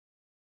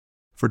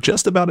for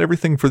just about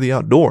everything for the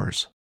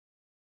outdoors.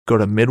 Go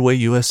to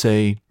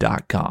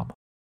MidwayUSA.com.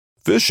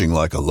 Fishing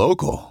like a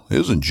local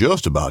isn't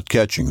just about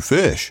catching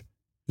fish.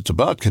 It's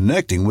about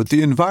connecting with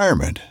the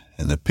environment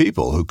and the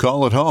people who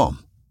call it home.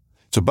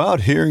 It's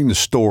about hearing the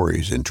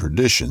stories and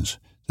traditions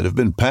that have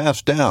been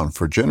passed down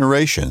for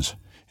generations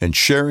and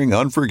sharing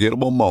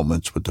unforgettable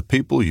moments with the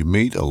people you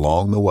meet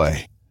along the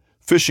way.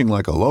 Fishing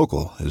like a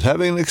local is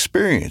having an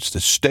experience that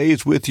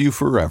stays with you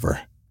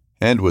forever.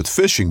 And with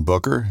Fishing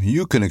Booker,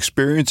 you can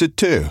experience it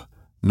too,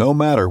 no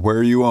matter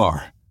where you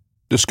are.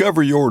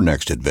 Discover your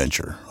next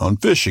adventure on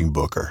Fishing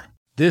Booker.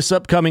 This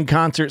upcoming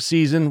concert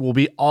season will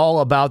be all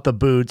about the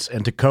boots,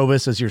 and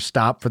Tecovas is your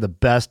stop for the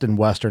best in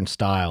Western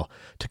style.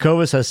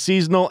 Tecovas has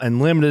seasonal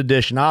and limited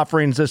edition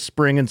offerings this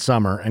spring and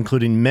summer,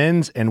 including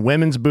men's and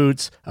women's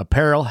boots,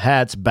 apparel,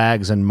 hats,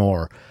 bags, and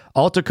more.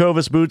 All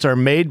Tecovas boots are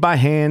made by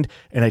hand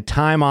in a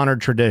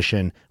time-honored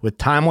tradition with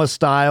timeless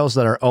styles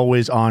that are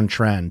always on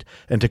trend.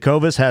 And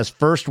Tecovas has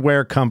first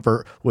wear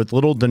comfort with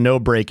little to no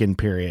break-in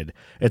period.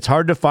 It's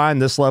hard to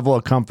find this level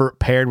of comfort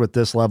paired with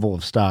this level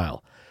of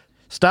style.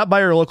 Stop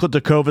by your local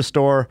Tecovas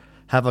store,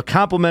 have a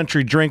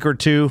complimentary drink or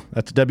two,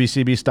 that's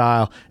WCB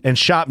style, and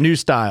shop new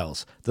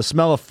styles. The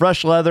smell of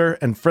fresh leather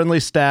and friendly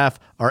staff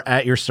are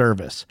at your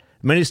service.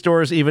 Many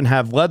stores even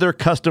have leather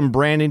custom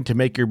branding to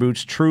make your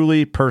boots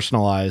truly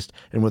personalized.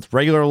 And with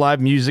regular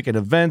live music and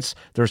events,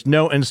 there's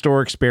no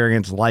in-store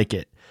experience like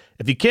it.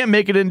 If you can't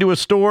make it into a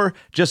store,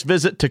 just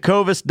visit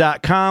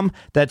tecovas.com.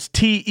 That's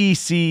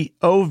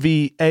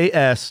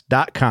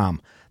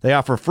TECOVAS.com. They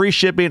offer free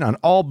shipping on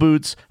all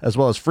boots, as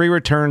well as free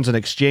returns and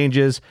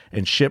exchanges,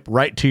 and ship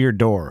right to your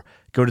door.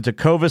 Go to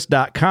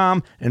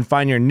tecovas.com and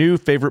find your new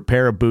favorite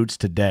pair of boots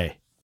today.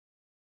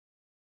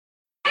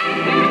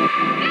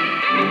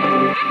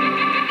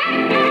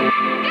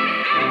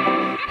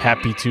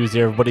 Happy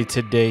Tuesday, everybody.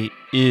 Today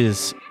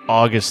is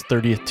August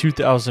 30th,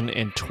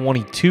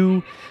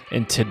 2022,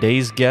 and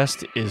today's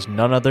guest is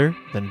none other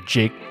than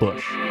Jake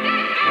Bush.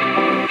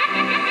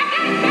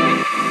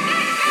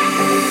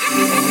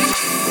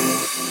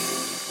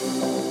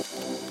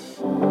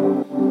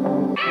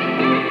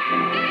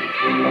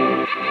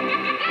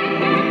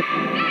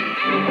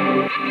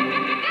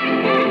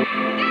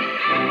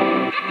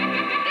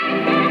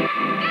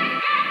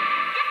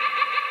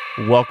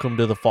 Welcome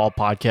to the Fall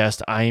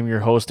Podcast. I am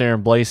your host,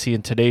 Aaron Blasey,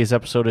 and today's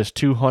episode is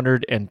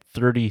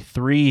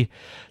 233.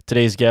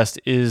 Today's guest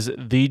is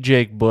the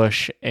Jake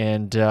Bush,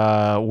 and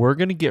we're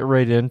going to get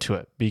right into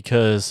it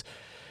because,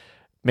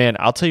 man,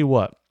 I'll tell you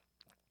what.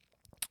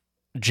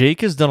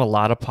 Jake has done a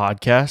lot of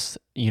podcasts,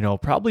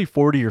 probably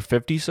 40 or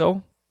 50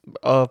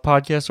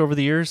 podcasts over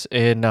the years,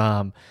 and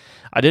I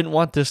didn't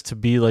want this to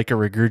be like a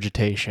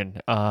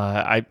regurgitation.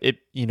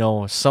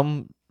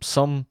 Some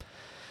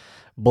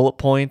bullet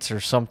points or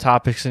some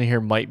topics in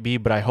here might be,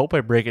 but I hope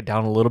I break it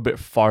down a little bit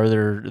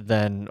farther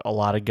than a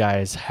lot of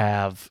guys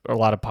have, or a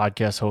lot of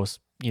podcast hosts,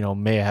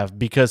 may have,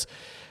 because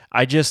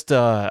I just,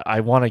 I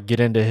want to get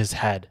into his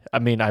head.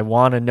 I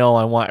want to know,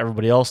 I want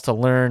everybody else to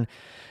learn,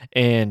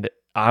 and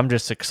I'm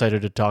just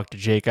excited to talk to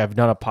Jake. I've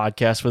done a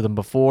podcast with him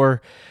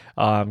before,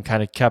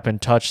 kind of kept in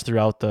touch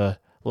throughout the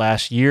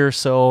last year or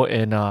so,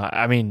 and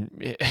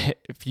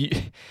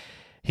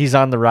he's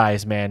on the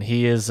rise, man.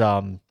 He is,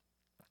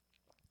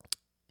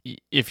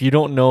 if you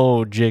don't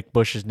know Jake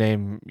Bush's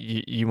name,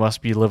 you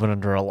must be living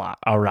under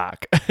a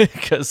rock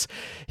because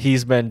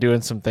he's been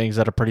doing some things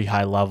at a pretty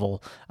high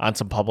level on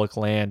some public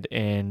land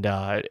and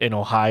in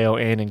Ohio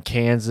and in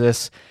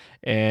Kansas.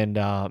 And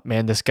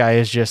man, this guy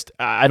is just,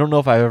 I don't know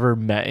if I've ever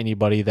met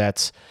anybody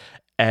that's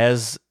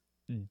as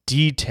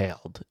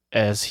detailed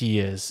as he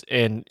is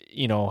and,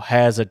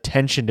 has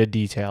attention to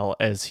detail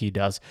as he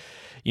does.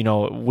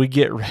 We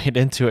get right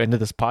into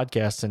this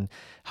podcast and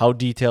how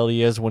detailed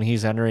he is when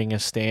he's entering a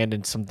stand,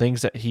 and some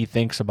things that he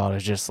thinks about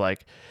is just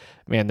like,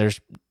 man,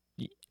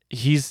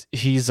 he's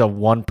a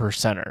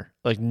 1%er.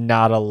 Like,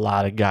 not a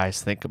lot of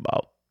guys think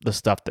about the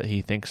stuff that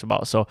he thinks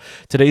about. So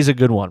today's a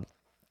good one.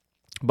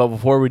 But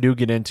before we do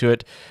get into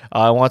it,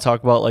 I want to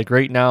talk about, like,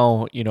 right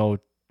now,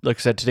 like I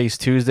said, today's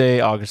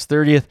Tuesday, August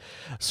 30th.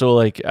 So,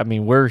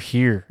 we're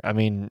here.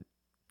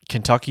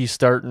 Kentucky's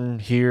starting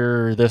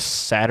here this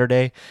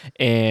Saturday,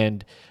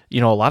 and a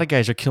lot of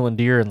guys are killing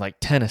deer in like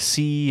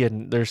Tennessee,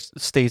 and there's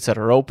states that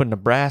are open,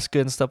 Nebraska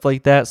and stuff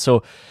like that.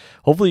 So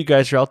hopefully you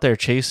guys are out there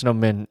chasing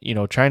them and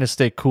trying to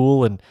stay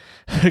cool, and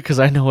because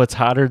I know it's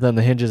hotter than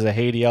the hinges of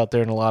Haiti out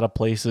there in a lot of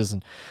places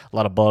and a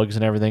lot of bugs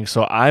and everything.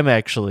 So I'm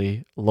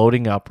actually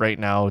loading up right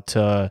now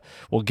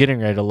getting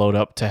ready to load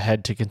up to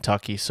head to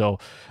Kentucky. So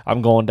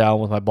I'm going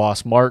down with my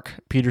boss Mark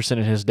Peterson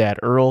and his dad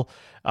Earl.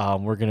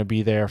 We're going to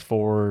be there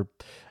for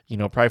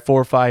probably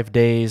 4 or 5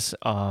 days.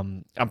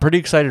 I'm pretty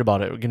excited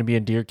about it. We're going to be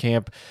in deer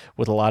camp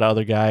with a lot of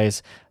other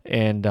guys,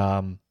 and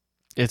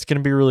it's going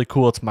to be really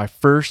cool. It's my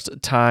first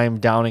time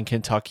down in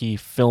Kentucky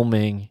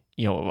filming,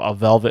 a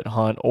velvet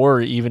hunt,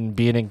 or even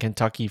being in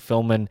Kentucky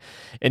filming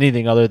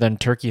anything other than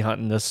turkey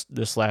hunting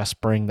this last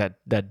spring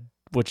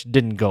which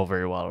didn't go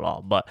very well at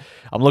all. But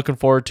I'm looking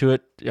forward to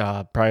it.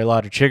 Probably a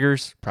lot of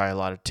chiggers, probably a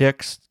lot of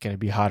ticks. It's going to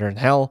be hotter than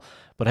hell.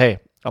 But hey,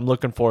 I'm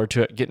looking forward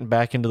to it, getting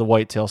back into the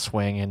whitetail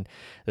swing, and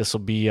this will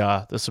be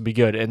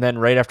good. And then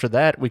right after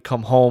that, we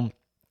come home.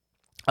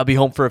 I'll be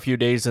home for a few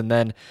days, and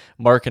then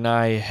Mark and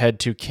I head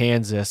to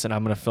Kansas, and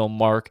I'm going to film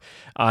Mark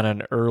on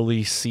an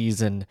early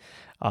season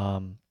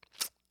muzzleloader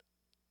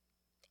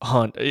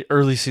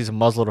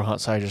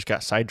hunt. So I just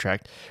got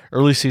sidetracked.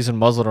 Early season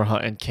muzzleloader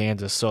hunt in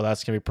Kansas, so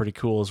that's going to be pretty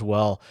cool as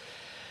well.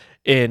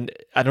 And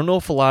I don't know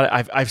if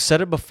I've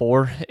said it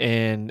before,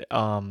 and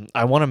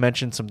I want to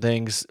mention some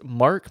things.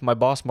 Mark, my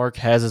boss Mark,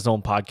 has his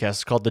own podcast.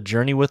 It's called the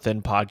Journey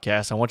Within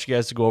Podcast. I want you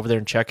guys to go over there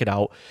and check it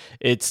out.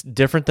 It's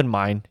different than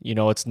mine.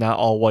 It's not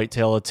all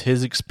whitetail. It's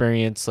his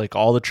experience, like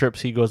all the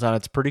trips he goes on.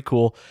 It's pretty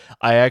cool.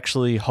 I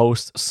actually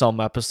host some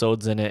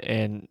episodes in it,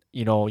 and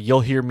you'll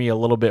hear me a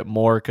little bit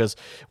more because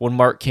when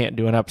Mark can't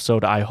do an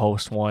episode, I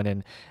host one,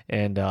 and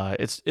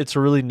it's a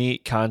really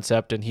neat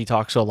concept, and he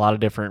talks to a lot of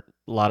different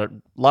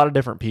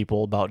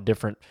people about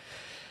different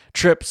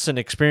trips and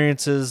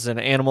experiences and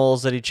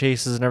animals that he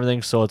chases and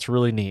everything. So it's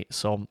really neat.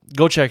 So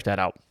go check that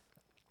out.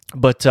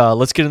 But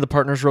let's get into the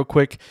partners real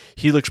quick.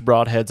 Helix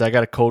Broadheads. I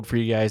got a code for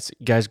you guys.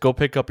 Guys, go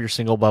pick up your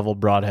single bevel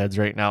broadheads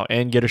right now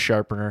and get a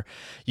sharpener.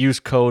 Use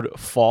code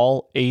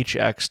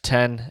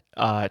FALLHX10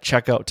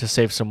 checkout to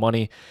save some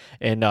money.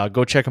 And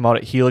go check them out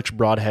at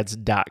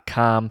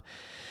helixbroadheads.com.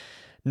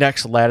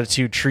 Next,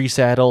 Latitude Tree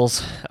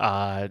Saddles.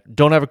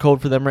 Don't have a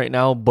code for them right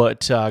now,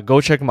 but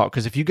go check them out,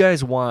 because if you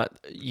guys want,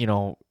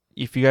 to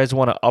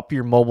up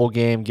your mobile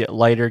game, get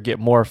lighter, get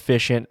more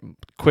efficient,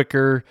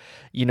 quicker,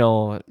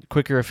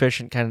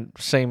 efficient, kind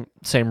of same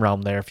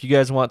realm there. If you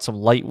guys want some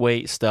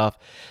lightweight stuff,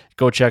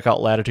 go check out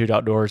Latitude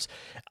Outdoors.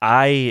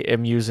 I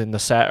am using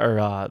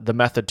the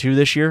Method 2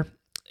 this year,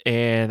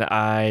 and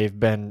I've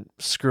been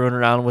screwing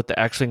around with the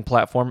X-Wing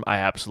platform. I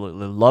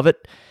absolutely love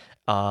it.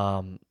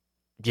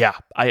 Yeah,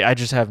 I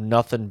just have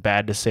nothing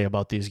bad to say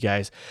about these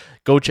guys.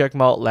 Go check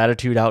them out,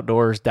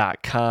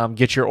 latitudeoutdoors.com.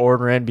 Get your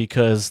order in,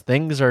 because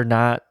things are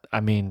not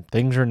going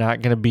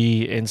to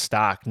be in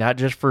stock, not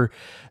just for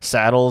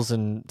saddles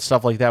and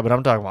stuff like that, but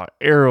I'm talking about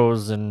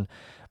arrows and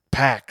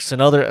packs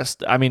and other,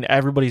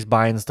 everybody's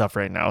buying stuff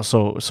right now.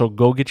 So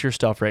go get your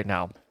stuff right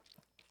now.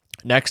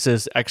 Next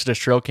is Exodus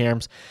Trail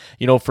Cams,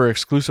 for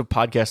exclusive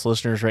podcast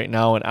listeners right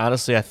now. And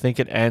honestly, I think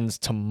it ends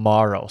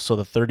tomorrow. So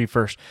the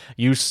 31st,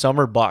 use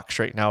Summer Bucks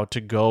right now to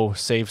go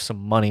save some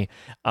money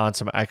on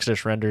some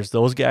Exodus renders.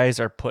 Those guys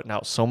are putting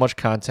out so much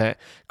content.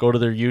 Go to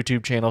their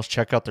YouTube channels,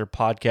 check out their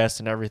podcasts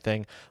and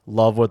everything.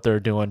 Love what they're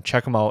doing.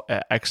 Check them out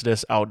at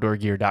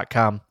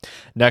exodusoutdoorgear.com.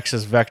 Next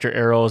is Vector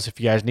Arrows. If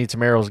you guys need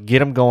some arrows, get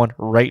them going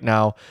right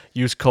now.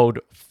 Use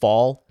code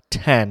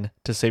FALL10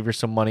 to save you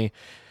some money.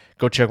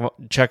 Go check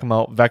them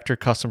out,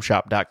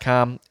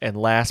 vectorcustomshop.com. And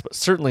last but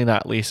certainly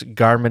not least,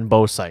 Garmin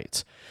bow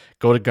sights.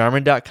 Go to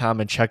garmin.com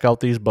and check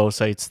out these bow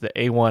sights. The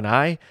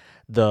A1i,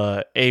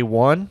 the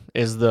A1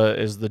 is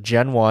the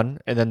Gen 1,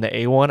 and then the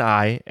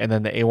A1i, and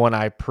then the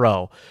A1i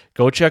Pro.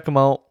 Go check them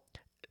out.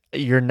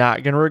 You're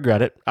not going to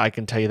regret it. I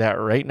can tell you that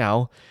right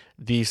now.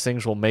 These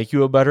things will make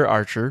you a better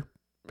archer,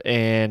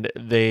 and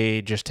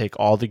they just take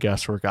all the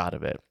guesswork out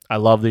of it. I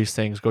love these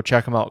things. Go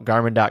check them out,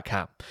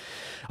 garmin.com.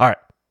 All right.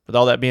 With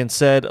all that being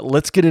said,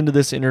 let's get into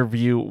this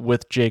interview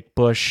with Jake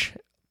Bush.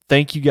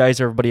 Thank you guys,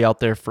 everybody out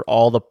there, for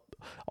all the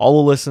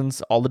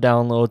listens, all the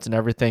downloads and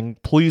everything.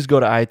 Please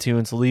go to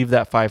iTunes, leave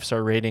that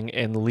 5-star rating,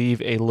 and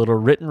leave a little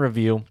written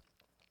review.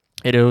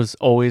 It is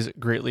always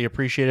greatly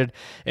appreciated.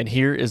 And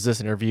here is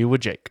this interview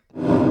with Jake.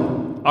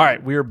 All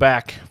right, we are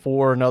back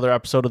for another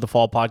episode of the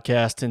Fall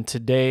Podcast, and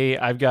today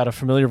I've got a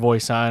familiar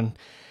voice on.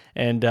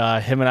 And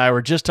him and I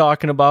were just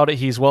talking about it.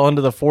 He's well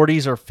into the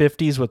 40s or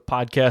 50s with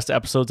podcast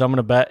episodes, I'm going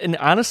to bet. And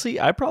honestly,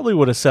 I probably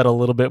would have said a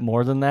little bit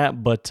more than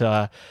that. But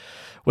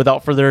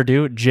without further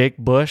ado, Jake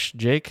Bush.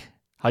 Jake,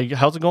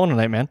 how's it going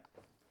tonight, man?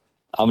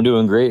 I'm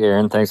doing great,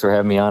 Aaron. Thanks for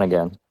having me on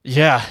again.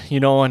 Yeah,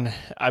 and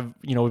I've,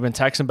 we've been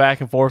texting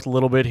back and forth a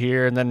little bit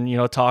here and then,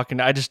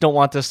 talking. I just don't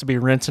want this to be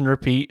rinse and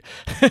repeat.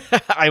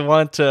 I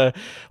want to,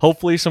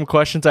 hopefully some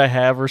questions I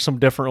have are some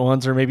different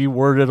ones, or maybe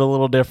worded a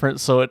little different,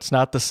 so it's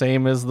not the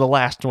same as the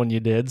last one you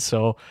did.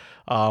 So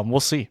we'll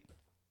see.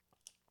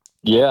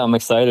 Yeah, I'm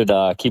excited.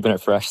 Keeping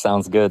it fresh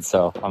sounds good.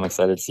 So I'm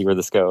excited to see where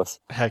this goes.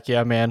 Heck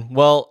yeah, man.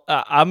 Well,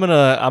 I'm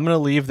gonna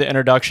leave the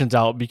introductions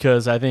out,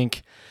 because I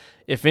think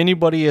if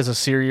anybody is a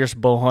serious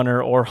bow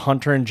hunter or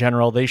hunter in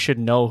general, they should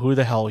know who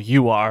the hell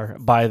you are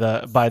by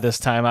this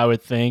time, I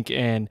would think.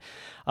 And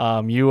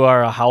you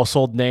are a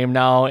household name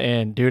now.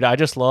 And dude, I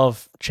just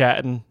love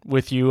chatting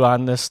with you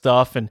on this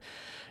stuff, and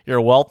you're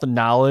a wealth of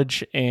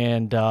knowledge.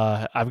 And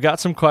I've got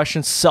some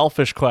questions,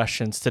 selfish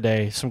questions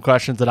today, some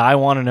questions that I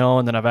want to know.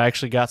 And then I've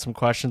actually got some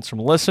questions from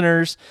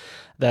listeners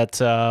that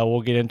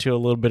we'll get into a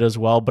little bit as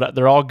well, but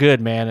they're all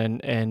good,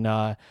 man.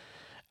 And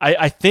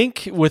I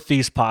think with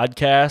these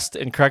podcasts,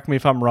 and correct me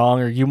if I'm wrong,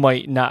 or you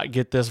might not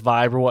get this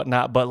vibe or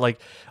whatnot, but like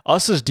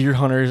us as deer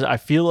hunters, I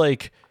feel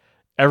like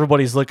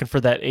everybody's looking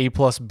for that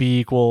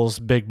A+B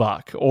 = big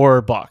buck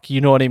or buck. You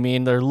know what I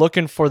mean? They're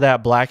looking for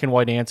that black and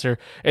white answer,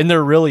 and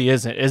there really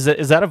isn't. Is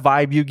that a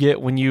vibe you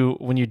get when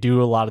you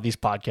do a lot of these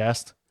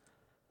podcasts?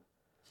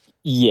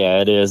 Yeah,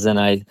 it is. And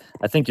I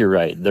think you're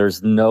right.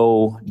 There's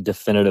no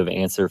definitive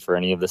answer for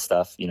any of this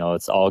stuff.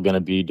 It's all going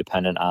to be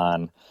dependent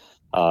on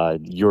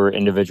your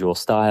individual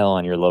style,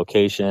 on your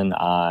location,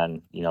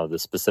 on, the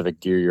specific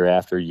deer you're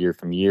after year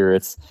from year.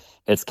 It's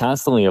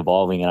constantly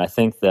evolving. And I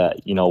think that,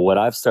 what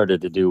I've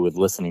started to do with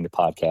listening to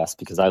podcasts,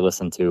 because I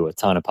listen to a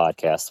ton of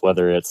podcasts,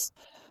 whether it's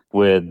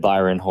with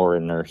Byron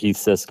Horton or Heath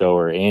Cisco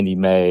or Andy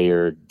May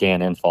or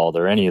Dan Infald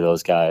or any of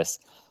those guys,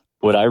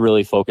 what I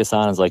really focus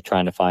on is like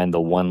trying to find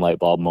the one light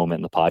bulb moment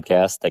in the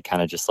podcast that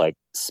kind of just like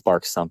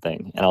sparks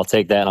something. And I'll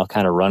take that and I'll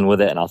kind of run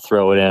with it and I'll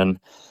throw it in,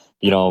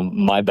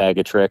 my bag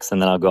of tricks,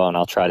 and then I'll go and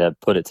I'll try to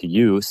put it to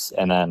use,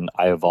 and then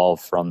I evolve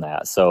from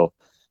that. So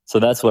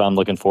that's what I'm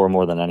looking for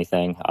more than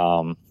anything.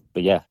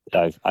 But yeah,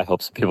 I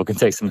hope some people can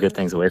take some good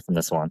things away from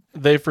this one.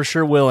 They for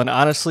sure will. And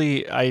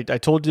honestly, I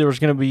told you there was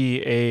going to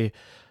be a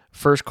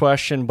first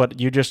question, but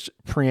you just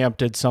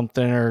preempted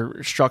something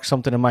or struck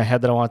something in my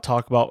head that I want to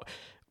talk about.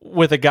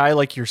 With a guy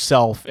like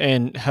yourself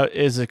and how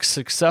as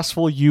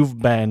successful you've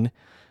been,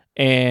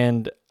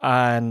 and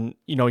on,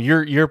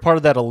 you're part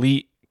of that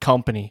elite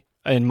company,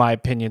 in my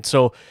opinion.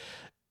 So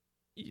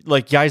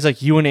like guys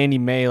like you and Andy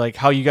May, like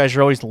how you guys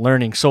are always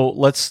learning. So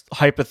let's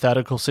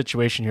hypothetical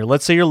situation here.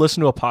 Let's say you're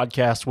listening to a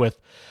podcast with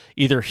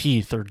either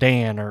Heath or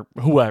Dan or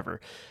whoever,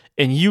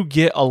 and you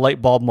get a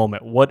light bulb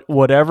moment,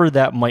 whatever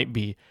that might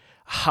be.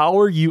 How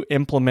are you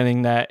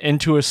implementing that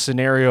into a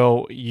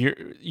scenario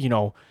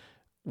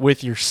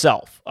with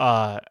yourself?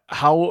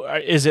 How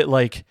is it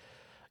like,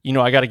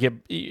 I got to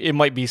it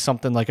might be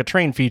something like a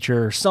train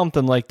feature or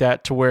something like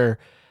that to where,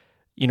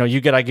 do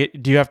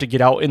you have to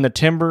get out in the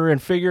timber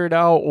and figure it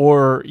out?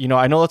 Or,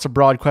 I know that's a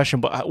broad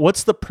question, but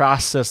what's the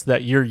process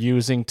that you're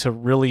using to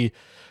really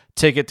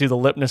take it through the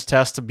litmus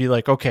test to be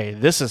like, okay,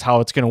 this is how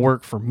it's going to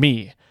work for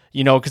me,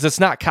 because it's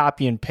not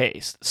copy and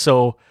paste.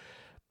 So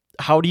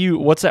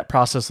what's that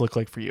process look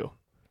like for you?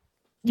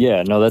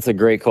 Yeah, no, that's a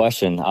great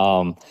question.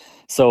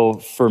 So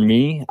for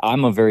me,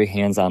 I'm a very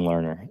hands-on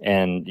learner,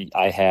 and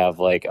I have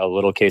like a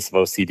little case of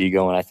OCD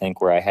going, I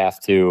think, where I have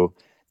to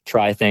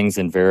try things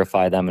and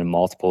verify them in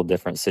multiple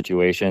different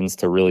situations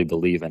to really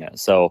believe in it.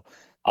 So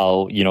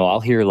I'll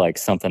hear like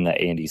something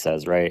that Andy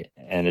says, right?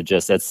 And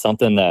it's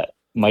something that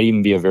might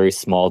even be a very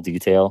small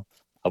detail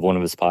of one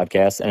of his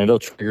podcasts, and it'll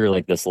trigger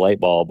like this light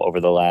bulb over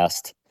the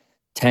last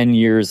 10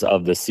 years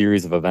of the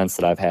series of events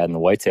that I've had in the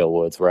whitetail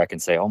woods, where I can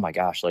say, oh my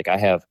gosh, like I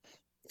have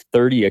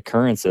 30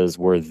 occurrences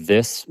where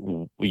this,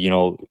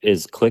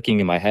 is clicking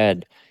in my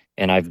head,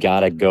 and I've got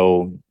to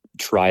go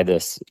try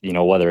this,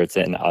 whether it's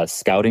in a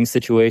scouting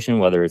situation,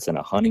 whether it's in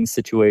a hunting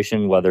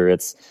situation, whether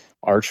it's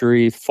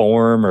archery,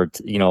 form, or,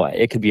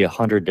 it could be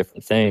 100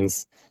 different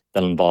things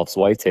that involves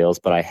whitetails,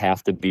 but I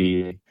have to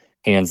be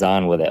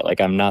hands-on with it.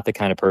 Like I'm not the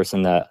kind of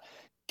person that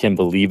can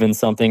believe in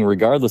something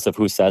regardless of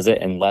who says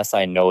it, unless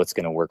I know it's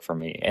going to work for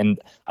me. And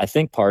I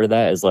think part of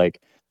that is like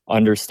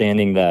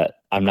understanding that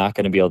I'm not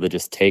going to be able to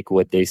just take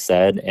what they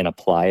said and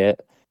apply it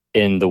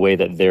in the way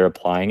that they're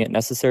applying it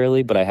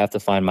necessarily, but I have to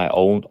find my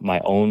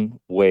own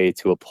way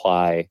to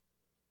apply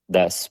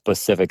that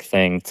specific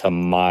thing to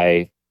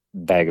my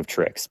bag of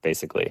tricks,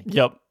 basically.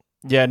 Yep.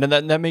 Yeah, no,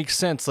 that makes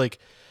sense. Like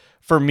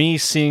for me,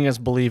 seeing is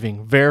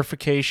believing.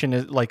 Verification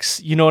is like,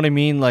 you know what I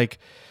mean? Like,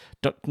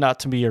 not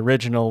to be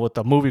original with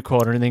the movie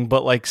quote or anything,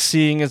 but like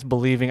seeing is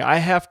believing. I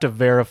have to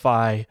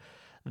verify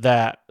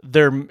that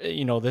there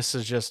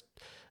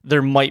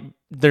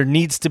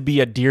needs to be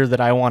a deer that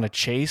I want to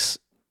chase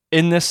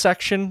in this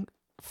section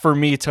for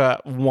me to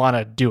want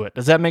to do it.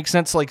 Does that make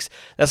sense? Like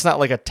that's not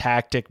like a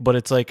tactic, but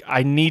it's like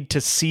I need to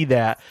see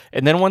that.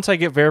 And then once I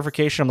get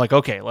verification, I'm like,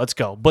 okay, let's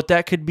go. But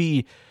that could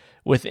be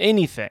with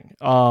anything.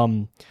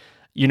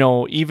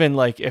 Even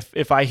like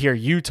if I hear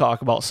you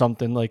talk about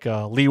something like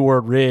a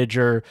leeward ridge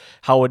or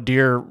how a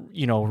deer,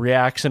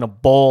 reacts in a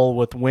bowl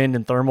with wind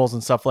and thermals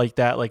and stuff like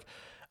that, like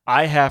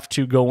I have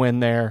to go in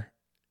there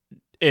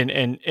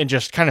and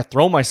just kind of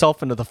throw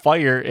myself into the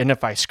fire. And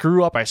if I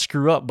screw up, I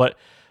screw up, but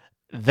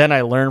then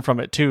I learn from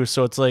it too.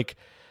 So it's like,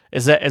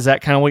 is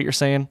that kind of what you're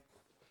saying?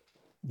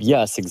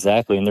 Yes,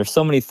 exactly. And there's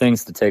so many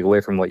things to take away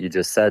from what you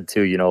just said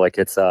too. Like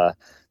it's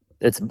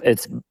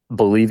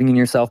believing in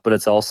yourself, but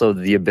it's also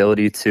the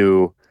ability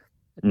to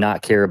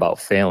not care about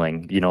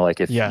failing. Like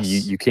if Yes.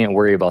 you can't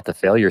worry about the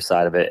failure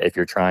side of it if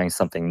you're trying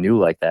something new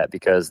like that,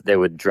 because they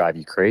would drive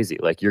you crazy.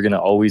 Like you're going to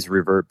always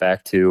revert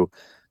back to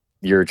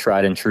your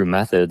tried and true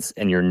methods,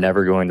 and you're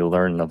never going to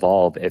learn and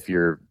evolve if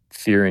you're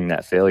fearing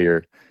that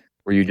failure,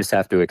 where you just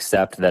have to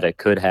accept that it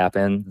could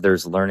happen.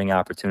 There's learning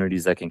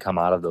opportunities that can come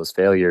out of those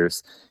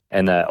failures,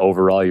 and that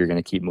overall you're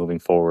going to keep moving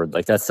forward.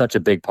 Like that's such a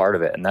big part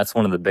of it. And that's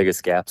one of the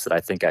biggest gaps that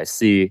I think I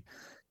see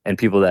in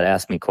people that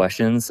ask me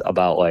questions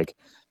about like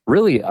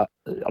really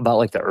about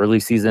like the early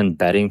season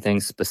bedding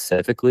things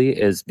specifically,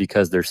 is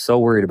because they're so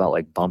worried about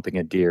like bumping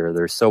a deer.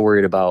 They're so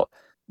worried about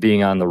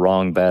being on the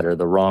wrong bed or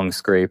the wrong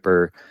scrape,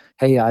 or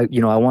hey, I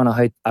want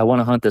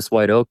to hunt this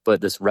white oak, but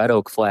this red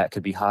oak flat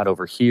could be hot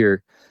over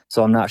here,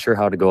 so I'm not sure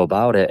how to go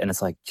about it. And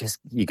it's like,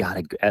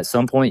 at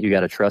some point you got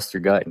to trust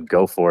your gut and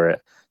go for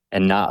it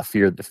and not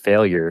fear the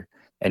failure.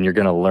 and you're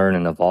going to learn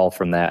and evolve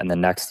from that. And the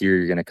next year,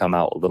 you're going to come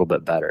out a little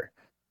bit better.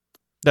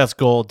 That's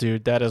gold,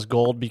 dude. That is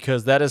gold,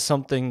 because that is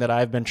something that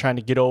I've been trying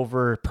to get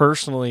over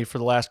personally for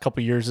the last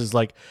couple of years, is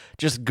like,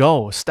 just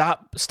go.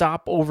 Stop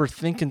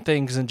overthinking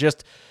things, and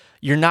just,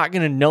 you're not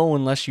going to know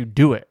unless you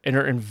do it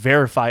and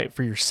verify it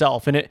for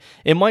yourself. And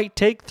it might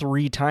take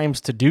 3 times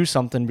to do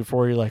something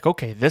before you're like,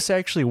 okay, this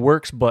actually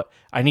works, but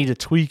I need to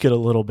tweak it a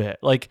little bit.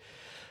 Like,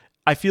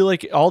 I feel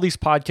like all these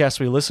podcasts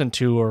we listen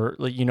to are,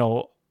 you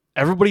know,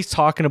 everybody's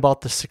talking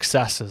about the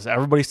successes.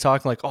 Everybody's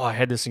talking like, oh, I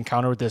had this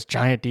encounter with this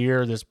giant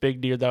deer, this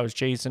big deer that I was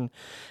chasing,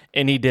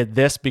 and he did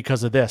this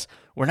because of this.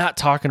 We're not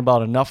talking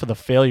about enough of the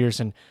failures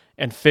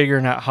and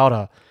figuring out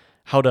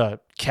how to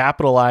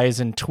capitalize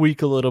and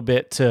tweak a little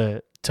bit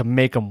to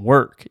make them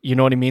work. You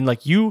know what I mean?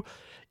 Like, you,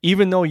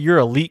 even though you're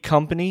elite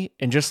company,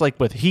 and just like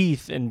with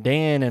Heath and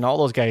Dan and all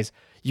those guys,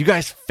 you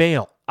guys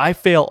fail. I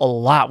fail a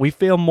lot. We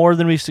fail more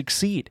than we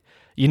succeed.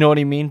 You know what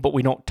I mean? But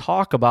we don't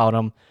talk about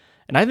them.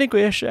 And I think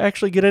we should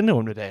actually get into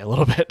them today a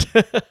little bit.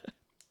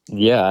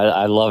 Yeah,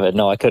 I love it.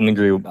 No, I couldn't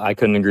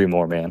agree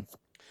more, man.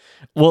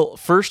 Well,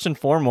 first and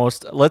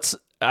foremost,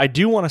 I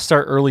do want to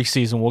start early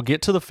season. We'll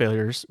get to the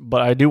failures,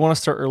 but I do want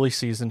to start early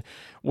season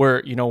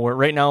where, you know, we're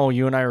right now,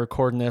 you and I are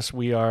recording this.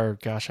 We are,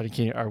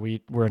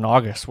 we're in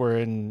August. We're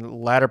in the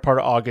latter part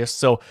of August.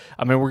 So,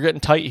 I mean, we're getting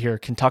tight here.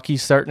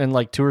 Kentucky's starting in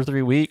like 2 or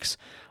 3 weeks.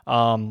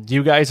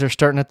 You guys are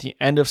starting at the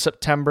end of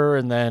September,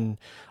 and then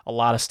a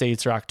lot of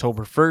states are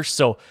October 1st.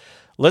 So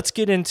let's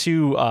get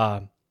into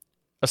a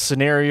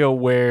scenario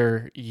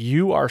where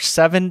you are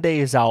 7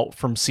 days out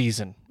from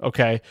season,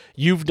 okay?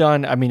 You've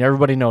done, I mean,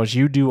 everybody knows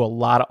you do a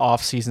lot of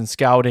off-season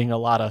scouting, a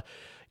lot of,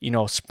 you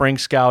know, spring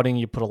scouting.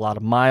 You put a lot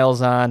of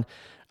miles on.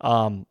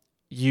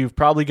 You've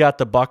probably got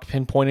the buck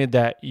pinpointed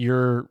that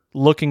you're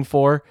looking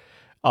for.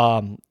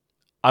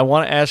 I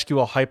want to ask you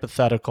a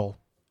hypothetical.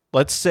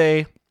 Let's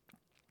say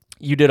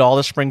you did all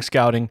the spring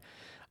scouting.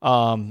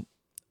 You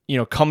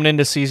know, coming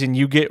into season,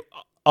 you get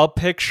a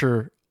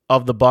picture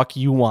of the buck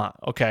you want,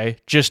 okay?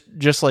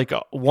 Just like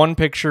one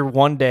picture,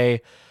 one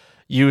day,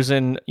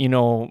 using, you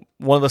know,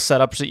 one of the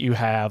setups that you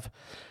have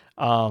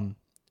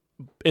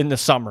in the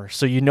summer.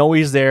 So you know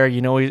he's there,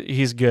 you know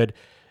he's good.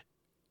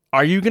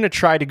 Are you going to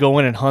try to go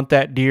in and hunt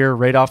that deer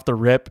right off the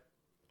rip,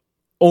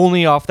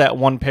 only off that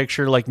one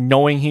picture, like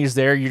knowing he's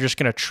there? You're just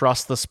going to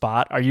trust the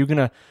spot? Are you going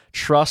to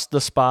trust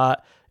the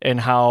spot and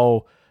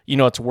how, you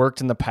know, it's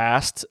worked in the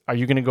past? Are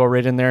you going to go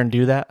right in there and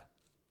do that?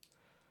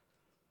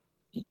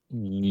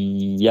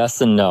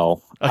 Yes and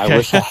no. Okay. I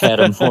wish I had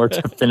a more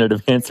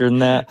definitive answer than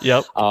that.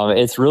 Yep.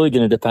 It's really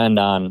going to depend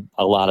on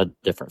a lot of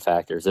different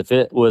factors. If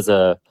it was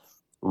a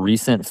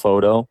recent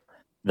photo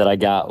that I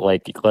got,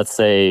 like, let's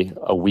say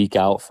a week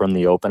out from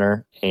the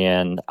opener,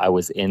 and I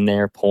was in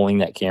there pulling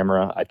that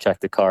camera, I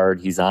checked the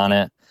card, he's on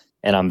it,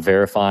 and I'm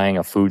verifying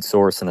a food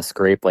source and a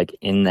scrape like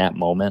in that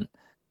moment,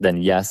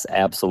 then yes,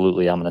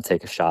 absolutely, I'm going to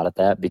take a shot at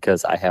that,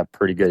 because I have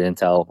pretty good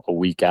intel a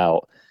week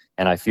out.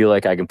 And I feel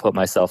like I can put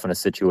myself in a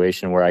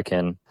situation where I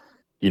can,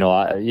 you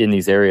know, in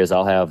these areas,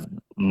 I'll have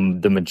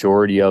the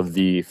majority of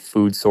the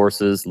food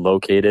sources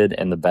located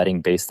and the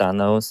bedding based on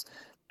those.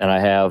 And I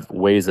have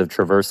ways of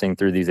traversing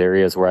through these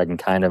areas where I can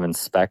kind of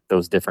inspect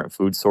those different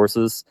food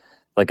sources.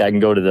 Like, I can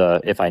go to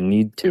if I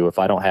need to, if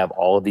I don't have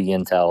all of the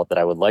intel that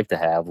I would like to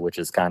have, which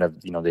is kind of,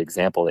 you know, the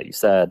example that you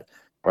said,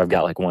 where I've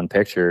got like one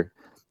picture,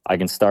 I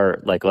can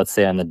start, like, let's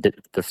say I'm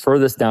the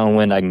furthest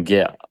downwind I can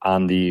get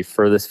on the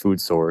furthest food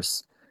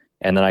source.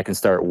 And then I can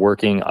start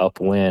working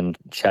upwind,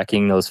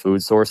 checking those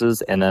food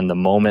sources. And then the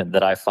moment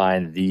that I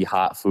find the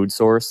hot food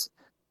source,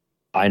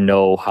 I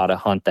know how to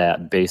hunt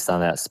that based on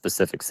that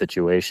specific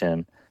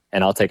situation,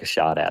 and I'll take a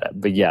shot at it.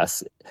 But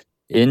yes,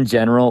 in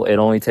general, it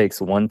only takes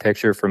one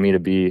picture for me to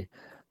be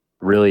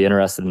really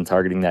interested in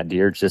targeting that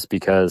deer, just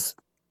because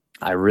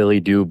I really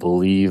do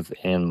believe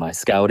in my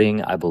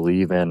scouting. I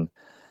believe in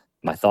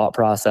my thought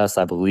process.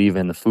 I believe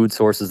in the food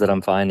sources that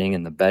I'm finding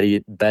and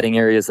the bedding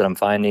areas that I'm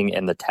finding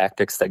and the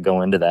tactics that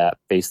go into that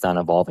based on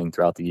evolving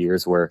throughout the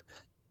years, where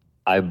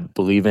I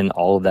believe in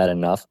all of that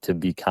enough to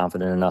be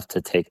confident enough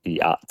to take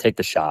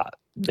the shot,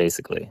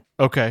 basically.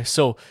 Okay.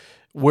 So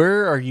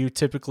where are you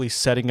typically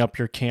setting up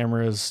your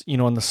cameras, you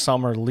know, in the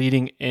summer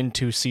leading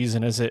into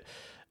season? Is it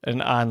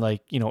on,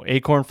 like, you know,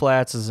 Acorn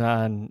Flats? Is it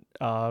on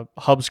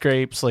hub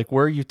scrapes? Like,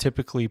 where are you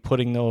typically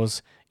putting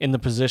those in the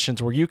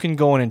positions where you can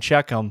go in and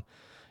check them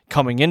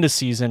coming into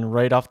season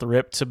right off the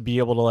rip to be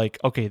able to, like,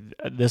 okay,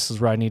 this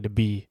is where I need to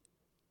be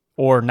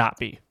or not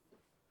be?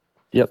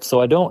 Yep.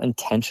 So I don't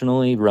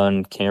intentionally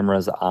run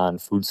cameras on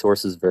food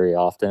sources very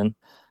often.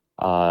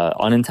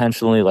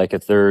 Unintentionally, like,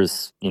 if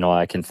there's, you know,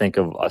 I can think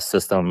of a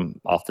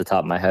system off the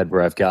top of my head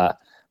where I've got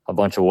a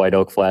bunch of white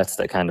oak flats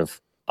that kind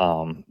of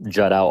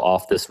jut out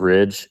off this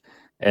ridge,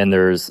 and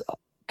there's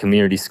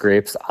community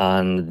scrapes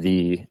on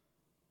the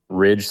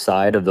ridge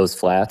side of those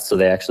flats, so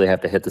they actually have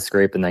to hit the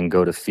scrape and then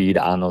go to feed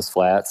on those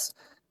flats,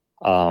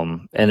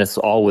 and it's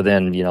all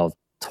within, you know,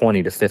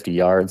 20 to 50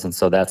 yards, and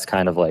so that's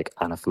kind of like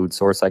on a food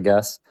source, I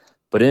guess.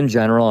 But in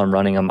general, I'm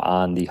running them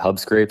on the hub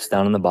scrapes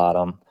down in the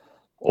bottom.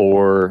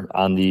 or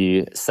on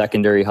the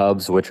secondary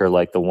hubs, which are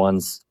like the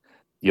ones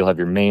you'll have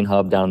your main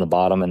hub down the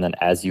bottom, and then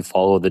as you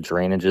follow the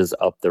drainages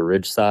up the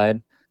ridge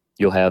side,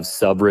 you'll have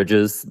sub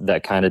ridges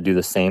that kind of do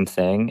the same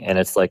thing, and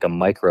it's like a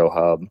micro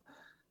hub.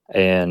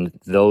 And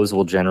those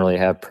will generally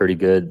have pretty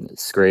good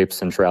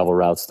scrapes and travel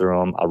routes through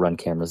them. I'll run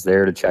cameras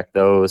there to check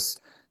those.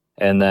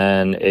 And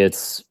then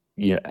it's,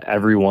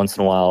 every once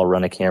in a while I'll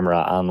run a camera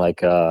on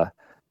like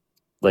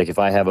if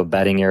I have a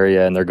bedding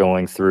area and they're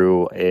going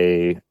through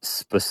a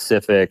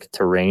specific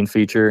terrain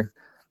feature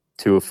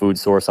to a food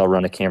source, I'll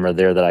run a camera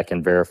there that I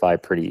can verify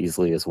pretty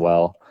easily as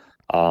well.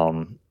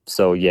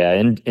 So yeah,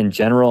 in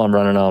general, I'm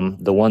running them.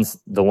 The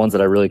ones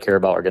that I really care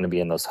about are going to be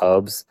in those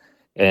hubs.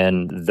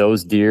 And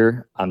those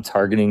deer, I'm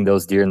targeting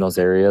those deer in those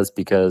areas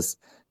because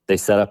they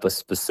set up a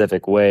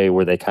specific way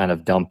where they kind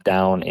of dump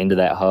down into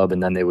that hub,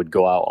 and then they would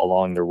go out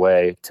along their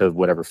way to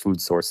whatever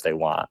food source they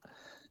want.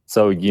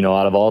 So,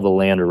 out of all the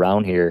land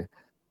around here,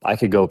 I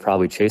could go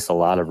probably chase a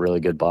lot of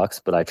really good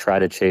bucks, but I try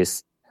to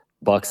chase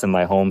bucks in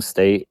my home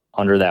state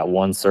under that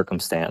one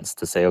circumstance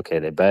to say, okay,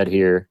 they bed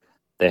here,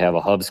 they have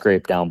a hub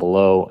scrape down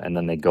below, and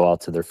then they go out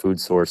to their food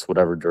source,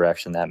 whatever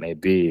direction that may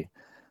be.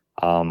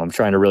 I'm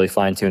trying to really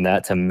fine tune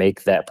that to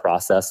make that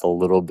process a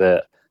little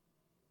bit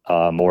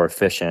more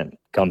efficient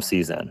come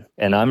season.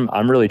 And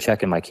I'm really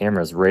checking my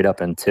cameras right up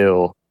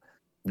until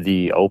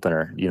the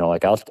opener.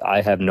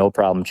 I have no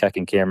problem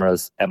checking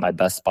cameras at my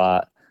best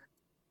spot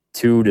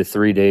 2 to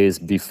 3 days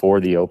before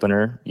the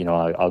opener.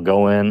 I'll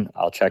go in,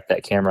 I'll check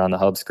that camera on the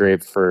hub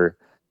scrape for,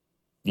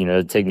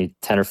 it'd take me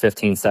 10 or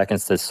 15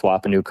 seconds to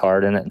swap a new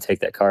card in it and take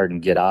that card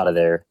and get out of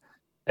there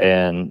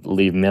and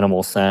leave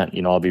minimal scent.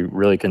 I'll be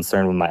really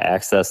concerned with my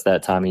access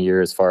that time of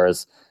year, as far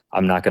as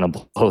I'm not going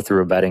to blow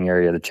through a bedding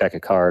area to check a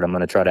card. I'm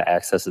going to try to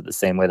access it the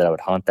same way that I would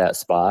hunt that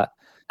spot.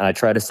 And I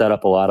try to set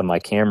up a lot of my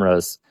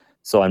cameras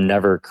so I'm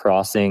never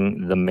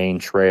crossing the main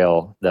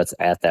trail that's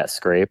at that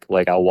scrape.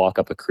 Like I'll walk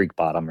up a creek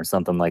bottom or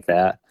something like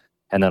that,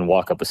 and then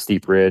walk up a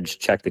steep ridge,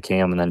 check the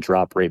cam, and then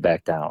drop right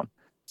back down.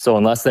 So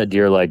unless that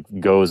deer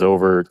goes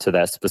over to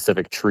that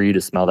specific tree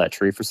to smell that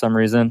tree for some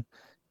reason,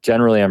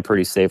 generally I'm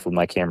pretty safe with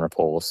my camera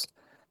pulls.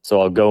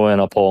 So I'll go in,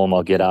 I'll pull them,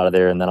 I'll get out of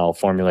there, and then I'll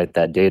formulate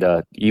that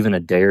data even a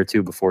day or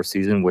two before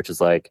season, which is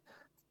that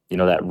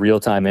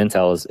real-time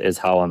intel is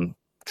how I'm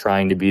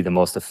trying to be the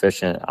most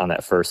efficient on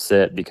that first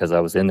sit, because I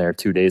was in there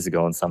 2 days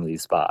ago in some of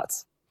these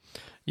spots.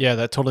 Yeah,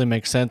 that totally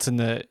makes sense.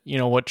 And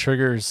what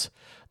triggers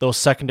those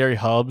secondary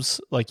hubs,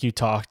 like you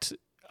talked,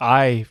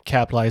 I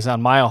capitalized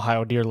on my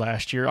Ohio deer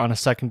last year on a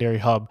secondary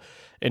hub,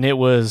 and it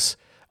was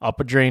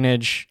up a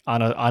drainage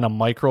on a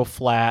micro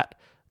flat.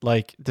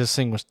 Like this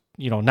thing was,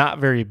 not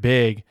very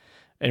big.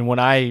 And when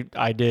I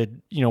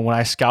did, when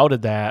I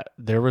scouted that,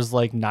 there was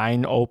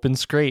 9 open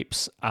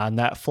scrapes on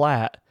that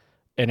flat,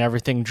 and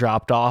everything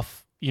dropped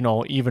off,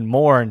 even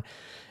more.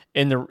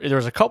 And there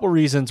was a couple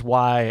reasons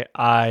why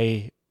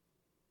I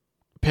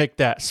picked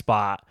that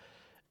spot.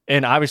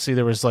 And obviously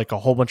there was a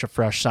whole bunch of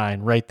fresh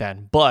sign right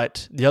then.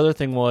 But the other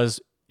thing was,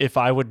 if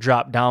I would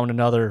drop down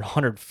another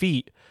 100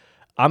 feet,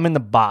 I'm in the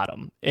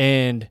bottom.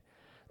 And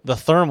the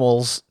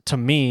thermals, to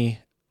me,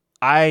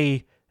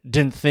 I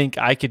didn't think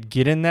I could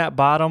get in that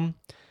bottom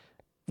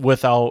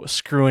without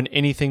screwing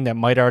anything that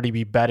might already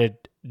be bedded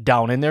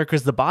down in there,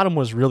 because the bottom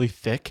was really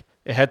thick.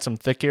 It had some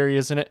thick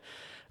areas in it.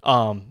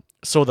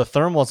 So the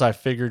thermals, I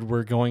figured,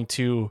 were going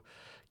to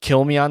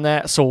kill me on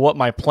that. So what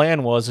my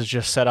plan was is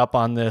just set up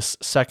on this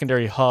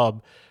secondary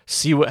hub,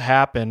 see what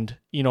happened,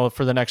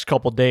 for the next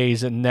couple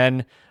days, and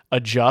then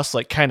adjust,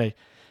 kind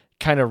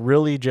of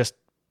really just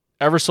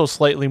ever so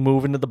slightly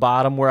move into the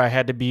bottom where I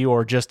had to be,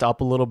 or just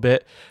up a little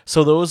bit.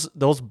 So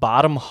those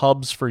bottom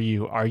hubs for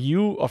you, are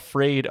you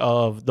afraid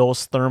of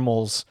those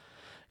thermals,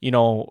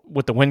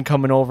 with the wind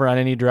coming over on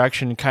any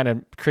direction, kind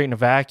of creating a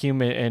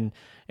vacuum and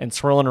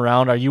swirling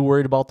around? Are you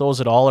worried about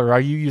those at all, or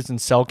are you using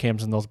cell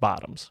cams in those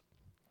bottoms?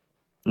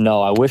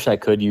 No, I wish I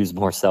could use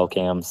more cell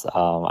cams.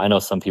 I know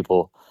some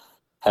people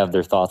have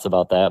their thoughts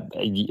about that.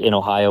 In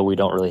Ohio, we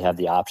don't really have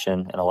the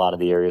option in a lot of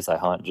the areas I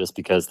hunt, just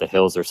because the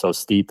hills are so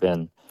steep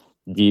and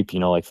deep,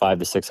 500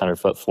 to 600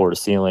 foot floor to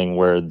ceiling,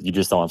 where you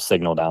just don't have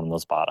signal down in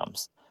those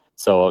bottoms.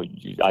 So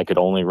I could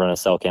only run a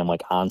cell cam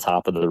on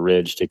top of the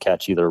ridge to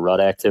catch either rut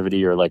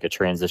activity or a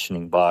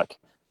transitioning buck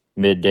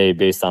midday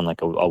based on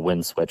a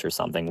wind switch or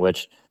something,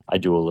 which I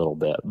do a little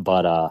bit.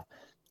 But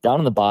down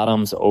in the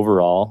bottoms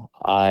overall,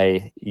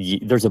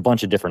 there's a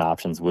bunch of different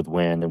options with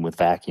wind and with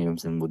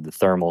vacuums and with the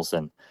thermals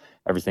and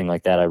everything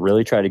like that. I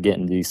really try to get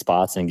into these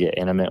spots and get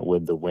intimate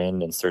with the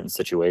wind in certain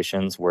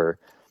situations where,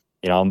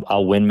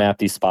 I'll wind map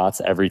these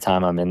spots every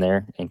time I'm in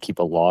there and keep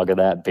a log of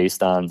that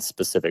based on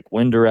specific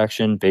wind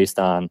direction, based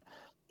on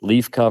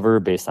leaf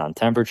cover, based on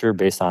temperature,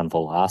 based on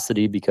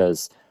velocity.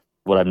 Because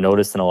what I've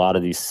noticed in a lot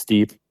of these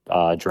steep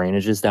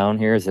drainages down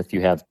here is if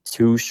you have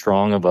too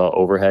strong of a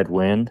overhead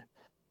wind,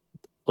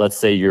 let's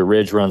say your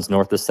ridge runs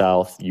north to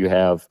south, you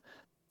have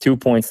 2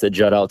 points that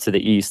jut out to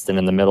the east, and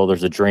in the middle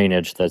there's a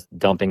drainage that's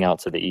dumping out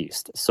to the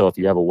east. So if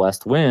you have a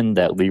west wind,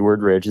 that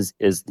leeward ridge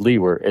is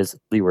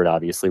leeward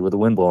obviously, with the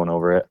wind blowing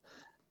over it.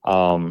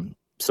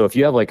 So if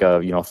you have like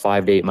a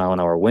 5 to 8 mile an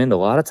hour wind, a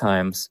lot of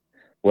times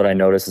what I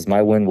notice is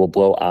my wind will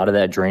blow out of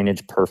that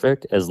drainage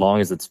perfect as long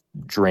as it's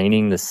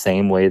draining the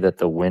same way that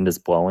the wind is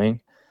blowing.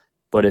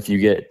 But if you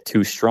get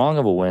too strong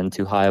of a wind,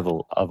 too high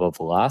of a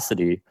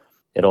velocity,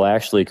 it'll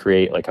actually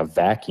create like a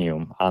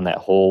vacuum on that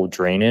whole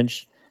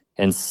drainage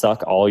and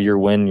suck all your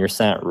wind and your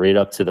scent right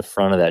up to the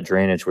front of that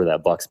drainage where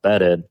that buck's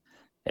bedded.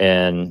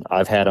 And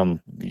I've had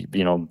them,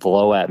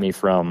 blow at me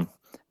from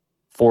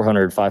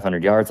 400,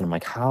 500 yards. And I'm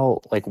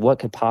like, what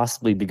could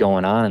possibly be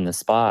going on in this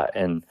spot?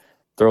 And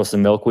throw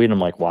some milkweed. And I'm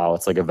like, wow,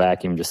 it's like a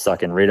vacuum just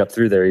sucking right up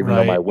through there, even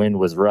though my wind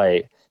was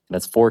right. And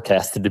it's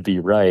forecasted to be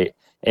right.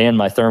 And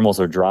my thermals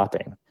are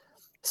dropping.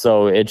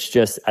 So it's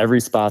just, every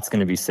spot's going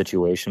to be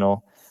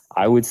situational.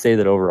 I would say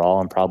that overall,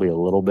 I'm probably a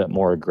little bit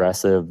more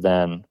aggressive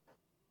than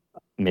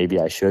maybe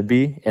I should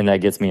be. And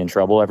that gets me in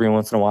trouble every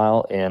once in a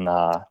while. In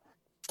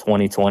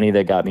 2020,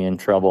 that got me in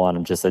trouble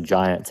on just a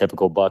giant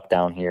typical buck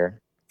down here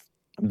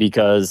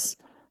because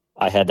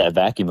I had that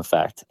vacuum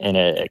effect and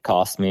it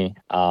cost me.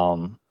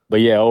 But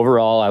yeah,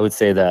 overall, I would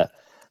say that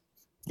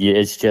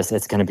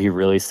it's going to be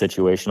really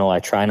situational. I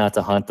try not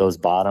to hunt those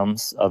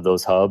bottoms of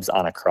those hubs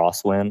on a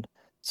crosswind.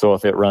 So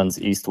if it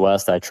runs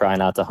east-west, I try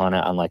not to hunt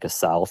it on like a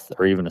south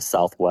or even a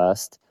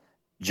southwest,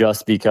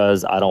 just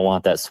because I don't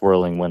want that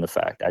swirling wind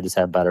effect. I just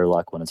have better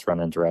luck when it's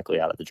running directly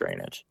out of the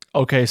drainage.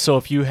 Okay, so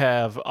if you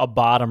have a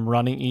bottom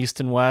running east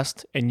and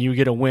west and you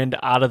get a wind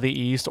out of the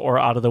east or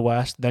out of the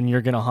west, then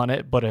you're going to hunt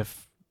it. But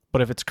if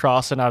it's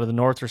crossing out of the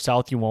north or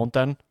south, you won't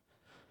then?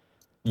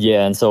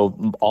 Yeah, and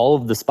so all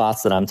of the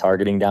spots that I'm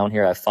targeting down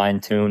here, I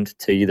fine-tuned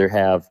to either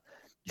have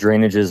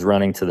drainages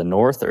running to the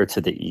north or to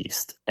the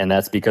east. And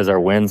that's because our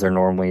winds are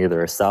normally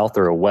either a south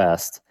or a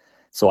west.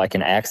 So I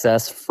can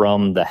access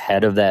from the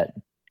head of that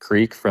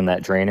creek, from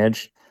that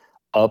drainage,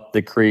 up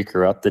the creek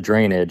or up the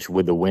drainage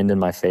with the wind in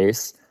my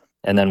face.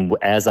 And then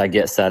as I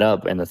get set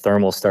up and the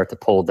thermals start to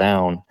pull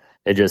down,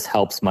 it just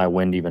helps my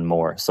wind even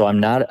more. So I'm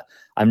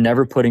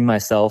never putting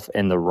myself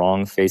in the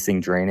wrong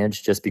facing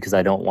drainage just because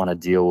I don't want to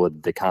deal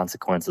with the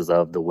consequences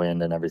of the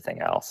wind and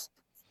everything else.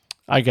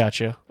 I got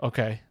you.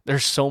 Okay.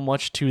 There's so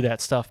much to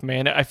that stuff,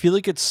 man. I feel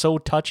like it's so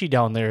touchy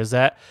down there.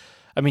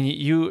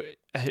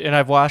 And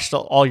I've watched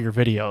all your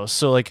videos.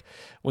 So like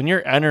when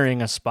you're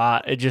entering a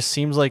spot, it just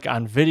seems like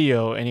on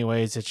video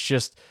anyways, it's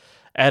just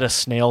at a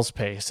snail's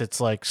pace. It's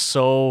like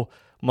so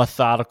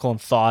methodical and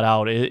thought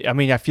out.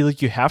 I feel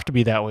like you have to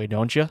be that way,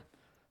 don't you?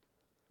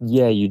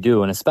 Yeah, you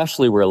do. And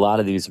especially where a lot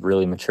of these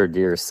really mature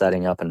deer are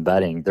setting up and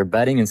bedding, they're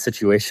bedding in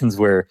situations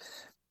where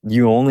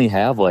you only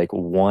have like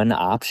one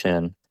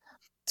option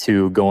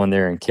to go in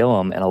there and kill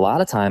them. And a lot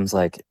of times,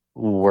 like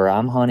where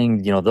I'm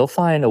hunting, they'll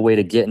find a way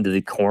to get into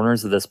the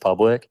corners of this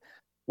public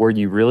where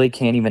you really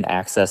can't even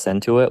access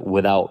into it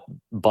without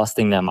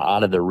busting them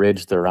out of the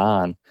ridge they're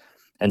on.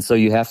 And so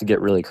you have to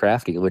get really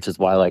crafty, which is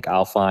why like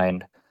I'll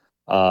find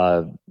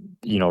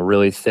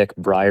really thick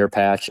briar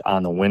patch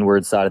on the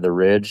windward side of the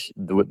ridge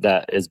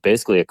that is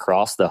basically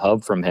across the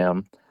hub from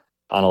him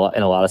in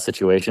a lot of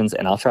situations.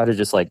 And I'll try to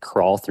just like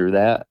crawl through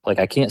that. Like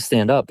I can't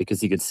stand up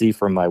because you could see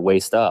from my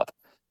waist up.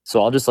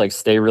 So I'll just like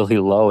stay really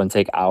low and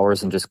take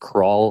hours and just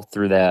crawl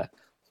through that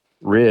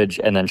ridge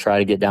and then try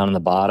to get down in the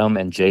bottom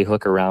and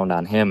J-hook around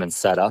on him and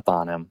set up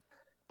on him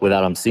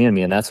without him seeing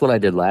me. And that's what I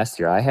did last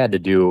year. I had to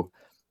do,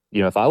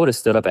 if I would have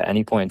stood up at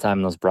any point in time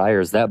in those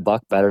briars, that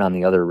buck bedded on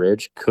the other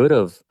ridge could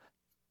have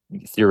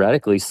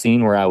theoretically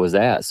seen where I was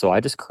at. So I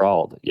just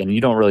crawled. And you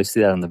don't really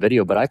see that on the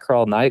video, but I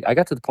crawled and I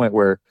got to the point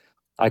where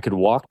I could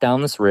walk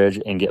down this ridge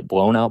and get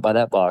blown out by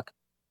that buck,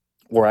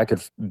 where I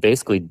could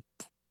basically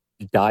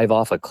dive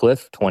off a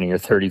cliff 20 or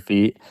 30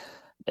 feet.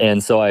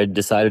 And so I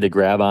decided to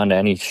grab onto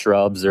any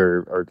shrubs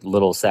or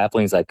little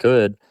saplings I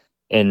could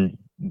and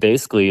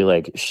basically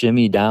like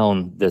shimmy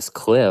down this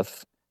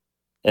cliff.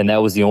 And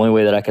that was the only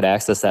way that I could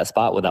access that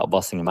spot without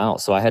busting them out.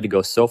 So I had to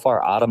go so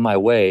far out of my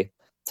way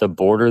to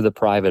border the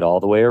private all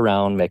the way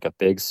around, make a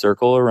big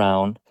circle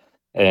around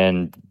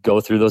and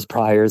go through those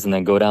briars and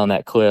then go down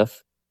that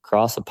cliff,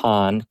 cross a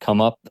pond, come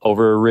up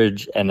over a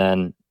ridge and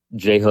then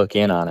J-hook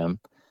in on him.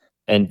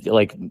 And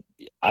like,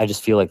 I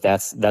just feel like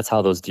that's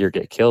how those deer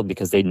get killed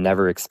because they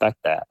never expect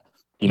that.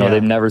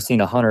 They've never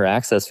seen a hunter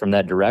access from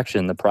that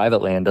direction. The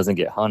private land doesn't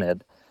get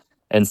hunted.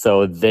 And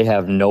so they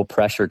have no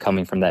pressure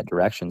coming from that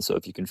direction. So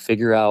if you can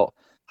figure out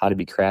how to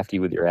be crafty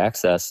with your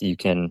access, you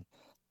can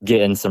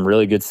get in some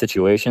really good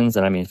situations.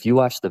 And if you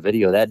watch the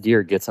video, that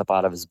deer gets up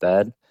out of his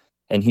bed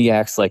and he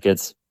acts like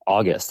it's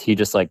August. He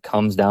just like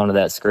comes down to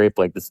that scrape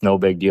like it's no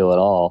big deal at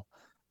all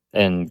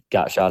and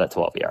got shot at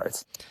 12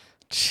 yards.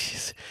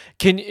 Jeez.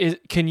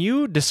 Can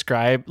you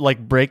describe, like,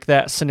 break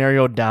that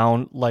scenario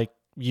down, like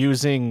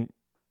using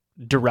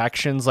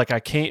directions? Like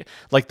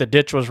the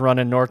ditch was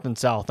running north and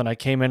south and I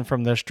came in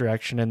from this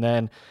direction. And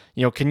then,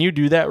 can you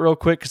do that real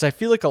quick? Cause I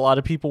feel like a lot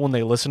of people, when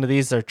they listen to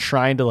these, they're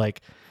trying to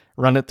like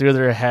run it through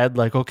their head.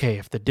 Like, okay,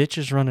 if the ditch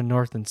is running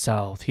north and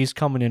south, he's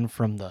coming in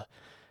from the,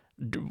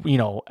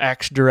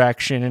 X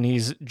direction and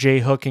he's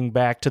J-hooking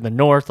back to the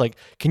north. Like,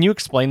 can you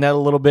explain that a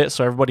little bit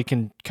so everybody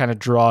can kind of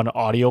draw an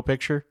audio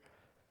picture?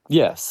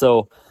 Yeah.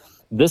 So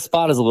This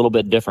spot is a little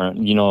bit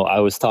different. You know, I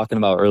was talking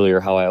about earlier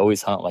how I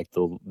always hunt like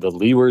the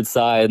leeward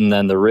side and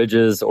then the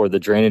ridges or the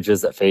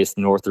drainages that face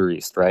north or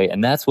east, right?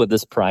 And that's what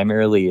this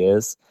primarily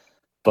is.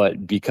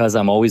 But because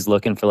I'm always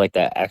looking for like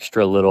that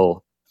extra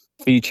little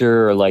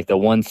feature or like the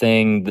one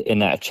thing in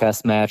that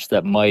chess match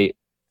that might,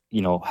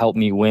 you know, help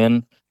me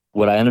win,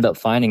 what I ended up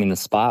finding in the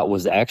spot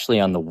was actually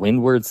on the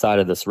windward side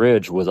of this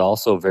ridge was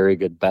also very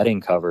good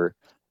bedding cover.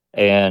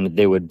 And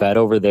they would bed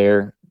over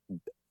there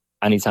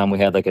anytime we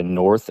had like a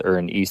north or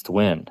an east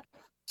wind.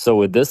 So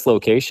with this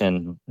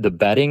location, the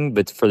bedding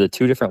but for the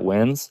two different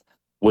winds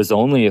was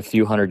only a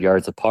few hundred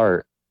yards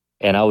apart.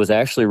 And I was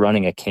actually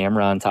running a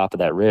camera on top of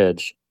that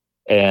ridge.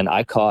 And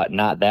I caught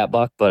not that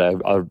buck,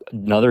 but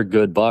another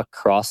good buck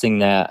crossing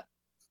that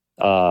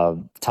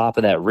top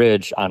of that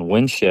ridge on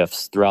wind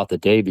shifts throughout the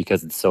day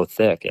because it's so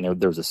thick. And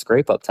there was a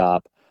scrape up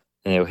top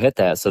and they would hit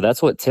that. So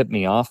that's what tipped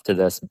me off to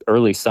this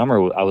early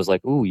summer. I was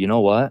like, ooh, you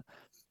know what?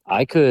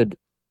 I could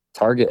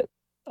target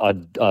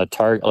a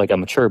target like a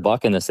mature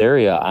buck in this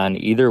area on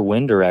either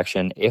wind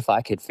direction if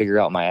I could figure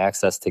out my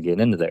access to get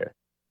into there.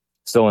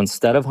 So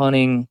instead of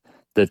hunting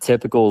the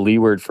typical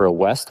leeward for a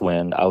west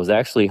wind, I was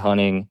actually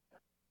hunting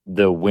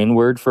the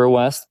windward for a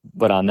west,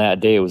 but on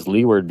that day it was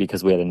leeward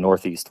because we had a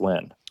northeast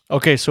wind.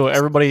 Okay, so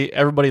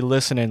everybody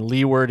listening,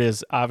 leeward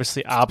is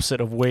obviously opposite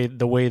of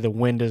the way the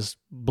wind is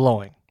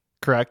blowing,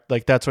 correct?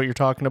 Like that's what you're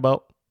talking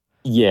about?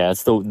 Yeah,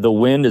 it's the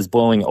wind is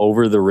blowing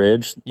over the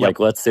ridge. Yep. Like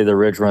let's say the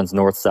ridge runs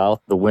north-south,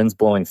 the wind's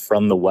blowing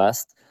from the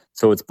west.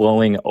 So it's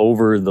blowing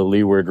over the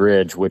leeward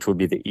ridge, which would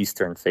be the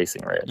eastern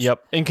facing ridge.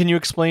 Yep. And can you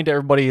explain to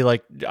everybody,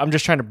 like, I'm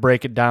just trying to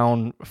break it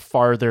down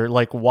farther.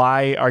 Like,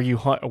 why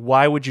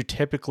would you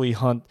typically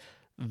hunt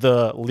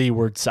the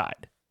leeward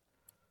side?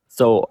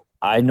 So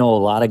I know a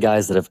lot of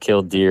guys that have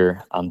killed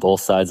deer on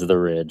both sides of the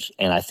ridge,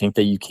 and I think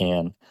that you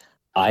can.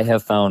 I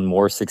have found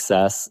more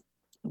success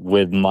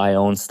with my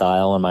own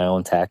style and my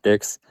own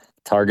tactics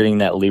targeting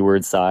that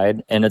leeward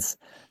side. And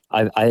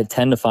I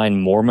tend to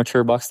find more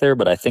mature bucks there,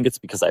 but I think it's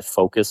because I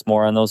focus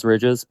more on those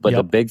ridges. But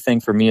the big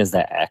thing for me is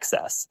that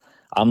access.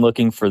 I'm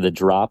looking for the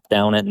drop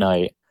down at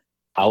night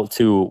out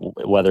to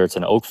whether it's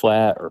an oak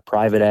flat or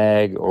private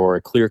ag or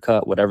a clear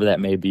cut, whatever that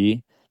may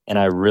be. And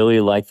I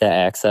really like that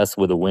access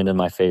with the wind in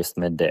my face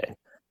midday.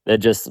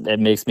 It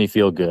makes me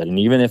feel good. And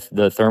even if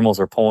the thermals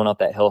are pulling up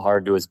that hill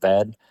hard to his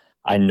bed,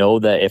 I know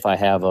that if I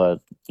have a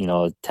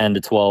 10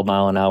 to 12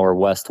 mile an hour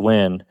west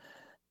wind,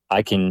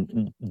 I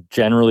can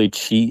generally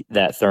cheat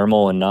that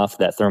thermal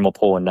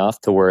pull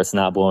enough to where it's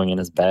not blowing in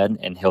his bed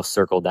and he'll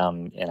circle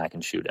down and I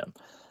can shoot him.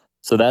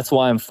 So that's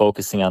why I'm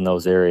focusing on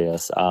those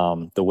areas.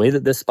 The way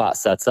that this spot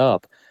sets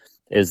up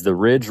is the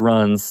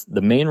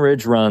main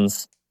ridge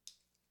runs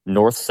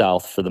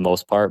north-south for the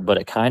most part, but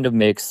it kind of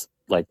makes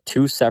like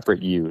two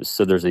separate U's.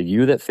 So there's a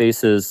U that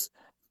faces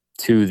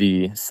to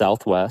the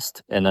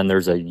southwest, and then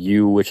there's a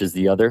U, which is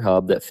the other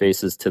hub that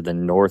faces to the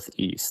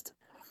northeast.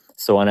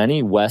 So on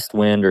any west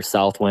wind or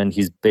south wind,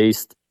 he's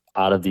based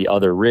out of the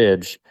other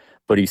ridge,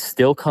 but he's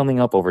still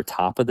coming up over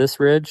top of this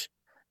ridge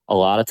a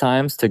lot of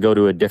times to go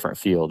to a different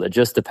field. It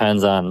just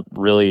depends on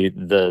really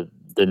the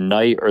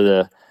night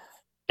or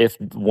if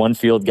one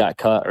field got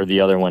cut or the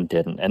other one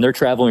didn't. And they're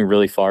traveling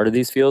really far to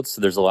these fields,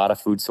 so there's a lot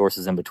of food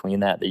sources in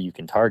between that you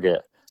can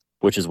target,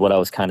 which is what I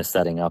was kind of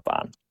setting up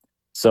on.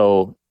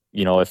 So,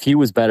 if he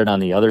was bedded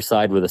on the other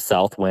side with a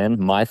south wind,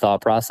 my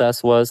thought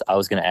process was I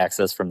was going to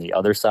access from the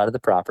other side of the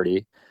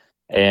property.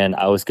 And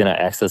I was going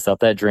to access up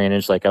that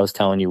drainage, like I was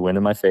telling you, wind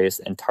in my face,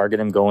 and target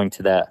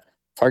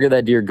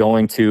that deer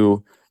going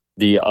to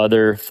the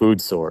other food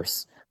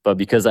source. But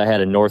because I had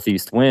a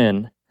northeast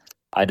wind,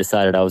 I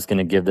decided I was going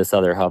to give this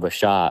other hub a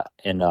shot.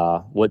 And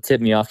what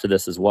tipped me off to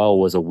this as well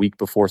was a week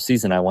before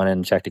season, I went in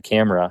and checked a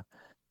camera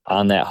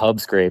on that hub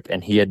scrape,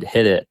 and he had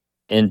hit it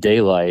in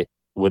daylight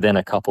within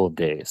a couple of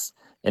days.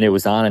 And it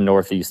was on a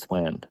northeast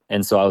wind.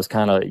 And so I was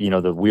kind of,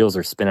 the wheels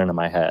are spinning in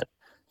my head.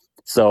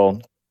 So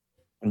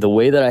the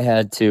way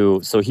that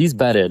so he's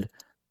bedded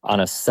on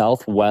a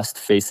southwest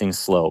facing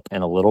slope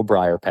in a little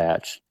briar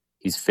patch.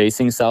 He's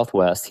facing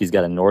southwest. He's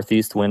got a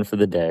northeast wind for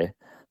the day.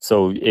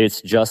 So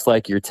it's just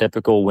like your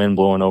typical wind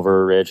blowing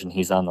over a ridge, and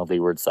he's on the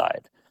leeward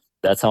side.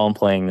 That's how I'm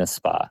playing this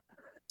spot.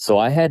 So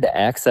I had to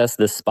access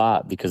this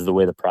spot because of the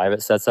way the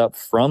private sets up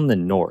from the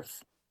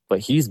north. But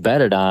he's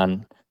bedded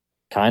on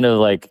kind of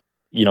like,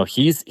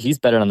 he's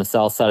bedded on the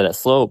south side of that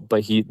slope,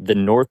 but the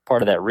north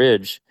part of that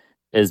ridge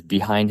is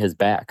behind his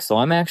back. So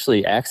I'm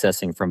actually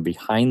accessing from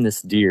behind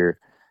this deer.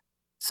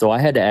 So I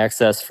had to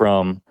access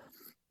from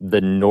the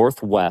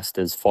northwest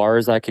as far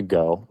as I could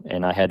go.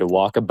 And I had to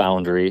walk a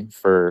boundary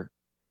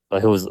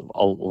it was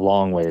a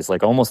long ways,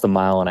 like almost a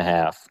mile and a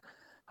half.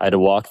 I had to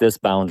walk this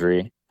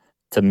boundary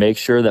to make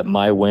sure that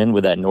my wind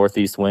with that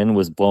northeast wind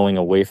was blowing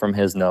away from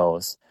his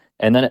nose.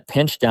 And then it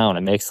pinched down.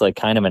 It makes like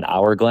kind of an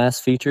hourglass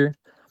feature.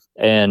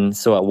 And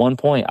so at one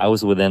point I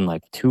was within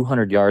like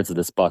 200 yards of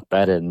this buck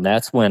bedded. And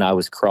that's when I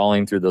was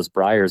crawling through those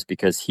briars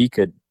because he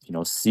could,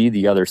 see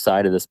the other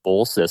side of this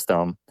bowl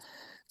system.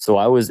 So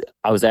I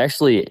was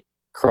actually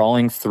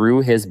crawling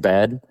through his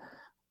bed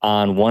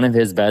on one of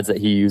his beds that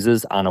he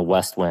uses on a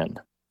west wind.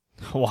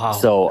 Wow.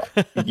 So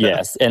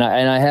yes, and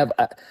I have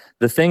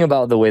the thing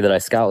about the way that I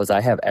scout is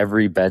I have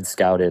every bed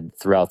scouted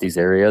throughout these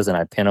areas, and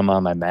I pin them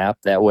on my map.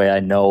 That way, I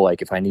know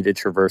like if I need to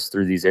traverse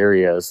through these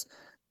areas,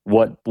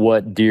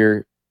 what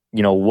deer,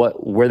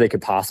 where they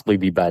could possibly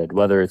be bedded,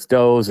 whether it's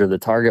does or the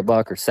target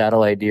buck or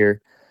satellite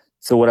deer.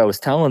 So what I was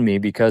telling me,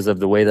 because of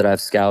the way that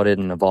I've scouted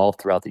and evolved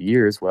throughout the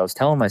years, what I was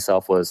telling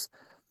myself was,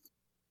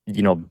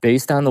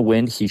 based on the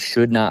wind, he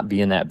should not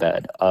be in that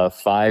bed. A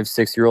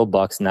 5-6-year-old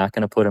buck's not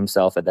going to put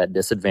himself at that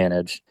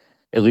disadvantage.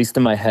 At least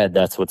in my head,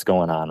 that's what's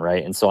going on,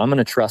 right? And so I'm going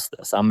to trust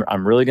this.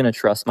 I'm really going to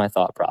trust my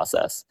thought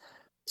process.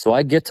 So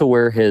I get to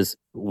where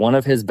one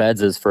of his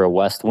beds is for a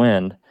west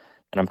wind,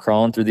 and I'm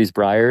crawling through these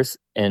briars,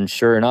 and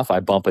sure enough, I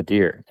bump a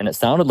deer. And it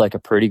sounded like a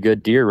pretty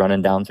good deer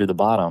running down through the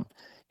bottom.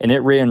 And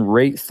it ran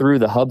right through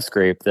the hub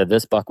scrape that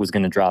this buck was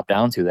going to drop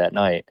down to that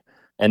night.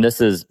 And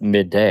this is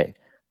midday.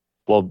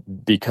 Well,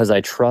 because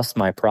I trust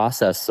my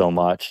process so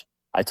much,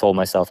 I told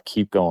myself,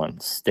 keep going,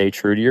 stay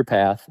true to your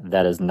path.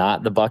 That is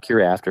not the buck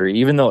you're after,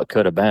 even though it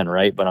could have been,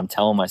 right? But I'm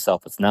telling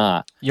myself it's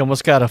not. You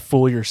almost got to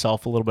fool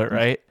yourself a little bit,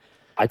 right?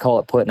 I call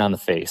it putting on the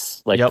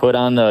face. Like Yep. put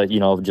on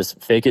the,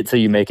 just fake it till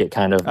you make it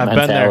kind of I've been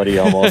there. mentality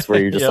almost, where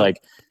you're just Yep.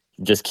 like,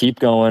 just keep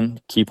going,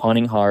 keep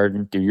hunting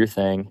hard, do your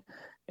thing.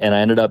 And I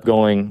ended up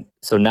going,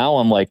 so now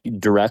I'm like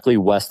directly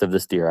west of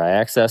this deer. I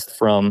accessed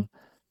from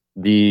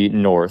the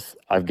north.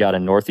 I've got a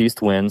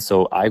northeast wind,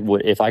 so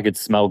if I could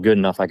smell good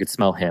enough, I could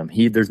smell him.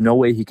 There's no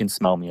way he can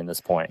smell me in this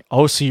point.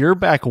 Oh, so you're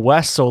back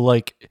west. So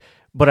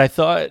but I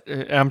thought,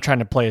 I'm trying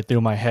to play it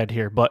through my head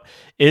here, but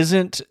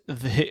isn't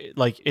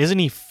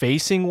he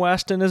facing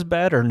west in his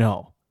bed or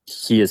no?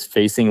 He is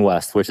facing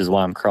west, which is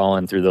why I'm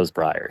crawling through those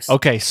briars.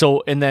 Okay,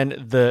 so and then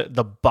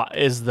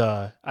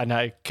and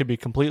I could be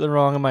completely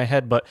wrong in my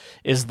head, but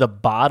is the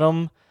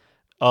bottom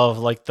of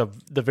like the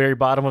very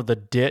bottom of the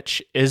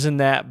ditch, isn't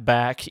that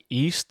back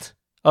east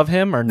of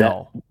him or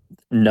no?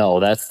 No,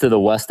 that's to the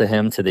west of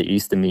him, to the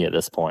east of me at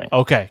this point.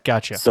 Okay,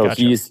 gotcha. So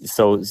gotcha.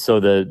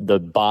 the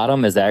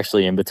bottom is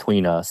actually in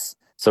between us.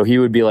 So he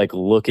would be like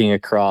looking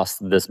across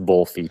this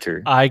bowl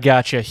feature. I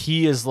gotcha.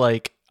 He is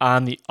like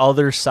on the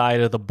other side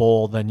of the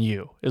bowl than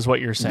you, is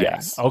what you're saying.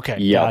 Yes. Okay,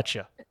 Yep.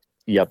 gotcha.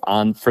 Yep,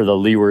 on for the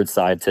leeward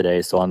side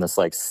today, so on this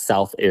like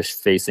south-ish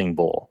facing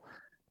bowl.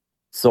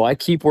 So I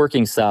keep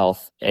working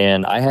south,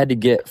 and I had to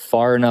get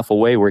far enough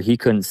away where he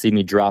couldn't see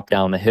me drop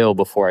down the hill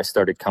before I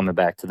started coming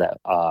back to that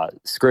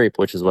scrape,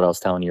 which is what I was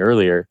telling you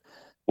earlier,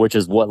 which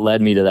is what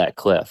led me to that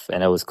cliff.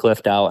 And it was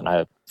cliffed out, and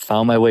I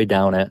found my way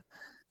down it.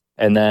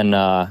 And then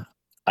I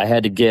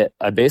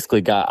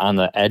basically got on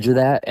the edge of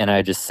that, and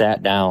I just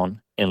sat down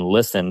and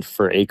listened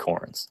for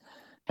acorns.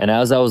 And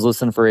as I was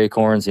listening for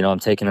acorns, I'm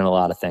taking in a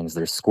lot of things.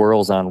 There's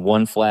squirrels on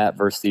one flat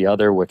versus the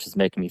other, which is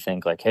making me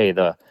think like, hey,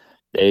 the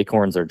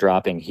acorns are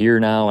dropping here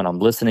now, and I'm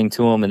listening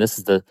to them. And this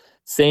is the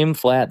same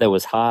flat that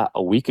was hot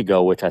a week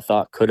ago, which I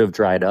thought could have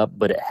dried up,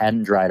 but it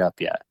hadn't dried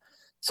up yet.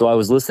 So I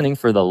was listening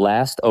for the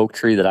last oak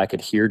tree that I could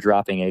hear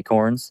dropping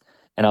acorns,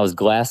 and I was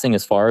glassing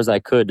as far as I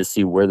could to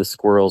see where the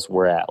squirrels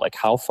were at, like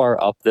how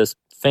far up this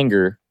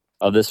finger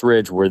of this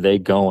ridge were they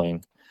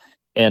going.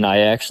 And I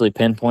actually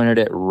pinpointed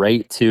it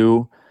right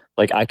to,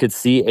 like, I could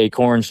see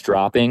acorns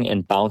dropping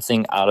and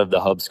bouncing out of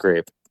the hub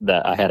scrape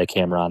that I had a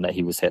camera on that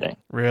he was hitting.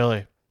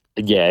 Really?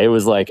 Yeah, it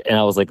was like, and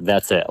I was like,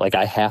 that's it. Like,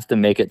 I have to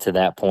make it to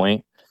that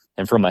point.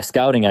 And from my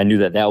scouting, I knew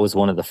that that was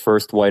one of the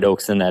first white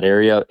oaks in that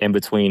area, in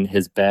between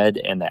his bed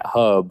and that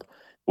hub,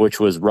 which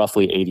was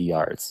roughly 80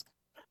 yards.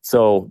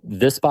 So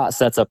this spot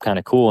sets up kind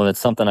of cool. And it's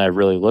something I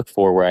really look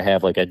for, where I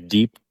have like a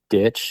deep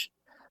ditch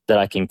that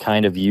I can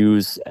kind of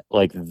use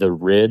like the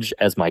ridge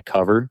as my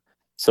cover.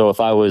 So if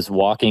I was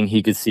walking,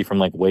 he could see from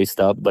like waist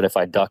up, but if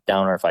I duck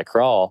down or if I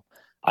crawl,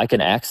 I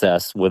can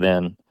access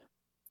within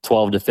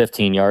 12 to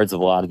 15 yards of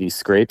a lot of these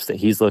scrapes that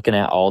he's looking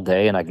at all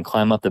day. And I can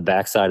climb up the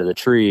backside of the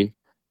tree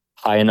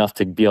high enough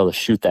to be able to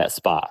shoot that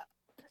spot,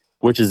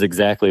 which is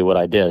exactly what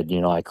I did.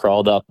 I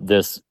crawled up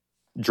this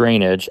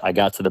drainage. I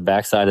got to the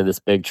backside of this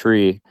big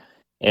tree,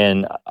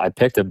 and I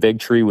picked a big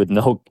tree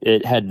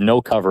it had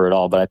no cover at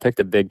all, but I picked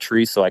a big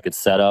tree so I could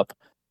set up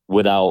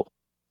without,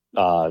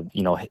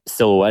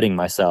 silhouetting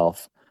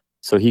myself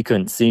so he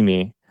couldn't see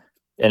me.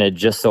 And it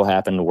just so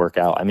happened to work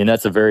out. I mean,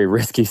 that's a very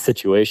risky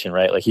situation,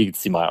 right? Like, he could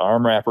see my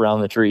arm wrap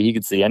around the tree. He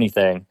could see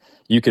anything.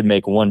 You could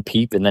make one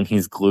peep and then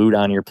he's glued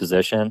on your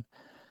position.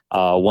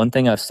 One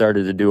thing I've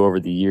started to do over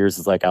the years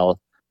is like, I'll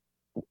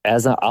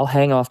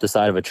hang off the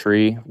side of a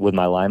tree with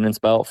my lineman's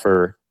belt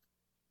for,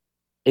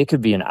 it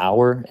could be an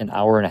hour and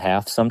a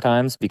half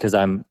sometimes, because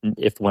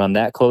when I'm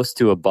that close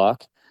to a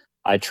buck,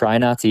 I try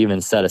not to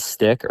even set a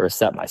stick or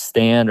set my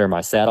stand or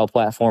my saddle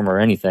platform or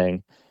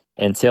anything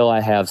until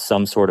I have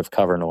some sort of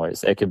cover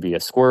noise. It could be a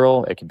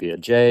squirrel, it could be a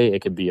jay,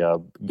 it could be a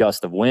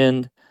gust of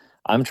wind.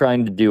 I'm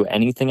trying to do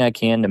anything I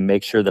can to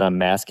make sure that I'm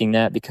masking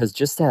that, because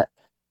just that,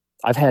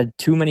 I've had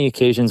too many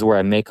occasions where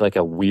I make like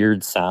a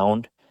weird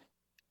sound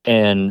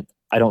and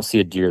I don't see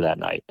a deer that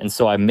night. And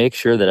so I make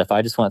sure that if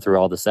I just went through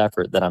all this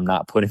effort, that I'm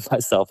not putting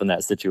myself in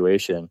that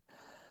situation.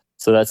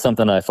 So that's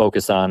something I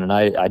focus on. And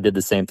I did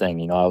the same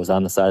thing. I was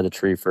on the side of the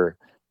tree for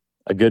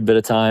a good bit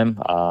of time,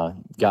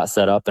 got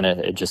set up, and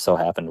it just so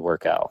happened to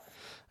work out.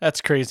 That's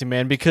crazy,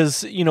 man,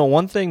 because,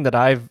 one thing that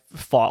I've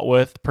fought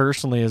with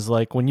personally is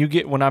like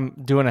when I'm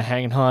doing a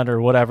hang and hunt or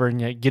whatever,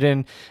 and you get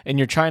in and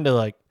you're trying to,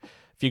 like,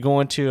 if you go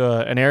into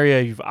an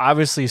area you've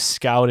obviously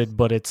scouted,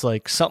 but it's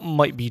like something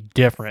might be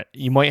different.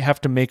 You might have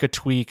to make a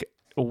tweak,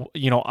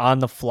 on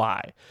the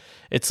fly.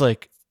 It's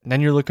like, then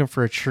you're looking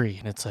for a tree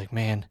and it's like,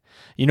 man,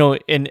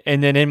 and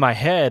then in my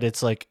head,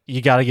 it's like,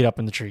 you got to get up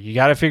in the tree. You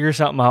got to figure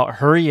something out,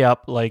 hurry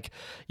up. Like,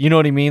 you know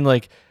what I mean?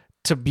 Like,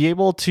 to be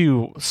able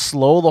to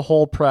slow the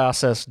whole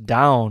process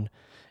down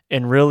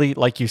and really,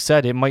 like you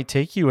said, it might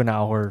take you an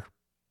hour,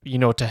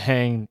 to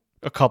hang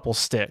a couple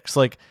sticks.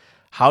 Like,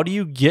 how do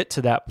you get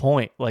to that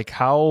point? Like,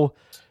 how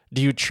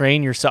do you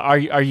train yourself?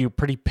 Are you a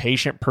pretty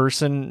patient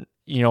person,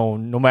 no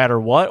matter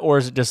what? Or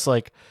is it just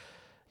like,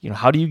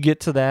 how do you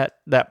get to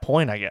that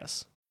point, I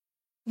guess?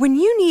 When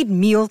you need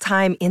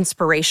mealtime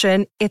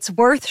inspiration, it's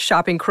worth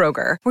shopping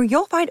Kroger, where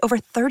you'll find over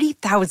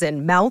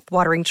 30,000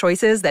 mouth-watering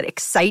choices that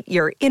excite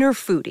your inner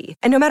foodie.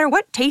 And no matter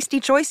what tasty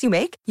choice you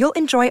make, you'll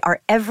enjoy our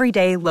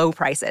everyday low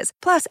prices,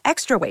 plus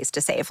extra ways to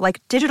save,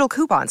 like digital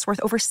coupons worth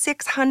over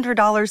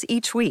 $600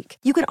 each week.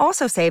 You can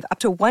also save up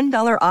to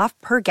 $1 off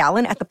per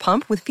gallon at the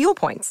pump with fuel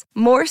points.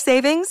 More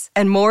savings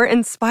and more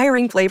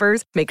inspiring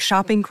flavors make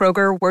shopping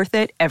Kroger worth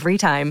it every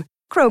time.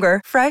 Kroger,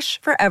 fresh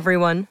for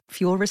everyone.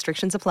 Fuel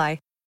restrictions apply.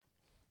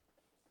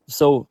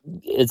 So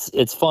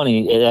it's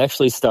funny. It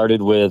actually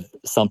started with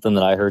something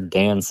that I heard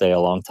Dan say a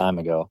long time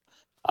ago.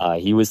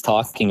 He was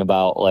talking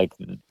about like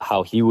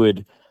how he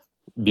would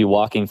be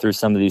walking through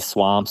some of these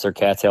swamps or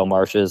cattail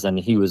marshes, and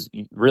he was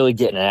really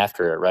getting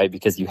after it, right?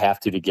 Because you have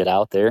to get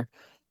out there.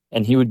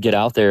 And he would get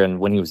out there,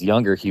 and when he was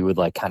younger, he would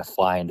like kind of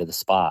fly into the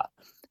spot.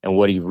 And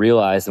what he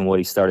realized and what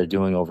he started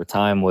doing over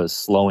time was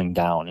slowing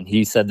down. And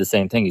he said the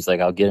same thing. He's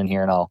like, I'll get in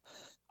here and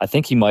I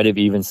think he might have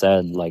even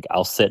said like,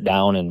 I'll sit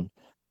down and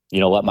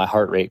let my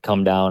heart rate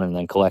come down and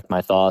then collect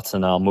my thoughts,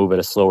 and I'll move at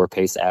a slower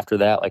pace after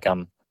that. Like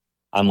I'm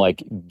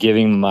like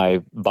giving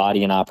my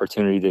body an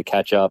opportunity to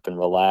catch up and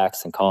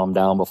relax and calm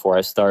down before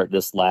I start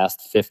this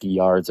last 50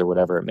 yards or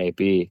whatever it may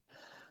be.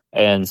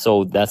 And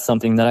so that's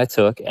something that I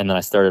took, and then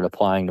I started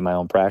applying to my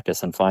own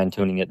practice and fine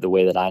tuning it the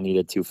way that I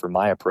needed to for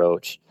my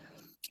approach.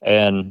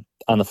 And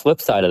on the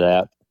flip side of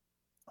that,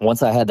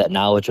 once I had that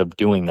knowledge of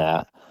doing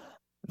that,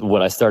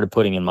 what I started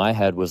putting in my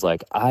head was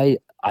like, I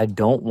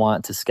don't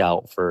want to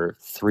scout for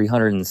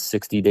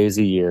 360 days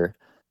a year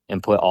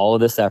and put all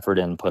of this effort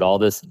in, put all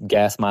this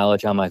gas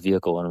mileage on my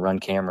vehicle and run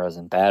cameras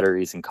and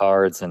batteries and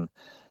cards and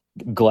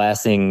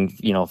glassing,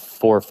 4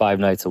 or 5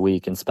 nights a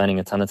week and spending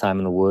a ton of time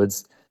in the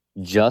woods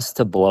just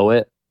to blow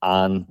it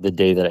on the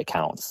day that it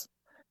counts.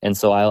 And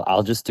so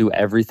I'll just do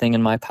everything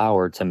in my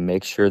power to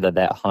make sure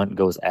that hunt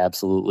goes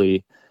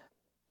absolutely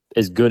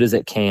as good as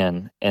it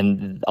can.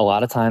 And a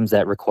lot of times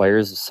that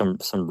requires some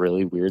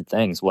really weird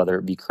things, whether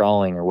it be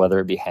crawling or whether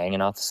it be hanging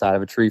off the side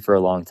of a tree for a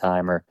long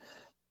time or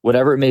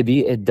whatever it may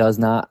be. It does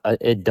not,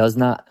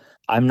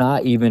 I'm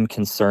not even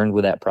concerned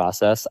with that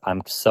process.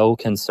 I'm so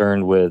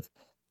concerned with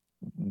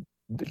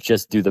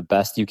just do the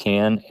best you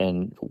can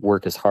and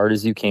work as hard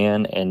as you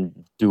can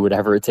and do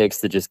whatever it takes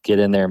to just get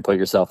in there and put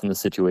yourself in the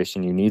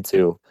situation you need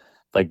to.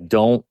 Like,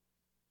 don't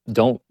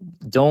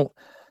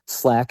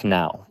slack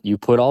now. You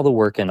put all the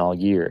work in all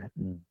year.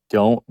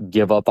 Don't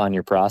give up on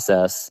your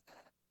process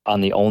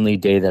on the only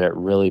day that it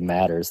really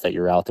matters that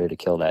you're out there to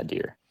kill that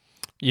deer.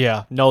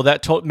 Yeah, no,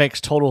 that makes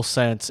total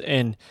sense.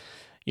 And,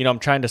 I'm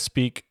trying to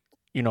speak,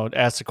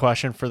 ask the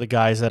question for the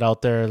guys that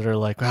out there that are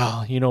like,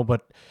 well,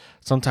 but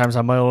sometimes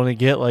I might only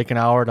get like an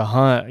hour to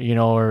hunt,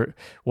 or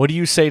what do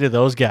you say to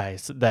those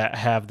guys that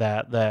have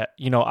that,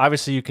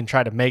 obviously you can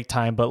try to make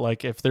time, but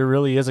like if there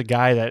really is a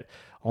guy that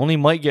only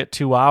might get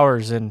 2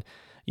 hours and,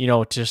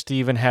 just to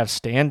even have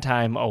stand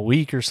time a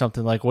week or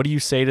something, like what do you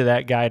say to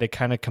that guy to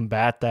kind of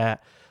combat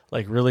that,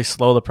 like really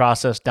slow the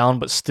process down,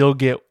 but still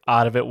get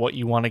out of it what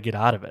you want to get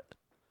out of it?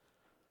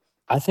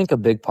 I think a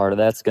big part of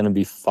that's going to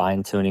be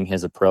fine tuning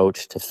his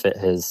approach to fit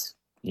his,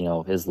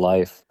 his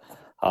life.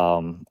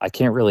 I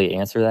can't really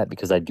answer that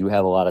because I do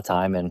have a lot of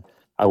time and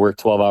I work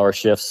 12-hour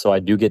shifts. So I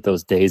do get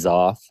those days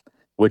off,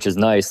 which is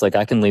nice. Like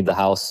I can leave the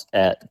house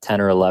at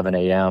 10 or 11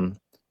 a.m.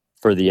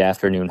 for the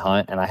afternoon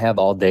hunt, and I have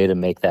all day to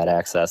make that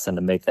access and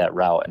to make that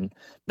route. And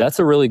that's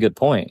a really good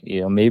point.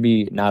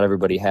 Maybe not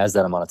everybody has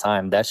that amount of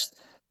time. That's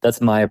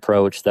my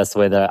approach. That's the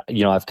way that,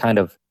 I've kind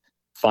of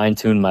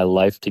fine-tuned my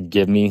life to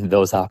give me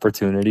those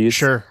opportunities.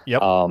 Sure.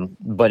 Yep.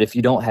 But if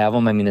you don't have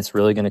them, it's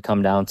really going to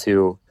come down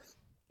to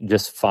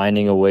just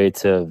finding a way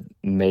to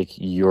make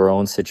your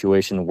own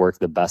situation work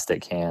the best it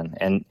can.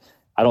 And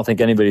I don't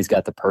think anybody's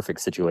got the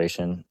perfect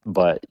situation,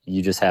 but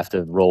you just have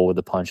to roll with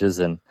the punches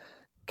and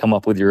come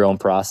up with your own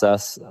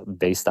process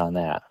based on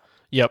that.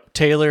 Yep.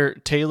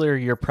 Tailor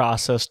your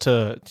process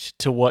to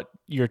what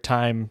your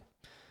time,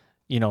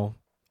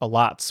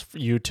 allots for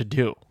you to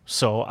do.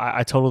 So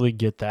I totally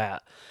get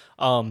that.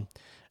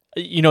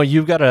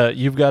 You've got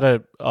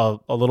a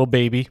little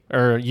baby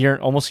or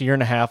almost a year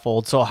and a half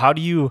old. So how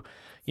do you,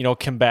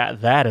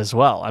 combat that as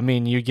well?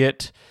 You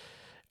get,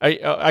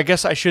 I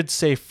guess I should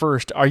say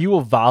first, are you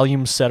a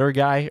volume setter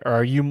guy, or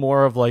are you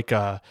more of like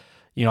a,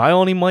 I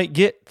only might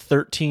get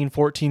 13,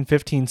 14,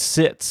 15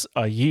 sits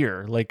a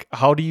year? Like,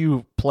 how do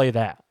you play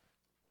that?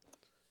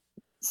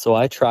 So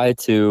I try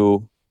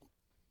to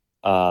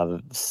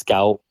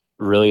scout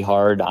really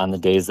hard on the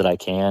days that I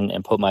can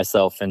and put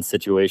myself in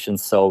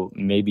situations so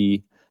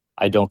maybe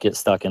I don't get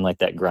stuck in like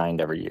that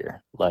grind every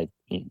year. Like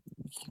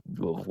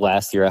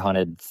last year I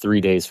hunted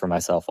 3 days for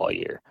myself all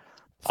year.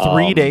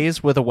 3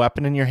 days with a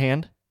weapon in your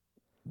hand?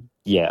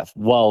 Yeah.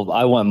 Well,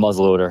 I went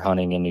muzzleloader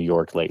hunting in New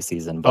York late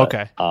season, but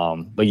okay.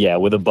 But yeah,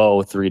 with a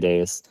bow, 3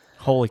 days.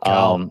 Holy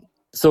cow.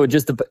 So it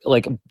just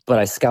but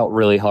I scout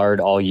really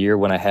hard all year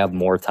when I have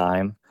more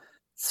time.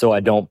 So I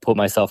don't put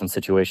myself in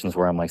situations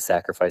where I'm like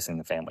sacrificing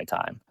the family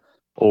time.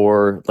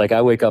 Or like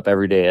I wake up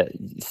every day at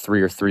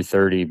 3 or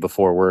 3:30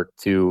 before work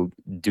to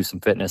do some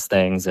fitness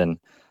things and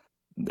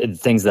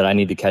things that I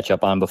need to catch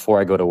up on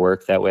before I go to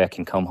work. That way I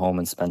can come home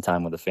and spend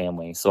time with the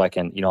family. So I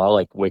can, I'll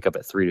like wake up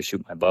at 3 to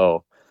shoot my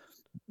bow.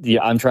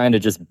 Yeah, I'm trying to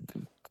just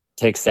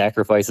take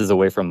sacrifices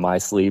away from my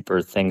sleep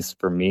or things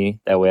for me.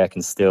 That way I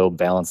can still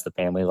balance the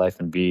family life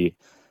and be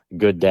a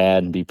good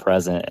dad and be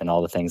present and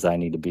all the things that I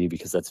need to be,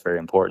 because that's very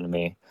important to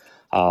me.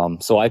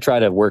 So I try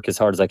to work as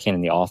hard as I can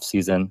in the off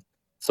season,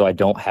 so I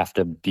don't have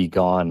to be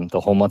gone the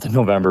whole month of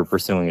November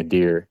pursuing a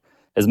deer.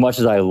 As much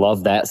as I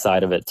love that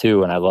side of it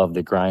too, and I love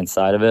the grind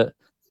side of it,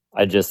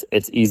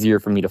 it's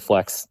easier for me to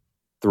flex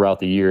throughout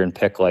the year and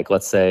pick, like,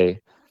 let's say,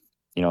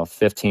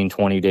 15,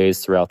 20 days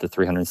throughout the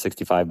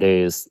 365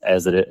 days.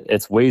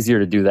 It's way easier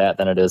to do that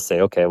than it is say,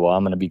 okay, well,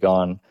 I'm going to be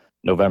gone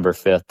November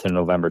 5th to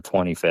November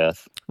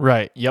 25th.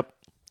 Right. Yep.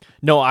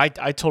 No, I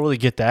totally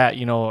get that.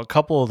 A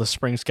couple of the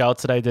spring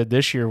scouts that I did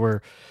this year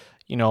were,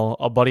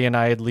 a buddy and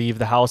I'd leave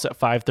the house at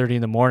 5:30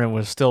 in the morning. It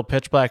was still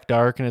pitch black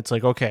dark. And it's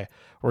like, okay,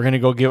 we're going to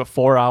go give it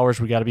 4 hours.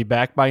 We got to be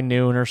back by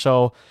noon or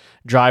so,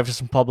 drive to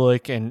some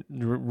public and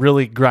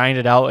really grind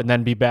it out and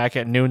then be back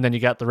at noon. Then you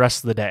got the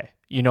rest of the day.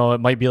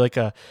 It might be like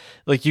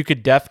you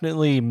could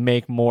definitely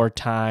make more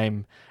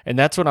time. And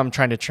that's what I'm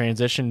trying to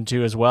transition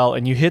to as well.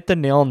 And you hit the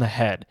nail on the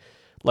head,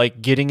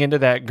 like getting into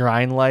that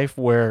grind life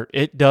where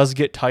it does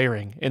get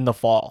tiring in the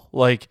fall.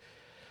 Like,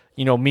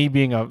 me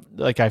being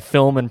I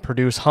film and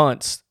produce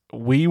hunts,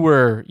 we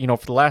were,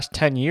 for the last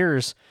 10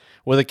 years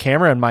with a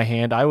camera in my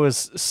hand, I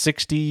was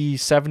 60,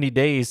 70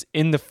 days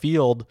in the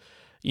field,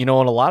 and a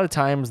lot of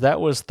times that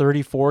was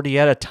 30, 40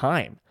 at a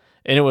time.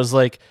 And it was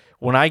like,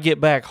 when I get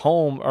back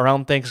home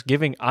around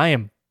Thanksgiving, I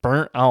am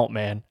burnt out,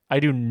 man. I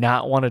do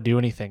not want to do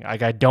anything.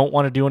 Like, I don't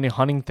want to do any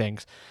hunting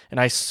things. And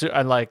I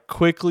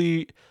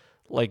quickly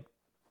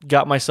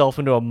got myself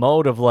into a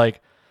mode of and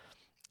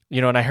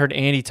I heard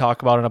Andy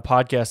talk about in a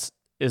podcast,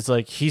 is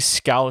like he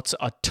scouts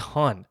a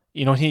ton.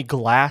 He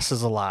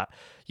glasses a lot,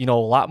 a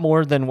lot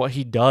more than what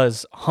he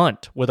does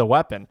hunt with a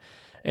weapon.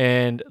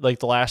 And like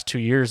the last 2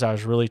 years, I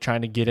was really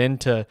trying to get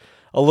into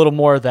a little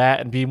more of that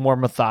and be more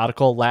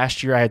methodical.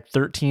 Last year I had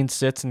 13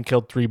 sits and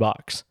killed 3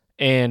 bucks.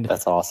 And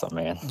that's awesome,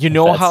 man. I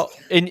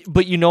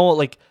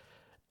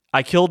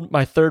killed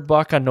my 3rd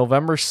buck on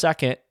November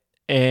 2nd,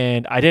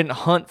 and I didn't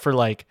hunt for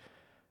like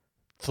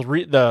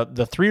 3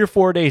 or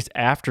 4 days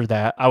after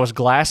that. I was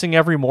glassing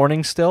every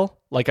morning still.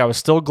 Like, I was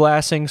still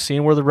glassing,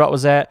 seeing where the rut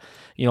was at,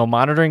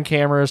 monitoring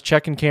cameras,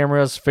 checking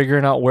cameras,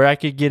 figuring out where I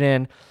could get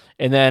in.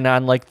 And then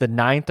on like the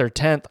 9th or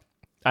 10th,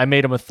 I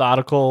made a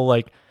methodical,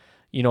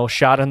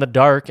 shot in the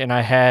dark, and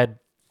I had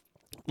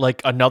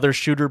like another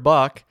shooter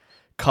buck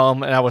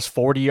come, and I was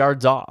 40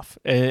 yards off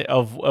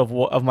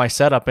of my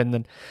setup. And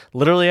then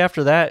literally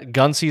after that,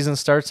 gun season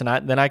starts, and I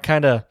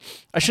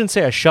shouldn't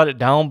say I shut it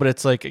down, but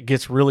it's like it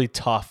gets really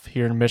tough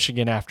here in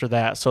Michigan after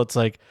that. So it's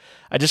like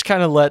I just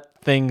kind of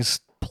let things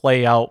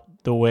play out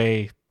the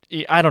way,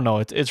 I don't know,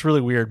 it's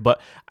really weird, but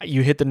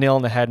you hit the nail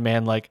on the head,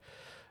 man. Like,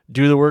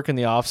 do the work in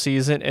the off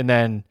season, and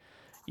then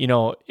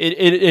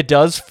it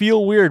does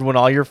feel weird when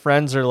all your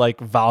friends are like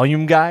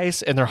volume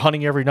guys and they're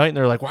hunting every night, and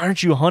they're like, why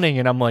aren't you hunting?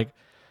 And I'm like,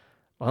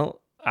 well,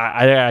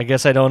 I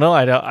guess I don't know.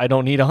 I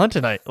don't need to hunt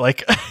tonight.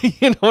 Like,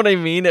 you know what I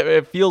mean?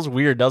 It feels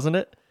weird, doesn't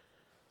it?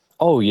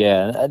 Oh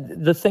yeah.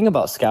 The thing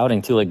about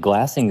scouting too, like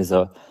glassing is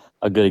a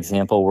good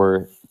example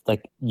where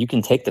like you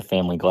can take the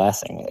family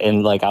glassing,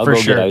 and like I'll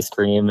get ice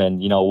cream, and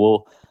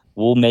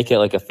we'll make it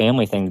like a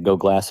family thing to go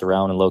glass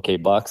around and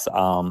locate bucks.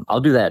 I'll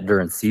do that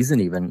during season,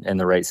 even in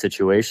the right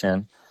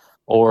situation.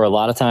 Or a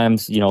lot of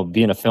times,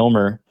 being a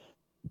filmer,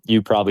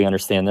 you probably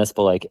understand this,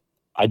 but like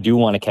I do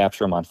want to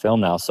capture them on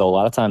film now. So a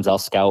lot of times I'll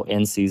scout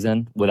in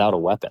season without a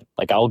weapon.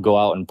 Like I'll go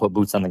out and put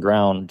boots on the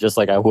ground just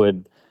like I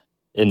would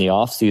in the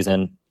off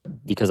season,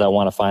 because I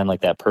want to find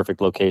like that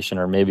perfect location,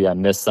 or maybe I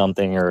missed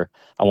something, or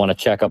I want to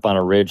check up on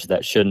a ridge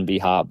that shouldn't be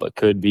hot but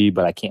could be,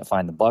 but I can't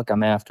find the buck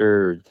I'm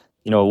after,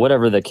 or,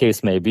 whatever the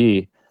case may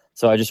be.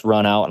 So I just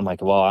run out and I'm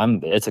like, well,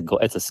 it's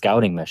a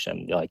scouting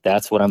mission. Like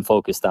that's what I'm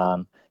focused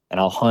on, and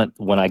I'll hunt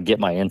when I get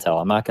my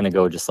intel. I'm not going to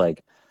go just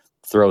like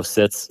throw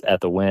sits at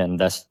the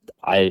wind.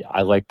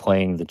 I like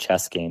playing the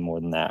chess game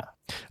more than that.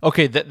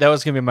 Okay, that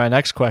was going to be my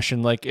next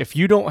question. Like, if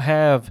you don't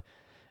have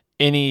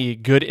any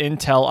good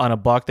intel on a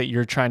buck that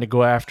you're trying to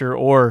go after,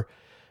 or,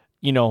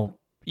 you know,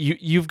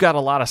 you've got a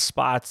lot of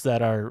spots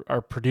that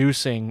are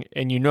producing,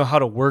 and you know how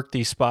to work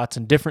these spots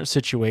in different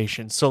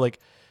situations. So like,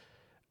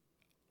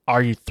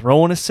 are you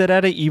throwing a sit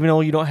at it even though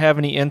you don't have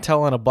any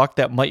intel on a buck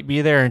that might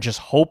be there and just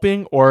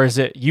hoping? Or is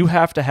it you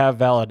have to have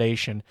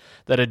validation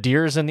that a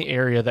deer is in the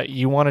area that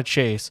you want to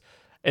chase,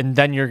 and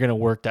then you're going to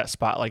work that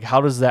spot? Like, how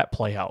does that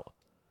play out?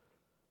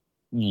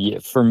 Yeah,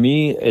 for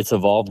me, it's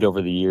evolved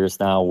over the years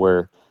now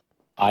where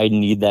I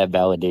need that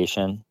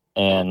validation,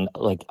 and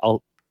like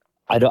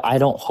I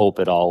don't hope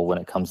at all when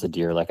it comes to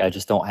deer. Like, I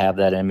just don't have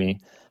that in me.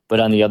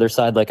 But on the other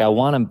side, like, I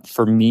want to,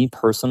 for me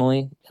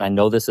personally, and I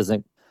know this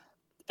isn't,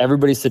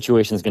 everybody's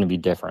situation is going to be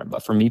different,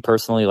 but for me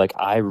personally, like,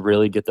 I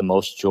really get the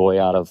most joy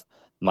out of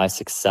my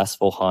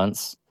successful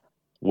hunts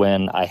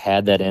when I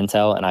had that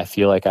intel and I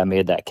feel like I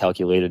made that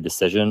calculated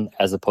decision,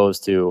 as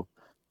opposed to,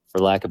 for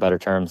lack of better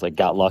terms, like,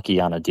 got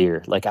lucky on a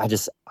deer. Like,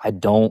 I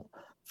don't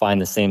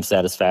find the same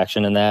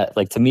satisfaction in that.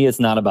 Like, to me, it's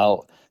not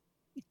about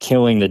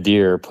killing the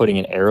deer, putting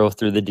an arrow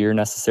through the deer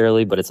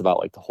necessarily, but it's about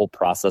like the whole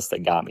process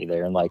that got me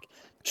there, and like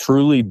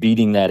truly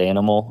beating that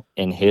animal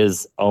in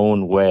his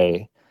own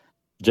way.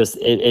 Just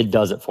it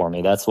does it for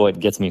me. That's what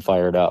gets me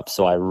fired up.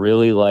 So I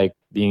really like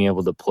being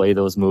able to play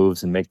those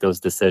moves and make those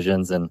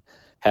decisions and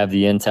have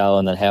the intel,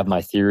 and then have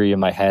my theory in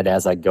my head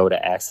as I go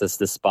to access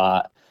this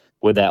spot,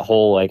 with that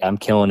whole, like, I'm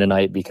killing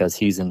tonight because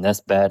he's in this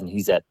bed and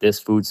he's at this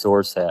food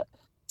source at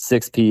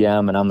 6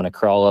 p.m. and I'm going to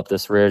crawl up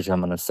this ridge.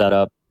 I'm going to set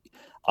up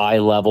eye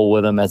level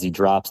with him as he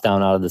drops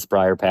down out of this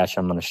briar patch.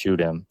 I'm going to shoot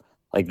him.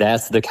 Like,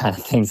 that's the kind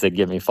of things that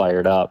get me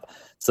fired up.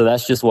 So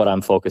that's just what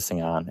I'm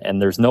focusing on.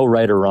 And there's no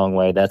right or wrong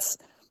way. That's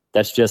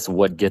just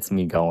what gets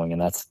me going.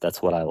 And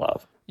that's what I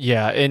love.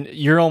 Yeah. And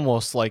you're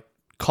almost like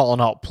calling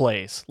out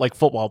plays, like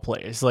football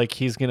plays. Like,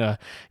 he's going to,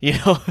 you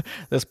know,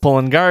 this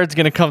pulling guard's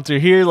going to come through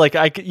here.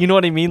 Like, you know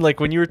what I mean? Like,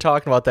 when you were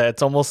talking about that,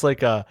 it's almost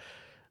like a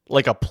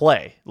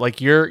play. Like,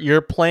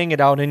 you're playing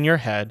it out in your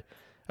head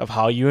of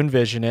how you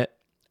envision it,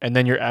 and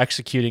then you're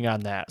executing on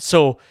that.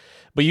 So,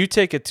 but you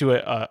take it to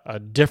a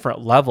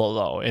different level,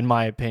 though, in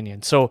my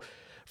opinion. So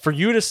for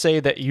you to say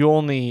that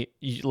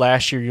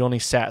last year you only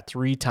sat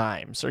 3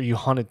 times, or you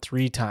hunted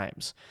 3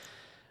 times,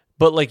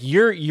 but like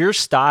your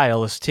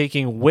style is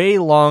taking way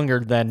longer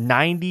than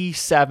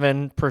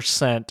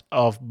 97%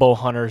 of bow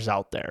hunters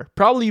out there,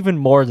 probably even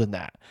more than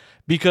that,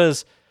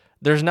 because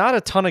there's not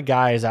a ton of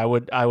guys, I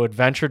would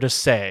venture to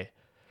say,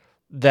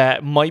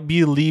 that might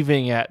be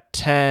leaving at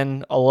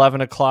 10, 11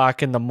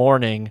 o'clock in the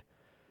morning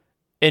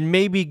and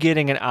maybe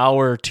getting an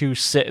hour or two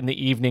sit in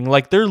the evening.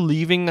 Like, they're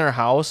leaving their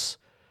house,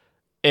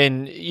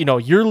 and, you know,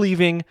 you're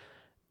leaving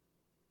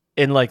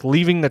and like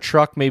leaving the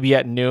truck maybe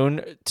at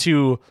noon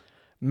to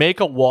make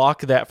a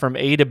walk that from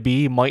A to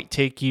B might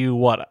take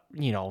you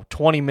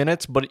 20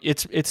 minutes, but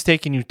it's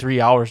taking you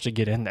 3 hours to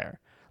get in there.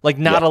 Like,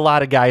 not a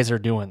lot of guys are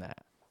doing that.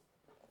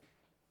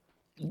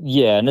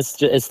 Yeah, and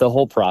it's the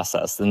whole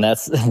process, and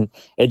that's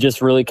it.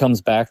 Just really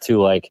comes back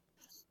to, like,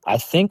 I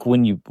think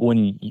when you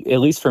at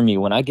least for me,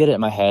 when I get it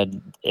in my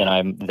head and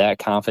I'm that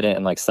confident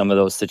in like some of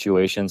those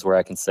situations where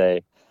I can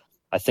say,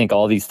 I think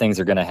all these things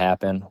are going to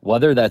happen,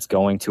 whether that's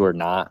going to or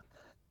not,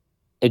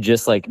 it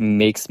just like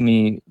makes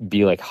me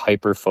be like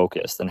hyper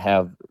focused and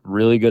have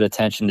really good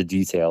attention to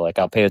detail. Like,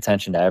 I'll pay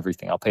attention to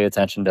everything. I'll pay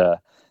attention to,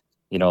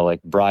 you know,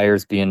 like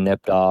briars being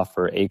nipped off,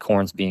 or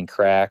acorns being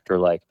cracked, or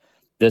like,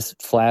 this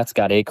flat's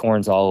got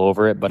acorns all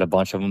over it, but a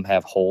bunch of them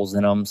have holes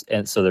in them,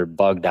 and so they're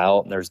bugged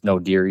out, and there's no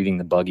deer eating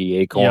the buggy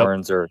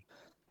acorns. Yep. Or,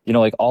 you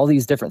know, like all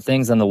these different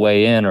things on the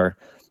way in. Or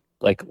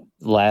like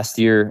last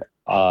year,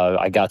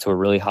 I got to a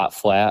really hot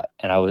flat,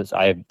 and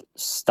I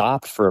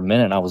stopped for a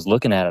minute, and I was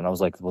looking at it, and I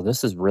was like, well,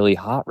 this is really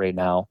hot right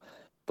now,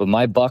 but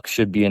my buck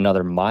should be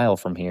another mile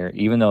from here.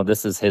 Even though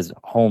this is his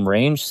home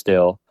range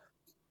still,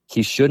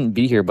 he shouldn't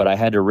be here. But I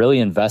had to really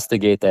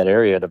investigate that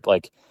area to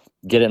like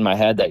get it in my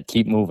head that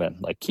keep moving.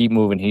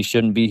 He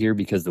shouldn't be here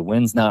because the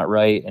wind's not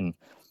right. And,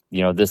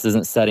 you know, this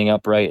isn't setting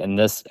up right. And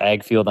this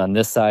ag field on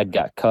this side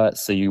got cut.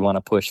 So you want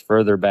to push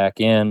further back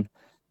in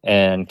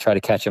and try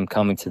to catch him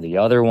coming to the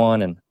other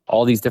one, and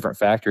all these different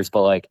factors.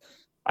 But like,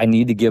 I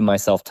need to give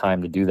myself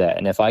time to do that.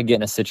 And if I get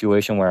in a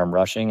situation where I'm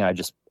rushing,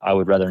 I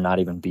would rather not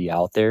even be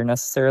out there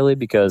necessarily,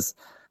 because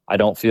I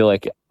feel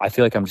like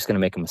I'm just going to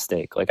make a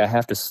mistake. Like, I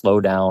have to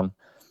slow down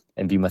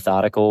and be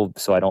methodical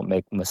so I don't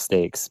make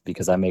mistakes,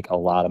 because I make a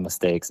lot of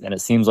mistakes. And it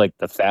seems like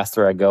the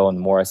faster I go and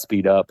the more I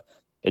speed up,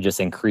 it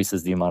just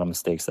increases the amount of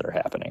mistakes that are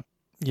happening.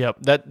 Yep,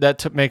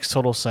 that makes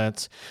total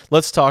sense.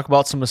 Let's talk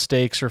about some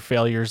mistakes or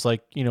failures.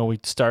 Like, you know, we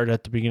started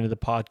at the beginning of the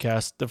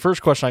podcast. The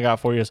first question I got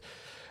for you is,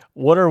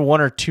 what are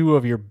 1 or 2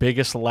 of your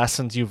biggest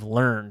lessons you've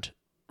learned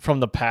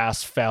from the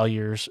past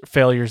failures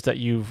that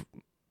you've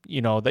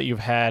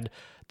had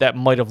that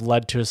might have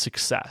led to a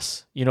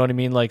success? You know what I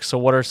mean? Like, so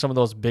what are some of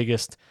those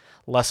biggest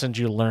lessons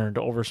you learned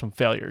over some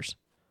failures?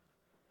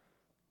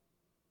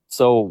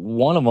 So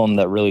one of them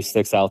that really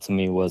sticks out to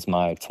me was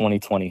my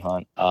 2020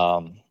 hunt.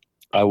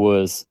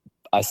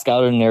 I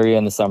scouted an area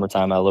in the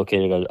summertime. I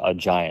located a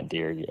giant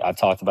deer. I've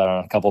talked about it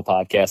on a couple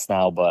podcasts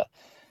now, but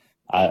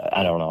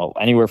I don't know,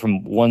 anywhere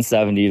from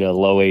 170 to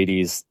low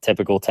 80s,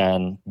 typical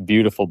 10,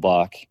 beautiful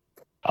buck,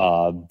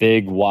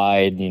 big,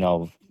 wide,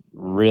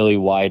 really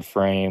wide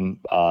frame,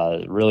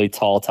 really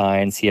tall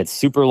tines. He had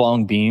super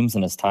long beams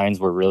and his tines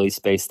were really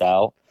spaced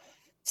out.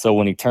 So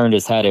when he turned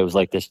his head, it was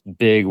like this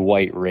big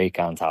white rake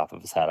on top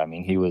of his head. I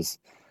mean, he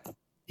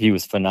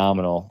was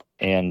phenomenal.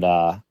 And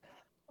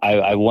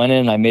I went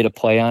in, I made a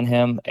play on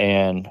him,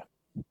 and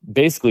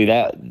basically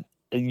that,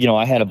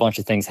 I had a bunch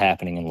of things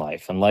happening in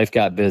life, and life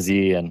got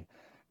busy, and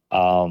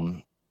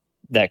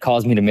that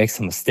caused me to make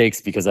some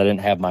mistakes because I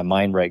didn't have my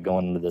mind right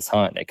going into this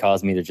hunt. It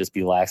caused me to just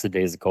be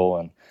lackadaisical.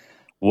 And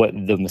what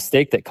the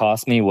mistake that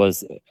cost me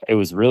was, it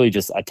was really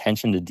just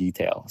attention to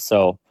detail.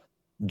 So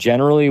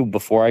generally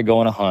before I go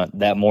on a hunt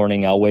that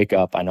morning, I'll wake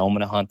up, I know I'm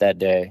going to hunt that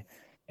day,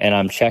 and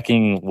I'm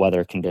checking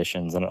weather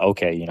conditions, and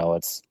okay,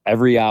 it's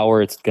every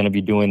hour it's going to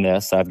be doing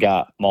this. I've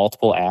got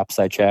multiple apps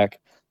I check.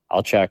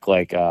 I'll check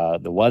like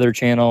the Weather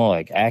Channel,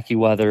 like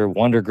AccuWeather,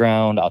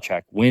 Wonderground. I'll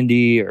check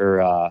Windy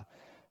or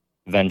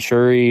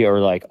Venturi,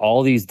 or like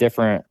all these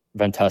different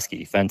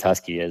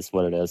Ventusky is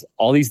what it is.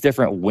 All these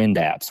different wind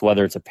apps,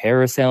 whether it's a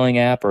parasailing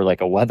app or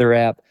like a weather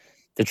app,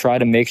 to try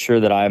to make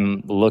sure that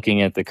I'm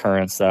looking at the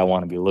currents that I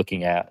want to be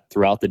looking at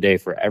throughout the day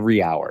for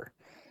every hour.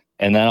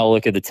 And then I'll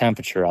look at the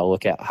temperature. I'll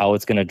look at how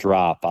it's going to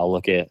drop. I'll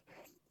look at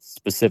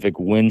specific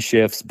wind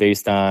shifts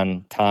based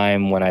on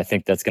time when I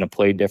think that's going to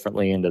play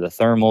differently into the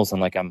thermals.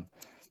 And like I'm,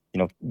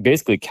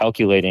 basically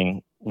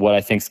calculating what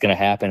I think is going to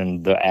happen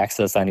and the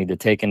access I need to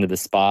take into the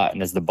spot.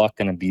 And is the buck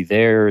going to be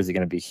there? Is he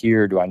going to be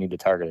here? Do I need to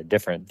target a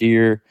different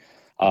deer?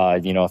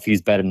 If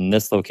he's bedded in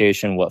this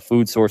location, what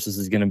food sources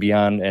is going to be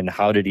on, and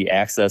how did he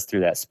access through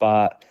that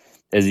spot?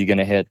 Is he going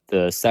to hit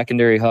the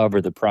secondary hub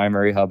or the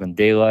primary hub in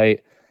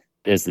daylight?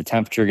 Is the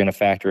temperature going to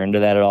factor into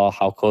that at all?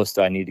 How close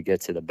do I need to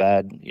get to the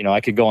bed?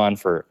 I could go on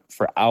for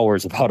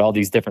hours about all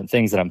these different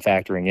things that I'm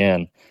factoring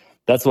in.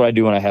 That's what I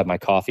do when I have my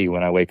coffee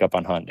when I wake up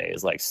on hunt day,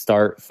 is like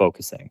start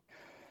focusing.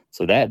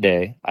 So that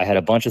day I had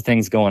a bunch of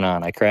things going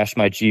on. I crashed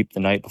my Jeep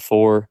the night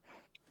before.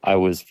 I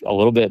was a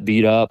little bit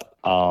beat up.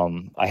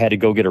 I had to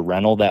go get a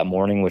rental that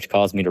morning, which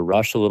caused me to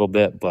rush a little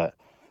bit, but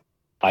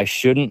I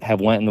shouldn't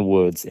have went in the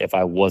woods if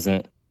I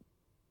wasn't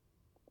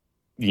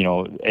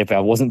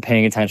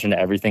paying attention to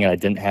everything and I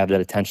didn't have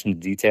that attention to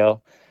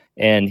detail.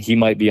 And he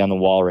might be on the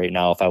wall right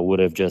now if I would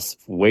have just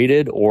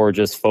waited or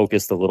just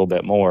focused a little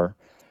bit more.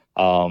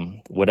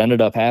 What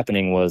ended up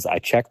happening was I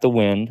checked the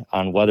wind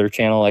on Weather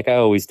Channel like I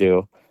always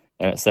do,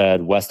 and it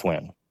said west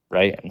wind,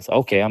 right? And it's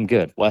okay, I'm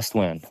good, west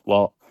wind.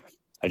 Well,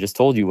 I just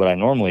told you what I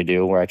normally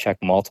do, where I check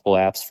multiple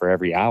apps for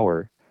every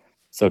hour.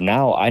 So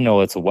now I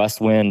know it's a west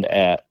wind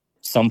at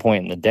some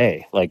point in the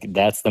day. Like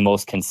that's the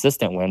most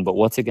consistent wind, but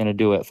what's it going to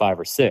do at 5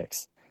 or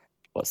 6?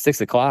 Well, at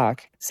 6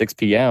 o'clock, 6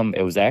 p.m.,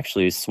 it was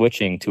actually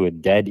switching to a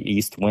dead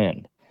east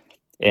wind.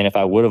 And if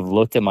I would have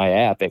looked at my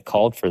app, it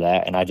called for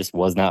that, and I just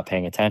was not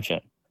paying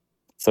attention.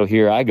 So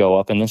here I go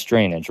up in this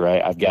drainage,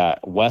 right? I've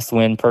got west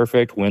wind,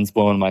 perfect, wind's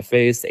blowing in my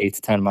face, 8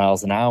 to 10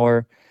 miles an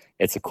hour.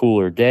 It's a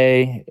cooler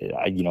day.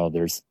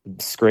 There's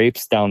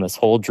scrapes down this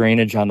whole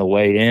drainage on the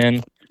way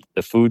in.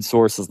 The food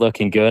source is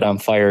looking good. I'm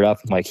fired up.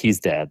 I'm like, he's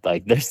dead.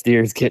 Like this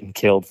deer's getting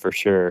killed for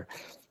sure.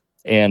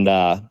 And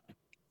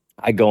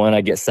I go in,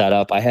 I get set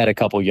up. I had a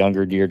couple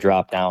younger deer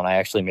drop down. I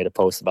actually made a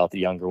post about the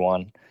younger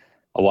one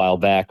a while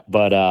back,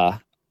 but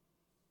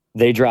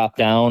they drop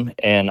down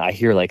and I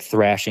hear like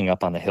thrashing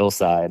up on the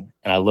hillside.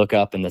 And I look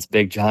up and this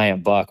big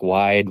giant buck,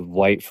 wide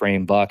white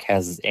frame buck,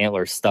 has his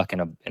antlers stuck in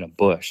a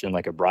bush in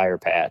like a briar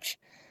patch.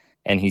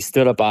 And he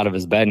stood up out of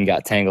his bed and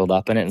got tangled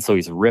up in it. And so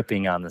he's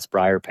ripping on this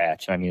briar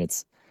patch. And I mean,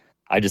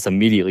 I just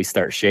immediately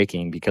start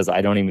shaking because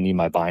I don't even need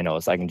my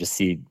binos. I can just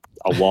see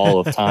a wall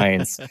of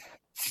tines,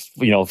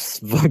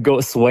 go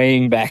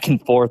swaying back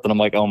and forth. And I'm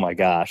like, oh my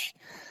gosh.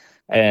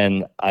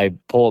 And I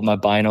pull up my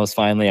binos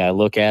finally. I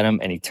look at him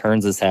and he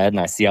turns his head and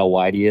I see how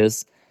wide he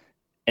is.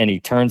 And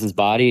he turns his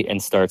body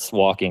and starts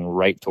walking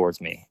right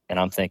towards me. And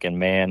I'm thinking,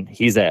 man,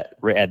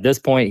 at this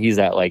point, he's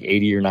at like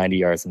 80 or 90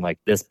 yards. I'm like,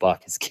 this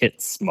buck is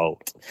getting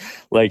smoked.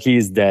 Like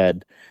he's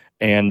dead.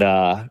 And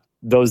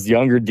those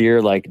younger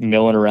deer like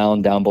milling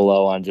around down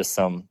below on just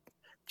some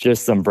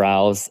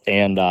browse.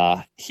 And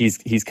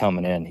he's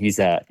coming in. He's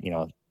at,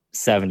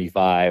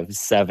 75,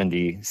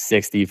 70,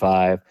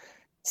 65.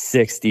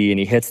 60, and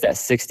he hits that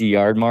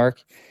 60-yard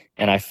mark,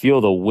 and I feel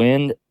the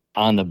wind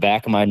on the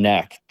back of my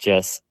neck.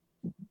 Just,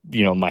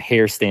 my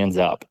hair stands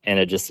up, and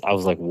I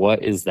was like,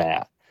 what is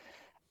that?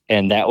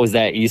 And that was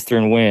that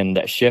eastern wind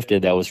that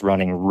shifted, that was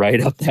running right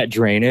up that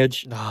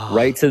drainage,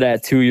 right to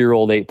that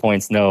 2-year-old 8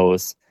 points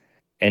nose.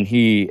 And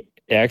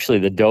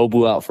the doe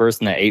blew out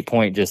first, and that 8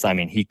 point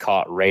he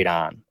caught right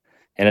on.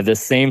 And at the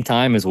same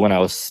time as when I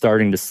was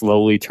starting to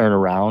slowly turn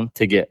around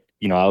to get,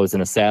 I was in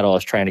a saddle, I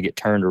was trying to get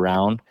turned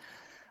around.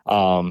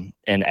 And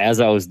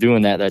as I was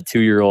doing that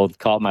 2-year-old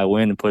caught my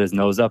wind and put his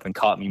nose up and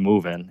caught me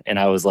moving. And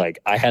I was like,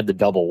 I had the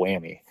double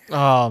whammy.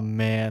 Oh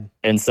man.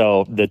 And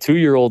so the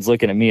 2-year-old's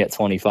looking at me at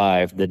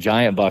 25, the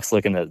giant buck's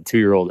looking at the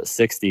 2-year-old at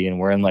 60. And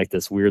we're in like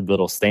this weird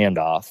little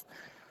standoff.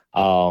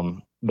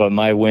 but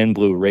my wind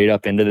blew right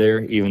up into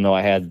there, even though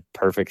I had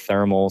perfect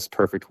thermals,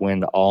 perfect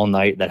wind all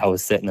night that I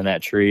was sitting in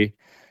that tree,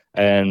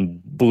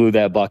 and blew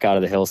that buck out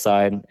of the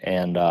hillside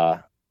and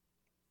out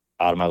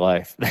of my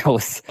life. That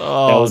was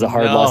a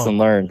hard lesson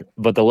learned.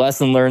 But the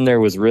lesson learned there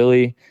was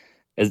really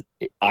is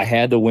I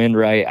had the wind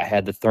right, I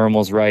had the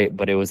thermals right,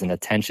 but it was an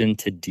attention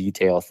to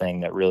detail thing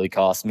that really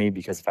cost me,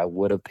 because if I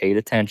would have paid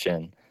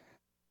attention,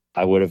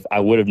 I would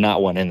have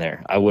not went in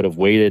there. I would have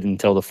waited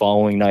until the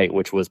following night,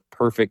 which was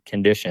perfect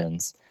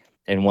conditions,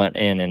 and went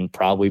in and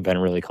probably been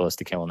really close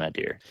to killing that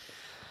deer.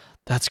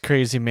 That's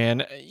crazy,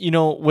 man. You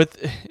know,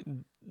 with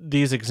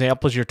these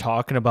examples you're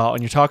talking about,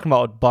 and you're talking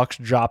about bucks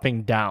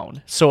dropping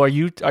down. So are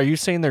you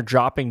saying they're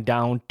dropping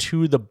down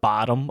to the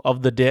bottom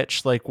of the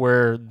ditch, like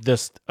where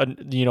this,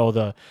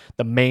 the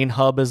main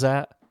hub is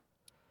at?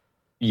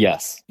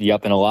 Yes.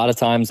 Yep. And a lot of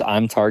times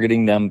I'm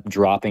targeting them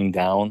dropping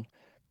down,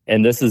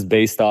 and this is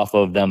based off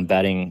of them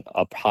bedding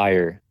up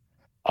higher.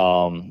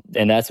 And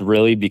that's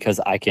really because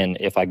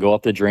if I go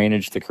up the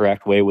drainage the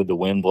correct way with the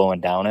wind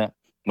blowing down it,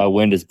 my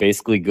wind is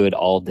basically good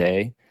all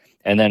day.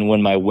 And then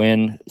when my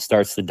wind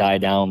starts to die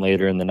down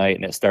later in the night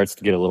and it starts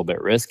to get a little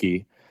bit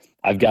risky,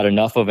 I've got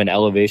enough of an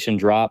elevation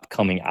drop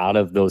coming out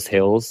of those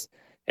hills,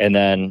 and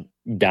then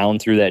down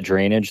through that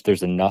drainage,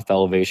 there's enough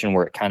elevation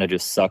where it kind of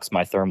just sucks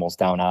my thermals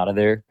down out of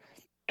there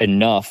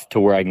enough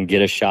to where I can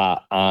get a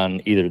shot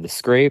on either the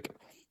scrape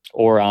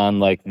or on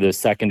like the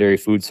secondary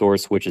food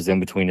source, which is in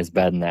between his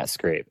bed and that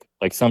scrape.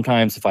 Like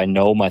sometimes if I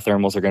know my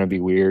thermals are going to be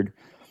weird,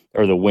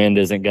 or the wind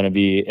isn't going to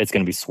be, it's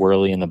going to be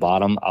swirly in the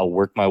bottom, I'll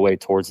work my way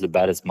towards the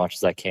bed as much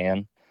as I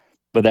can.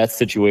 But that's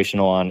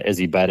situational on, is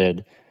he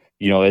bedded,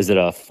 is it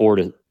a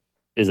 400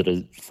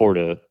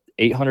 to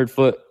 800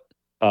 foot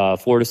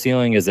floor to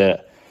ceiling? Is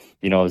it,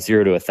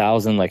 0 to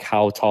 1,000? Like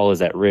how tall is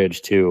that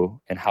ridge too?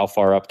 And how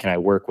far up can I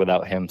work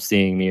without him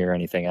seeing me or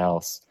anything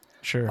else?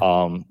 Sure.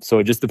 So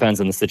it just depends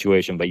on the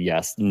situation, but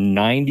yes,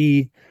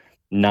 99%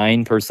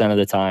 of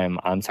the time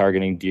I'm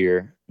targeting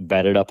deer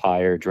bedded up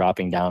higher,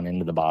 dropping down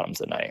into the bottoms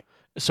at night.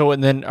 So,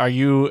 and then I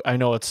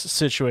know it's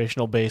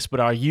situational based, but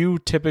are you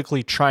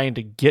typically trying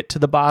to get to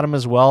the bottom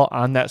as well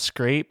on that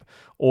scrape,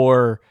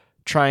 or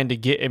trying to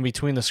get in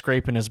between the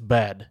scrape and his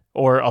bed,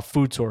 or a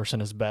food source in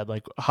his bed?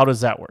 Like, how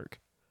does that work?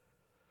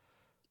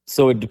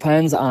 So it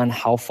depends on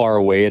how far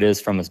away it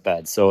is from his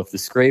bed. So if the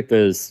scrape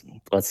is,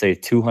 let's say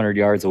 200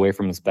 yards away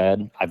from his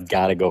bed, I've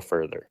got to go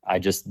further. I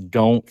just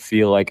don't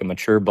feel like a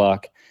mature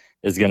buck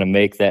is going to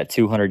make that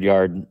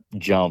 200-yard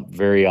jump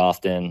very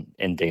often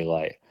in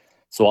daylight.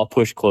 So I'll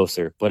push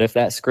closer. But if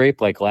that scrape,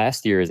 like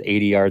last year, is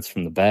 80 yards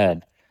from the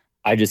bed,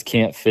 I just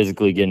can't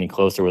physically get any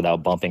closer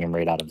without bumping him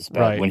right out of his bed.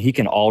 Right. When he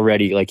can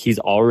already, he's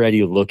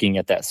already looking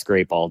at that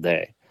scrape all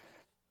day.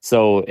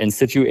 So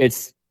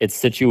it's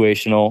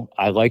situational.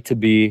 I like to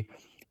be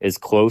as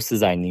close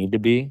as I need to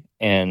be.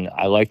 And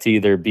I like to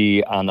either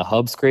be on the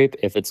hub scrape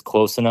if it's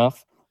close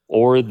enough,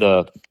 or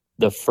the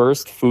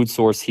first food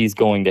source he's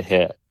going to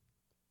hit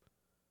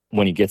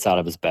when he gets out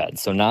of his bed.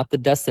 So not the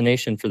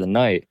destination for the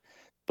night,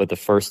 but the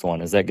first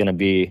one. Is that going to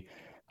be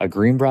a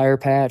greenbrier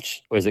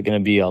patch, or is it going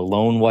to be a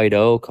lone white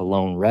oak, a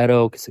lone red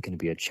oak? Is it going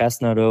to be a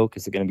chestnut oak?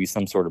 Is it going to be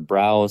some sort of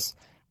browse?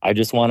 I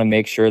just want to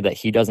make sure that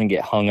he doesn't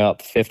get hung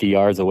up 50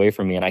 yards away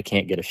from me and I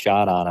can't get a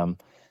shot on him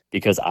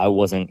because I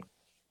wasn't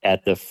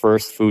at the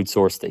first food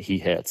source that he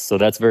hits. So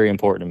that's very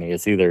important to me.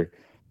 It's either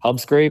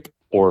hub scrape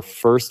or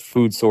first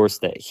food source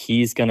that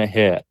he's going to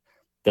hit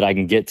that I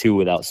can get to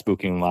without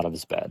spooking him out of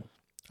his bed.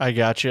 I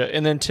gotcha.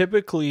 And then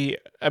typically,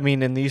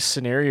 in these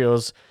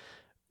scenarios,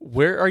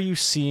 where are you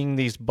seeing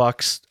these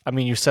bucks?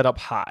 You set up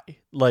high,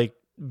 like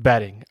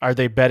bedding. Are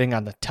they bedding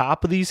on the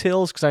top of these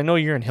hills? Because I know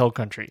you're in hill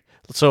country.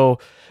 So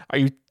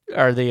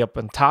are they up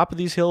on top of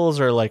these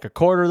hills, or like a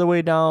quarter of the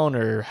way down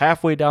or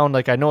halfway down?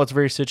 Like I know it's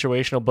very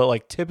situational, but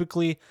like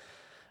typically,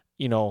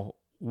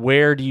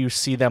 where do you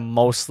see them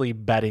mostly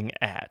bedding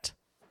at?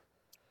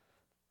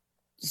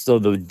 So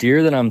the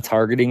deer that I'm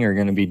targeting are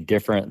going to be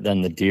different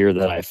than the deer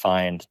that I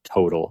find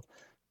total.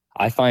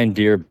 I find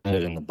deer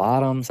bedded in the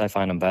bottoms. I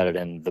find them bedded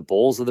in the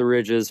bowls of the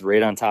ridges,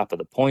 right on top of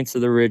the points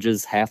of the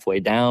ridges, halfway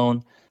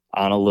down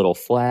on a little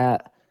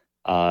flat.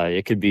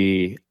 It could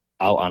be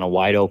out on a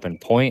wide open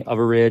point of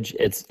a ridge.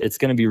 It's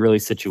going to be really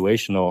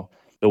situational.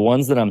 The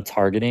ones that I'm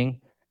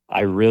targeting, I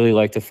really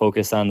like to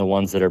focus on the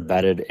ones that are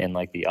bedded in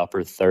like the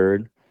upper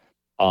third.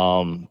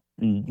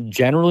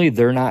 Generally,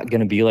 they're not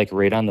going to be like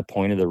right on the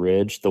point of the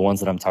ridge. The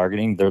ones that I'm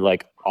targeting, they're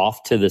like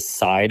off to the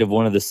side of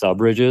one of the sub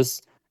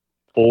ridges,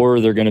 or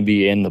they're going to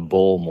be in the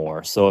bowl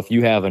more. So if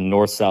you have a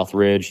north-south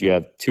ridge, you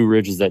have two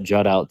ridges that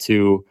jut out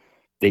to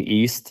the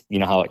east, you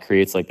know how it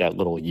creates like that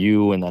little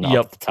U, and then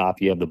up at the top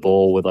you have the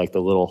bowl with like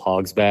the little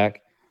hogs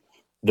back.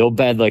 They'll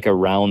bed like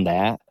around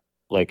that.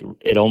 Like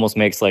it almost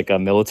makes like a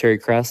military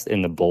crest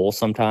in the bowl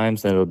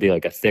sometimes, and it'll be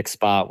like a thick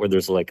spot where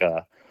there's like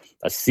a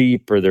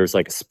seep, or there's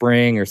like a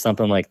spring or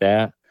something like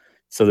that.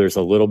 So there's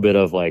a little bit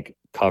of like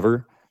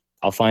cover.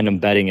 I'll find them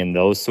bedding in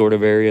those sort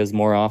of areas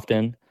more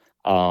often.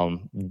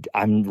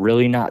 I'm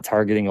really not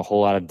targeting a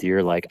whole lot of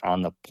deer like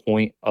on the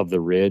point of the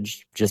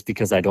ridge, just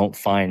because I don't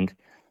find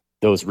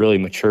those really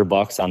mature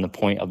bucks on the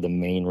point of the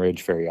main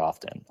ridge very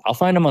often. I'll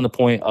find them on the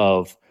point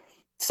of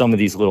some of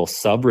these little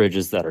sub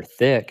ridges that are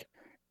thick,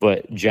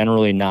 but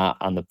generally not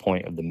on the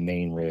point of the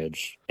main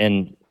ridge.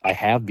 And I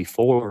have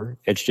before.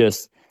 It's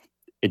just,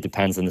 it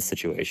depends on the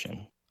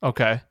situation.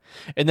 Okay.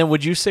 And then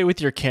would you say with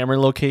your camera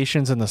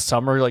locations in the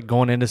summer, like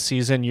going into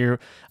season, you've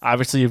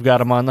got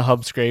them on the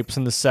hub scrapes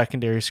and the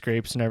secondary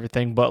scrapes and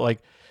everything, but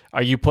like,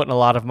 are you putting a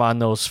lot of them on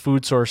those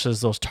food sources,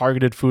 those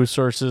targeted food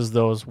sources,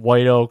 those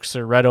white oaks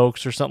or red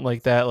oaks or something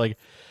like that? Like,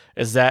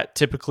 is that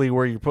typically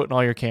where you're putting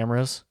all your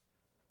cameras?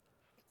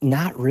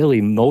 Not really.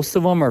 Most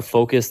of them are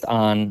focused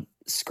on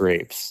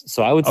scrapes.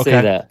 So I would say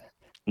that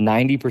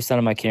 90%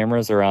 of my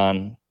cameras are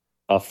on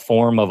a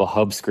form of a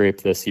hub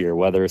scrape this year,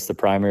 whether it's the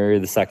primary or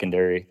the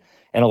secondary.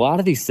 And a lot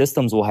of these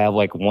systems will have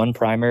like one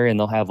primary and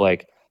they'll have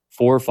like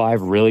 4 or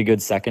 5 really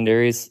good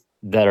secondaries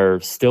that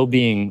are still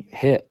being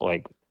hit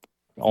like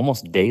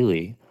almost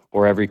daily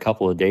or every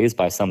couple of days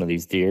by some of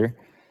these deer.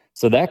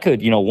 So that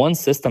could, one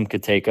system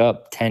could take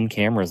up 10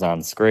 cameras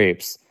on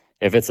scrapes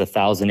if it's a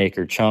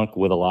 1,000-acre chunk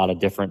with a lot of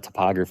different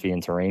topography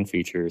and terrain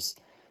features,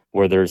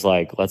 where there's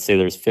like, let's say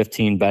there's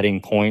 15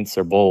 bedding points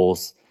or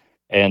bowls,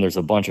 and there's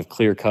a bunch of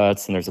clear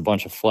cuts and there's a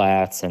bunch of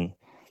flats, and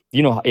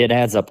it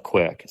adds up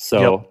quick.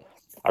 So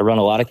I run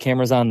a lot of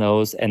cameras on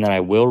those, and then I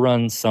will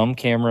run some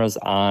cameras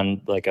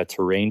on like a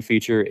terrain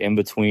feature in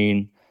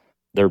between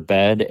their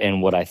bed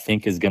and what I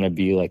think is going to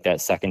be like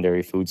that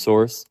secondary food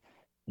source,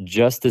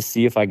 just to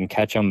see if I can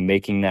catch them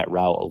making that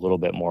route a little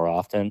bit more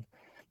often.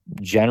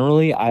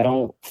 Generally, I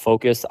don't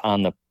focus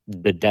on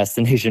the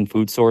destination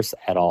food source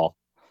at all.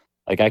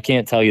 Like, I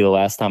can't tell you the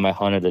last time I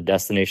hunted a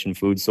destination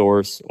food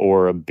source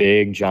or a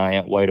big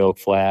giant white oak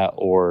flat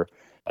or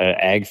an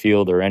ag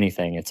field or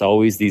anything. It's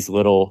always these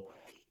little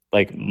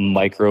like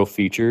micro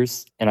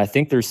features. And I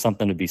think there's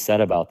something to be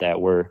said about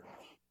that, where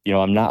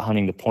I'm not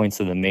hunting the points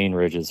of the main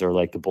ridges or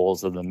like the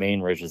bowls of the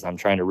main ridges. I'm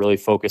trying to really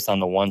focus on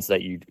the ones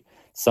that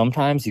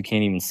sometimes you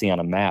can't even see on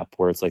a map,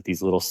 where it's like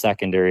these little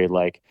secondary,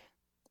 like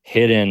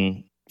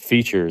hidden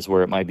features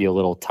where it might be a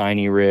little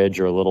tiny ridge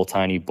or a little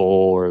tiny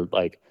bowl or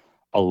like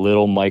a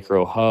little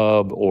micro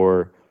hub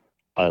or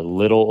a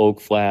little oak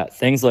flat,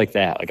 things like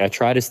that. Like, I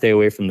try to stay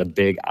away from the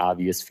big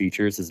obvious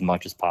features as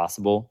much as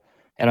possible.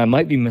 And I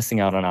might be missing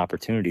out on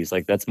opportunities.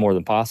 Like, that's more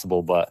than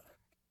possible, but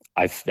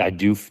I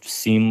do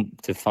seem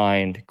to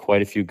find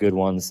quite a few good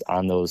ones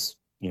on those,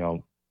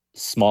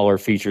 smaller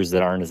features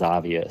that aren't as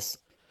obvious.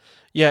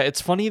 Yeah,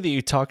 it's funny that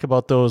you talk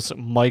about those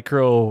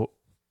micro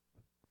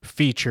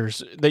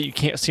features that you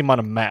can't see them on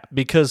a map,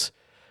 because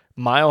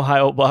my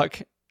Ohio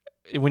buck,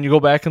 when you go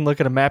back and look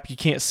at a map, you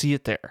can't see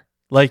it there.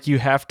 Like, you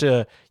have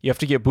to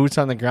get boots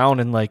on the ground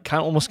and like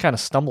almost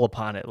stumble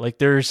upon it. Like,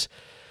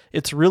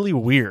 it's really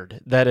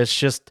weird that it's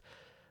just,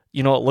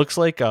 it looks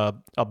like a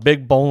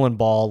big bowling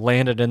ball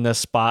landed in this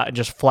spot and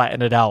just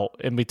flattened it out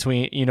in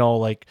between,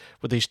 like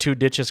with these 2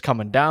 ditches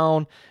coming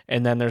down,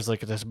 and then there's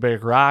like this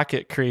big rock.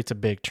 It creates a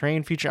big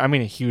terrain feature. I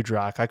mean, a huge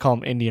rock. I call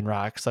them Indian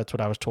rocks. That's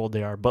what I was told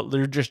they are. But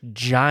they're just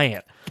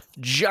giant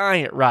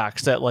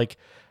rocks that like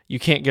you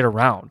can't get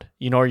around,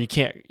 or you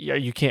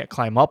can't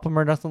climb up them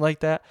or nothing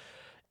like that.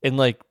 And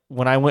like,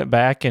 when I went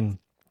back and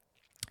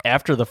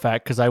after the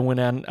fact, because I went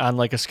on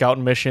like a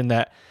scouting mission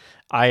that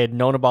I had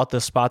known about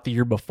this spot the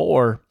year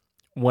before,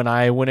 when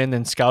I went in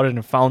and scouted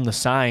and found the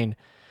sign,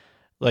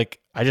 like,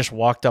 I just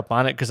walked up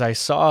on it because I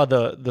saw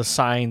the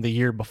sign the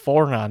year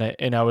before on it,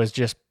 and I was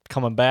just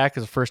coming back.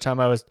 Because the first time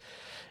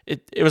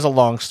it was a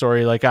long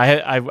story. Like,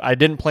 I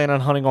didn't plan on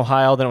hunting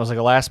Ohio. Then it was like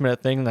a last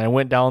minute thing. And I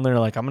went down there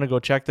like, I'm going to go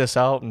check this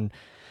out,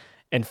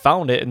 and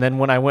found it. And then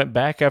when I went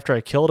back after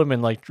I killed him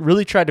and like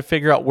really tried to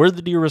figure out where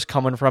the deer was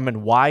coming from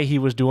and why he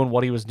was doing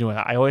what he was doing,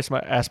 I always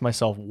ask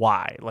myself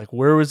why. Like,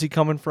 where was he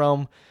coming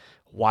from?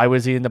 Why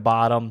was he in the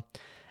bottom?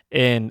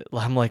 And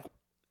I'm like,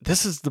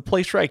 this is the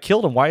place where I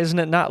killed him. Why doesn't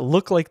it not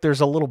look like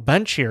there's a little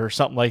bench here or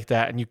something like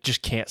that? And you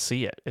just can't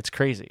see it. It's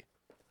crazy.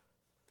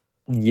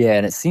 Yeah,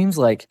 and it seems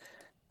like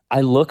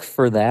I look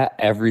for that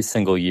every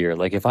single year.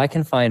 Like, if I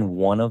can find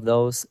one of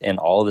those in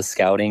all the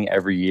scouting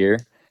every year,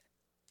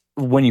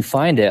 when you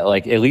find it,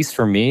 like, at least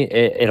for me,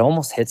 it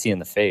almost hits you in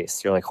the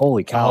face. You're like,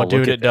 holy cow,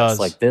 dude, look at it does. this.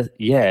 Like, this,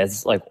 yeah,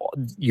 it's like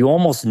you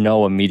almost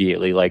know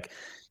immediately. Like,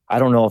 I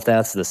don't know if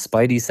that's the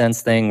spidey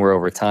sense thing where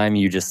over time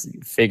you just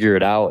figure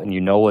it out and you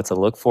know what to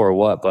look for or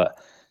what. But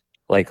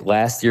like,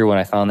 last year when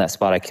I found that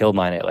spot I killed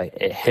mine,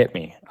 it hit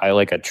me. I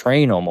like a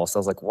train almost. I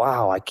was like,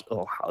 wow,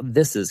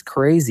 this is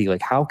crazy.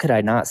 Like, how could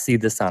I not see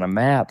this on a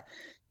map?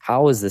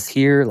 How is this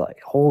here?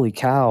 Like, holy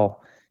cow.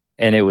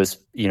 And it was,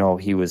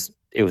 he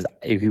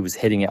was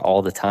hitting it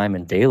all the time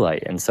in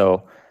daylight. And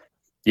so,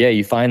 yeah,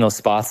 you find those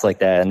spots like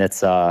that, and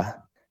it's,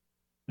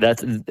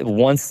 that's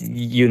once,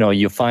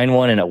 you find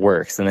one and it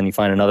works, and then you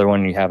find another one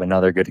and you have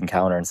another good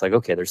encounter, and it's like,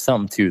 okay, there's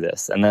something to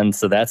this. And then,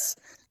 so that's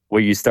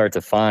what you start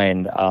to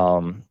find,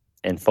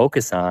 and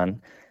focus on.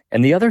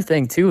 And the other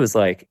thing too is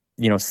like,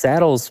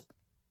 saddles,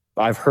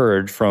 I've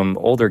heard from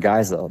older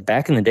guys though,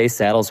 back in the day,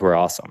 saddles were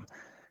awesome.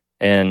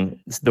 And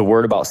the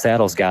word about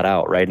saddles got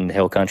out right in the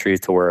hill country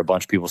to where a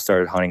bunch of people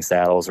started hunting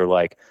saddles, or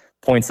like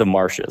points of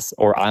marshes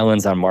or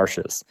islands on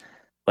marshes.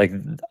 Like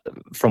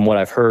from what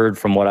I've heard,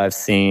 from what I've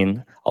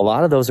seen, a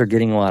lot of those are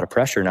getting a lot of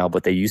pressure now,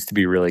 but they used to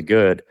be really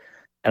good.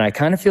 And I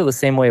kind of feel the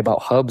same way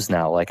about hubs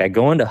now. Like I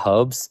go into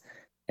hubs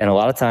and a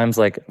lot of times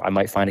like I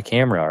might find a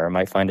camera or I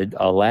might find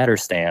a ladder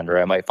stand or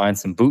I might find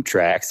some boot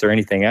tracks or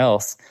anything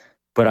else,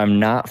 but I'm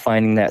not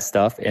finding that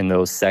stuff in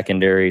those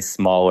secondary,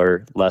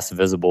 smaller, less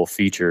visible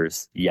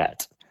features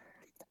yet.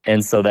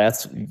 And so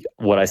that's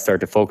what I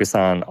start to focus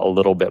on a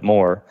little bit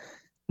more.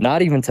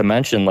 Not even to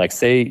mention, like,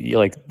 say,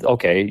 like,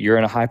 okay, you're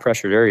in a high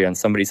pressured area and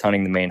somebody's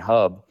hunting the main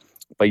hub,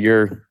 but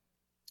you're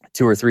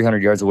 200 or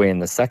 300 yards away in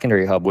the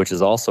secondary hub, which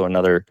is also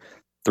another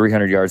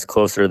 300 yards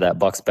closer to that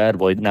buck's bed.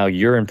 Well, now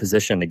you're in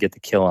position to get the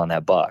kill on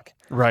that buck.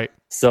 Right.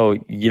 So,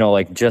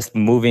 like just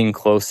moving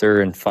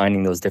closer and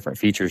finding those different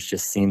features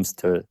just seems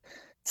to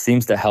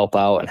help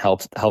out and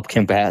help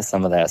combat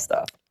some of that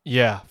stuff.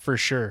 Yeah, for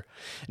sure.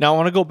 Now I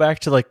want to go back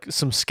to like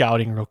some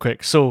scouting real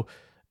quick. So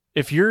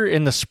if you're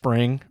in the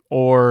spring,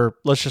 or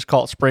let's just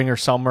call it spring or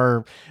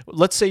summer,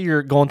 let's say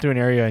you're going through an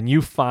area and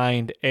you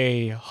find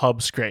a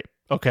hub scrape,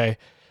 okay,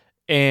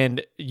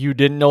 and you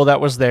didn't know that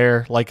was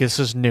there, like this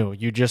is new,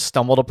 you just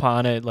stumbled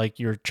upon it, like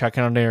you're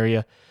checking out an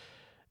area.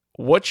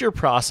 What's your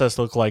process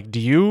look like? Do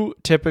you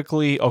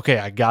typically, okay,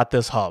 I got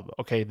this hub,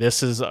 okay,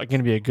 this is going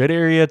to be a good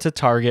area to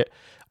target.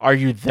 Are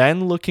you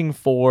then looking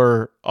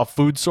for a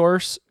food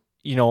source,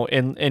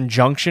 in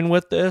junction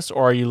with this,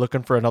 or are you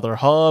looking for another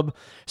hub,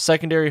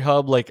 secondary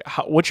hub? Like,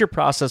 what's your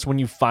process when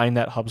you find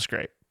that hub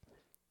scrape?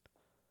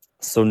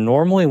 So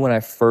normally when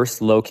I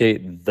first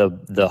locate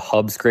the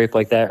hub scrape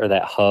like that, or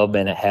that hub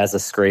and it has a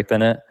scrape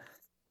in it,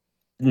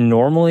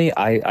 normally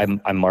I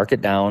mark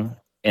it down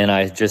and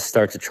I just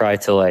start to try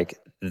to like,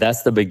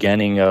 that's the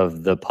beginning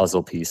of the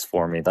puzzle piece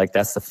for me. Like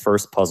that's the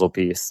first puzzle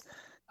piece.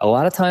 A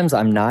lot of times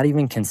I'm not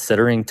even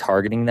considering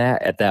targeting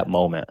that at that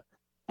moment.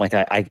 Like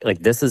I like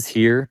this is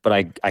here, but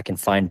I can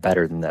find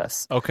better than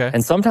this. Okay.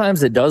 And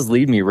sometimes it does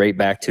lead me right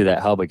back to that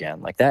hub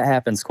again. Like that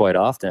happens quite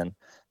often.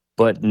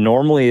 But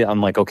normally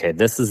I'm like, okay,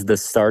 this is the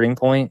starting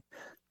point.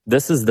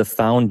 This is the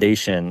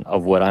foundation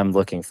of what I'm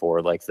looking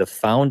for. Like the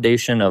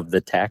foundation of the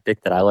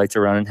tactic that I like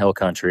to run in hill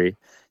country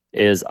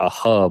is a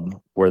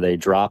hub where they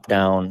drop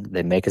down,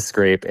 they make a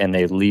scrape, and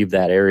they leave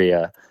that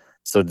area.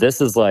 So this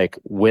is like,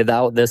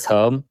 without this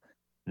hub,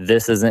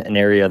 this isn't an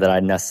area that I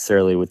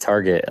necessarily would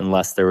target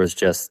unless there was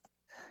just,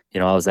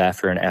 I was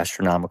after an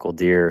astronomical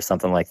deer or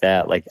something like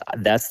that. Like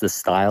that's the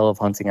style of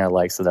hunting I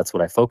like. So that's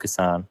what I focus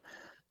on.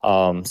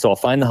 So I'll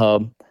find the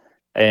hub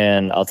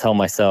and I'll tell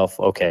myself,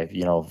 okay,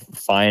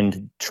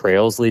 find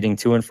trails leading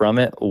to and from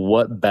it.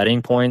 What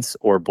bedding points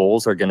or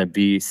bowls are going to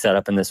be set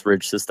up in this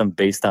ridge system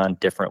based on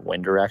different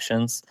wind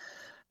directions?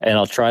 And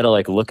I'll try to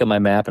like look at my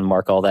map and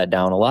mark all that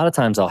down. A lot of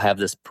times I'll have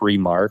this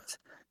pre-marked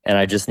and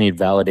I just need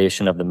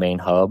validation of the main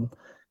hub.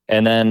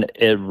 And then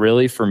it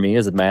really, for me,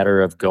 is a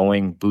matter of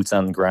going boots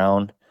on the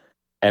ground,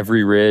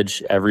 every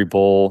ridge, every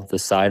bowl, the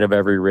side of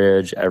every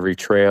ridge, every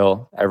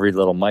trail, every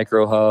little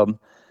micro hub,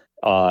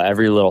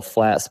 every little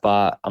flat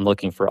spot. I'm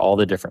looking for all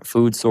the different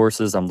food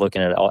sources. I'm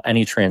looking at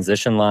any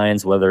transition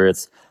lines, whether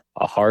it's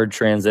a hard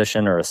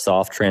transition or a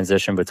soft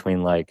transition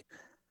between like,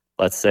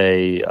 let's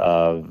say,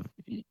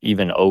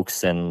 even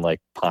oaks and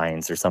like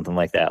pines or something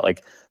like that.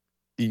 Like,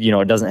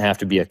 it doesn't have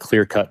to be a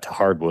clear cut to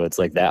hardwoods,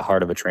 like that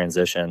hard of a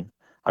transition.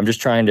 I'm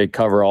just trying to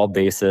cover all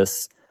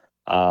bases.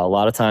 A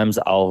lot of times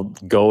I'll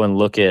go and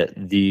look at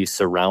the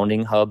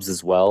surrounding hubs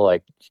as well,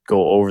 like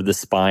go over the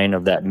spine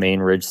of that main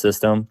ridge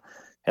system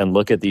and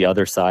look at the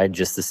other side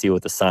just to see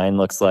what the sign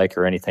looks like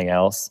or anything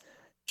else,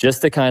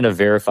 just to kind of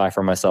verify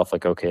for myself,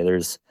 like, okay,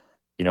 there's,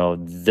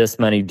 this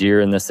many deer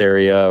in this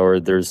area, or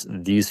there's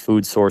these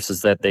food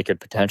sources that they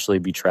could potentially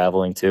be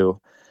traveling to.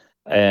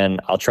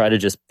 And I'll try to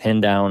just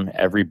pin down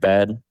every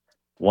bed.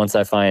 Once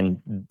I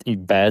find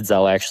beds,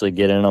 I'll actually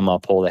get in them.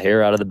 I'll pull the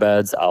hair out of the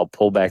beds. I'll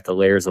pull back the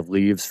layers of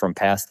leaves from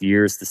past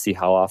years to see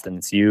how often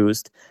it's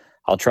used.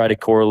 I'll try to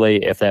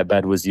correlate if that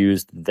bed was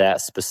used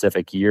that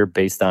specific year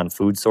based on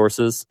food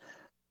sources.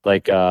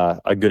 Like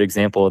a good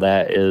example of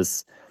that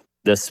is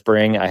this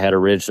spring, I had a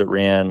ridge that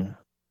ran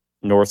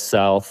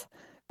north-south,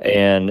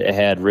 and it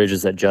had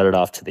ridges that jutted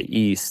off to the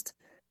east.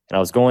 And I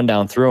was going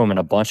down through them, and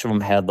a bunch of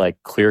them had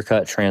like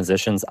clear-cut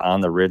transitions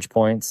on the ridge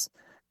points.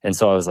 And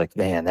so I was like,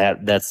 man,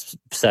 that's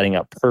setting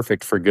up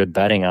perfect for good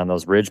bedding on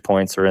those ridge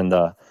points or in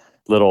the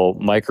little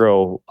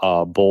micro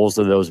bowls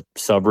of those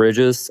sub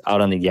ridges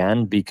out on the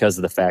yen, because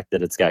of the fact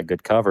that it's got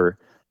good cover.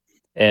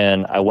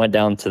 And I went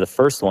down to the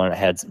first one. It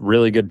had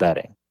really good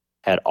bedding,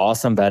 had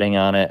awesome bedding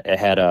on it. It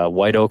had a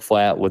white oak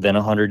flat within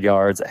 100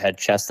 yards. It had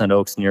chestnut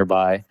oaks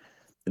nearby.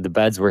 The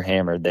beds were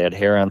hammered. They had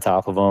hair on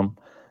top of them.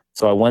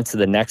 So I went to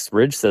the next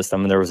ridge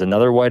system, and there was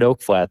another white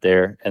oak flat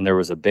there, and there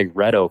was a big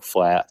red oak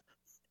flat.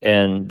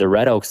 And the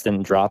red oaks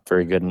didn't drop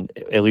very good,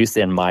 at least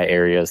in my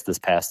areas this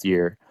past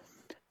year.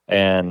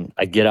 And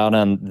I get out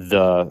on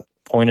the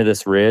point of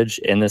this ridge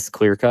in this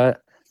clear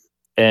cut,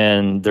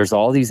 and there's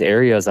all these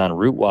areas on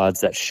root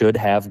wads that should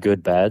have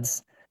good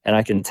beds. And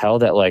I can tell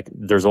that like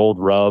there's old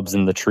rubs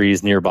in the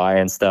trees nearby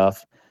and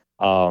stuff.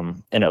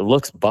 And it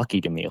looks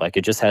bucky to me. Like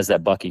it just has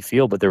that bucky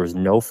feel, but there was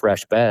no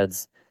fresh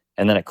beds.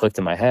 And then it clicked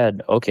in my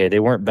head, okay, they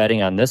weren't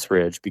bedding on this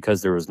ridge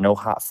because there was no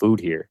hot food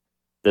here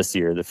this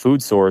year. The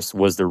food source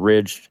was the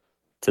ridge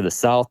to the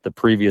south, the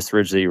previous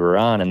ridge that you were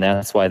on. And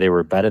that's why they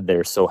were bedded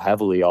there so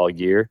heavily all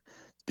year,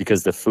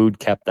 because the food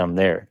kept them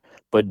there.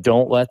 But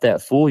don't let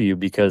that fool you,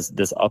 because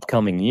this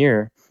upcoming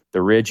year,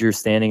 the ridge you're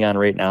standing on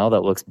right now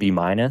that looks B-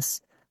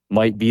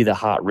 might be the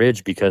hot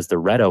ridge because the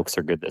red oaks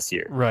are good this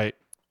year. Right.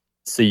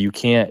 So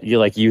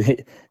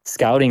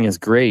scouting is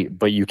great,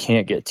 but you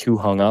can't get too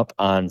hung up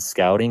on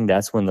scouting.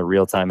 That's when the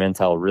real-time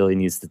intel really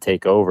needs to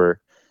take over.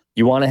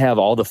 You want to have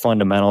all the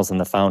fundamentals and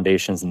the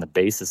foundations and the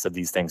basis of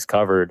these things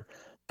covered,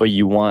 but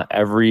you want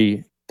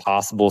every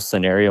possible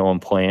scenario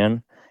and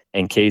plan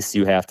in case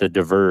you have to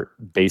divert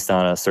based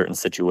on a certain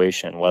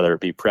situation, whether it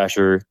be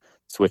pressure,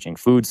 switching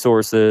food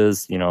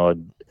sources,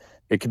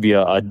 it could be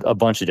a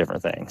bunch of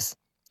different things.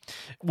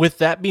 With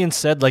that being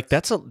said, like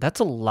that's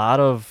a lot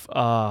of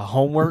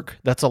homework.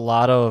 That's a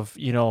lot of,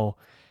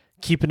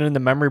 keeping it in the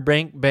memory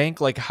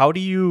bank. Like, how do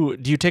you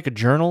take a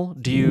journal?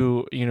 Do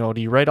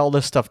you write all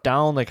this stuff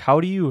down? Like, how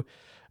do you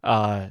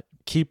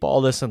keep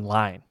all this in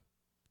line?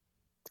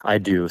 I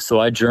do.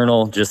 So I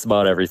journal just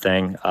about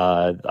everything.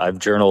 I've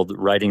journaled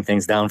writing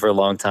things down for a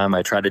long time.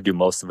 I try to do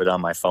most of it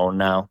on my phone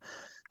now.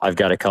 I've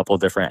got a couple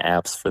different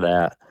apps for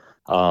that.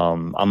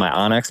 On my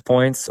Onyx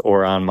points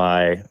or on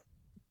my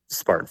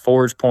Spartan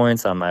Forge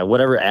points, on my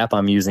whatever app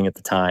I'm using at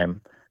the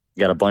time.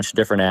 Got a bunch of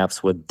different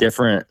apps with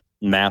different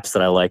maps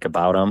that I like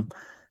about them.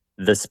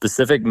 The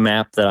specific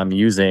map that I'm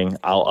using,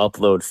 I'll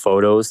upload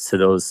photos to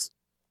those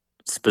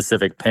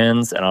specific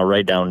pins and I'll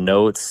write down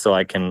notes so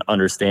I can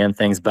understand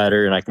things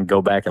better and I can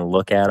go back and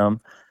look at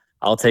them.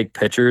 I'll take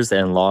pictures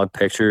and log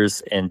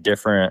pictures in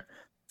different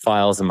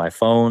files in my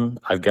phone.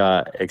 I've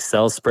got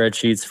Excel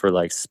spreadsheets for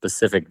like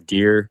specific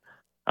deer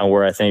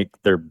where I think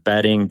they're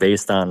bedding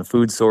based on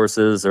food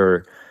sources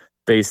or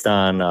based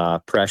on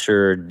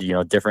pressure,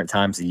 different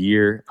times a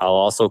year. I'll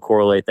also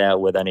correlate that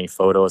with any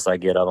photos I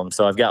get of them.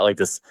 So I've got like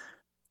this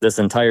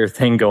entire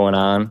thing going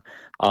on.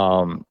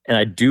 And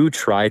I do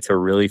try to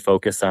really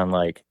focus on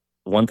like,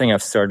 one thing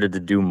I've started to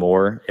do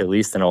more, at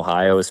least in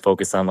Ohio, is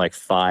focus on like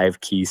 5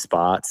 key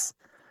spots.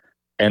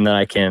 And then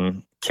I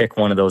can kick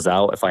one of those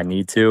out if I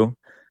need to.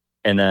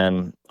 And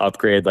then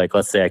upgrade, like,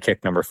 let's say I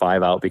kick number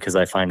 5 out because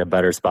I find a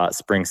better spot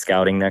spring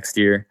scouting next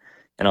year.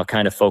 And I'll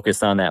kind of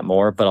focus on that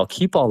more, but I'll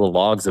keep all the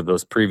logs of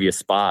those previous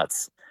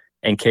spots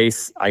in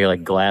case I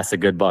like glass a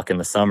good buck in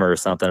the summer or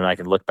something. And I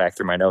can look back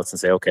through my notes and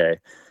say, okay,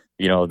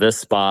 this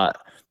spot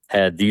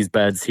had these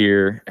beds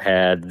here,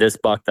 had this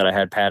buck that I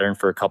had patterned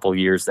for a couple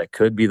years that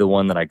could be the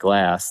one that I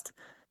glassed.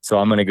 So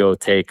I'm going to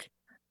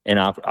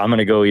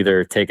go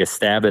either take a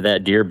stab at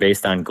that deer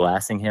based on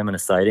glassing him in a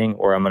sighting,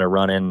 or I'm going to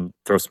run in,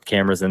 throw some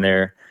cameras in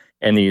there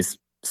and these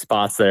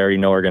spots that I already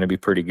know are going to be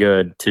pretty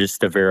good to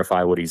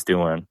verify what he's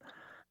doing.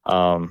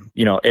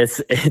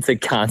 It's a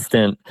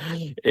constant,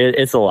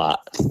 it's a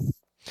lot.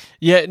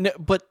 Yeah.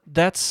 But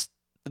that's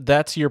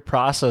your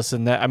process.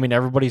 And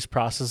everybody's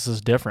process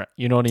is different.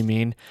 You know what I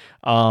mean?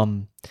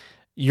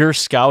 Your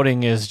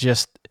scouting is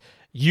just,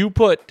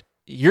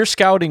 your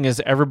scouting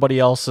is everybody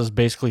else's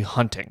basically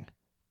hunting.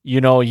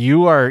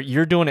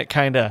 You're doing it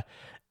kind of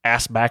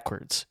ass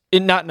backwards,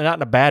 not in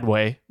a bad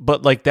way,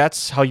 but like,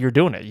 that's how you're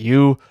doing it.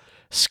 You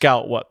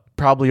scout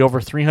probably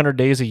over 300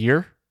 days a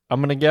year, I'm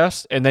going to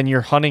guess. And then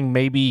you're hunting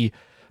maybe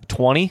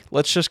 20,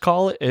 let's just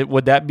call it.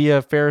 Would that be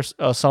a fair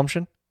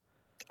assumption?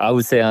 I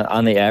would say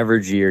on the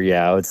average year,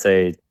 yeah, I would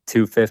say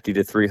 250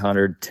 to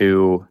 300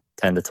 to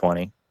 10 to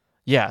 20.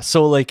 Yeah.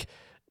 So like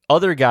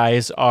other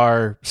guys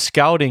are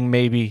scouting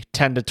maybe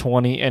 10 to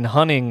 20 and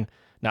hunting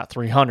not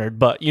 300,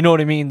 but you know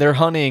what I mean? They're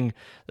hunting,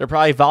 they're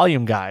probably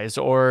volume guys,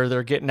 or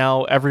they're getting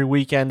out every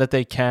weekend that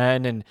they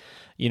can. And,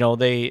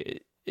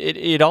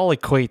 it all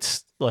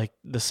equates like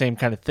the same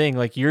kind of thing.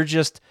 Like you're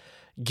just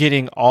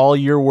getting all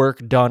your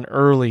work done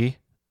early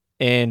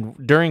and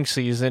during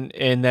season,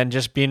 and then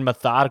just being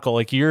methodical.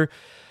 Like you're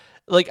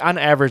like, on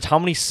average, how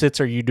many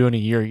sits are you doing a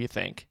year, you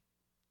think?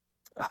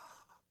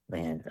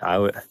 Man,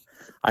 I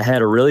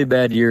had a really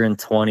bad year in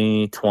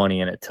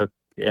 2020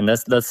 and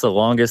that's the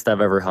longest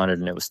I've ever hunted,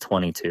 and it was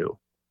 22.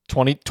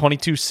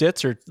 22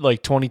 sits or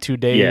like 22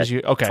 days?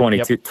 Yeah, okay.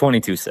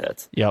 22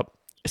 sits. Yep.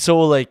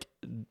 So like,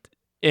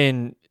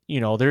 I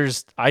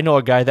know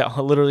a guy that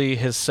literally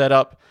has set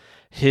up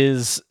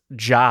his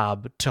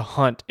job to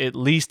hunt at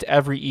least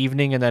every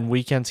evening, and then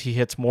weekends he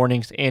hits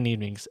mornings and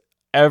evenings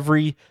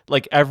every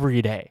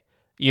day,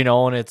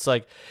 and it's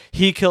like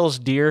he kills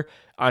deer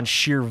on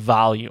sheer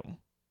volume.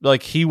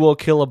 Like he will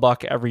kill a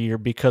buck every year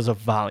because of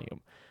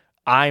volume.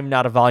 I'm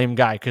not a volume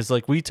guy because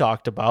like we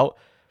talked about,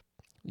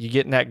 you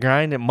get in that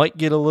grind, it might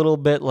get a little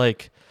bit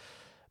like,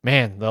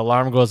 man, the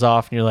alarm goes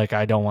off and you're like,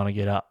 I don't want to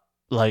get up.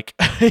 Like,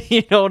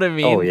 you know what I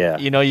mean? Oh yeah.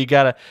 You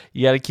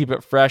gotta keep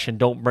it fresh and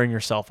don't burn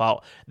yourself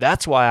out.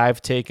 That's why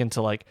I've taken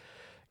to like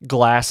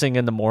glassing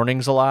in the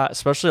mornings a lot,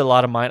 especially a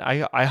lot of mine.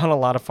 I hunt a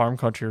lot of farm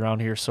country around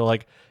here. So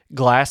like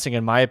glassing,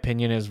 in my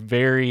opinion, is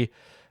very,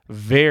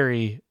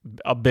 very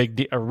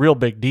a real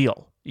big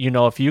deal.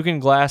 If you can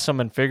glass them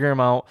and figure them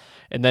out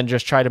and then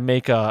just try to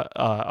make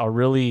a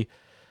really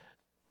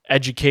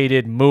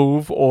educated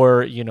move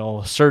or,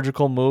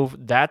 surgical move,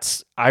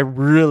 I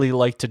really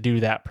like to do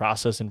that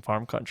process in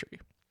farm country.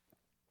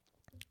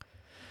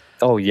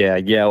 Oh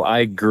yeah.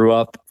 I grew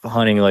up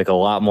hunting like a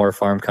lot more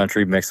farm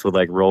country mixed with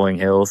like rolling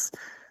hills.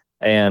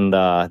 And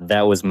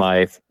that was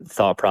my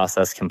thought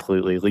process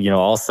completely.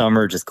 All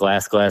summer, just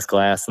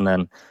glass. And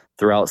then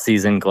throughout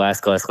season,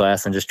 glass,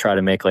 and just try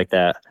to make like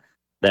that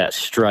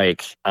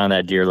strike on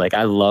that deer. Like,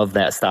 I love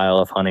that style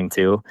of hunting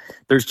too.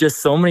 There's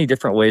just so many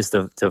different ways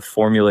to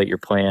formulate your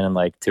plan and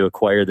like to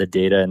acquire the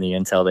data and the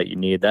intel that you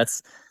need.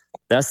 That's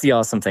the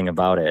awesome thing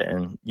about it.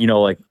 And,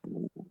 like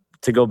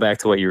to go back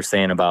to what you were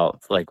saying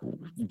about like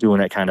doing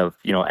it kind of,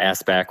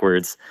 ass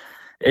backwards,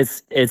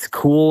 it's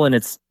cool. And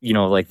it's,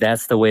 like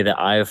that's the way that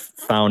I've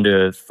found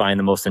to find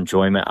the most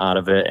enjoyment out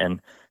of it. And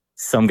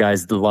some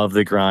guys love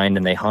the grind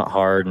and they hunt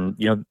hard, and,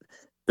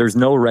 there's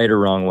no right or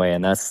wrong way.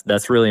 And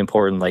that's really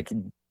important. Like,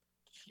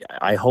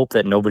 I hope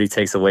that nobody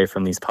takes away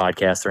from these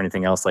podcasts or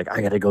anything else. Like,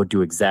 I got to go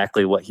do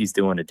exactly what he's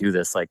doing to do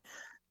this. Like,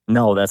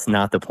 no, that's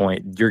not the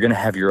point. You're going to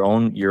have your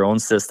own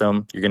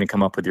system. You're going to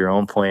come up with your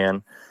own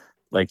plan.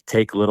 Like,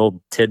 take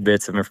little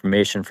tidbits of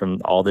information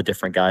from all the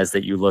different guys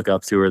that you look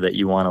up to or that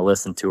you want to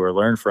listen to or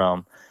learn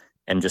from,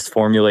 and just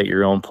formulate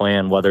your own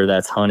plan, whether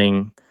that's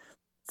hunting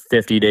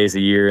 50 days a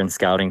year and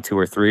scouting 2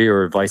 or 3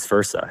 or vice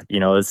versa.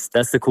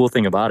 That's the cool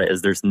thing about it,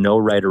 is there's no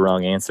right or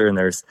wrong answer, and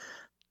there's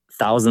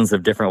thousands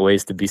of different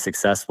ways to be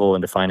successful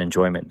and to find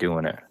enjoyment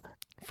doing it.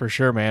 For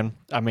sure, man.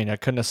 I mean, I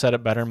couldn't have said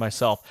it better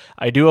myself.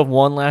 I do have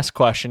one last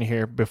question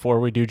here before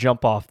we do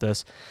jump off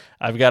this.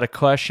 I've got a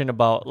question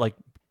about like,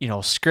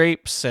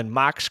 scrapes and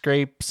mock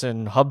scrapes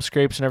and hub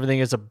scrapes and everything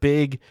is a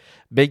big,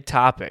 big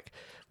topic.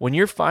 When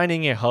you're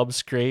finding a hub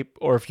scrape,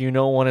 or if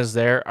one is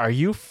there, are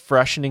you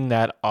freshening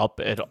that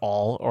up at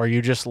all, or are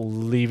you just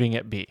leaving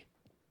it be?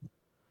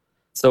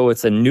 So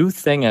it's a new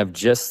thing I've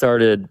just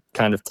started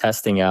kind of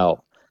testing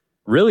out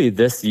really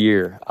this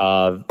year.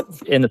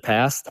 In the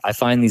past, I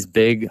find these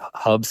big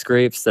hub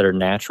scrapes that are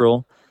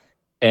natural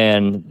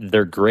and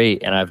they're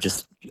great. And I've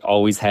just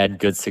always had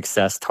good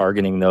success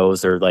targeting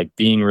those, or like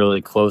being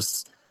really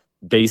close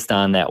based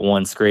on that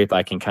one scrape.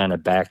 I can kind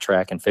of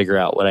backtrack and figure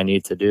out what I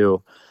need to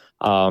do.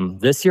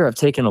 This year I've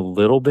taken a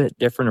little bit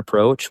different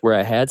approach, where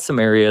I had some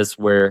areas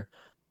where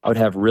I would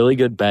have really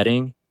good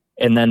bedding,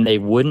 and then they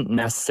wouldn't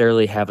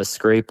necessarily have a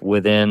scrape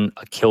within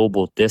a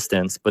killable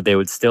distance, but they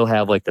would still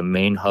have like the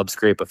main hub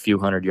scrape a few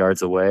hundred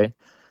yards away.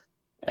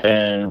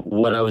 And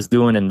what I was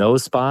doing in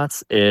those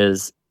spots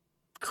is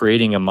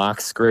creating a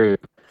mock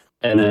scrape,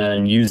 and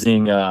then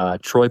using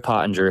Troy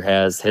Pottinger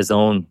has his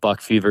own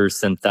buck fever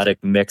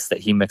synthetic mix that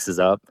he mixes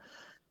up.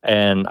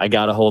 And I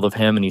got a hold of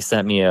him, and he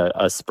sent me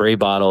a spray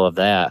bottle of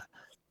that.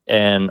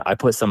 And I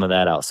put some of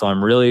that out. So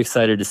I'm really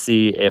excited to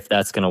see if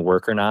that's going to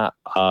work or not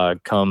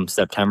come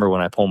September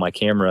when I pull my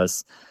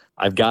cameras.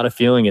 I've got a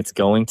feeling it's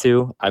going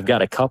to. I've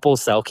got a couple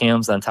cell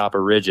cams on top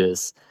of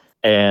ridges,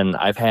 and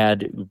I've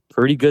had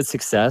pretty good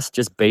success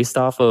just based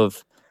off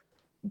of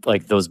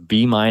like those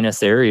B-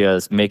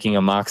 areas making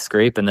a mock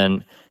scrape. And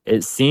then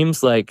it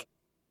seems like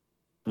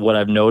what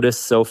I've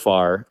noticed so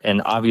far,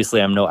 and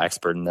obviously I'm no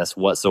expert in this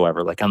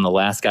whatsoever, like I'm the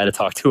last guy to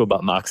talk to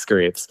about mock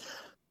scrapes,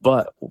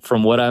 but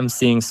from what I'm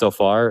seeing so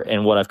far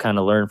and what I've kind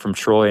of learned from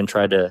Troy and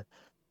tried to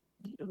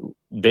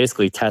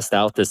basically test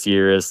out this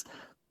year, is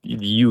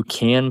you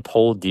can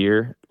pull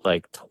deer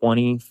like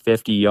 20,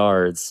 50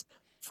 yards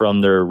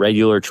from their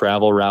regular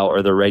travel route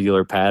or their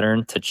regular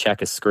pattern to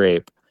check a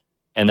scrape.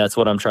 And that's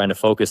what I'm trying to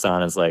focus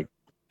on, is like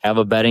have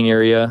a bedding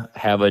area,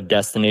 have a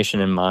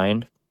destination in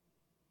mind,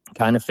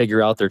 kind of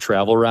figure out their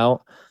travel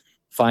route,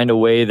 find a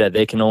way that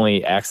they can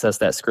only access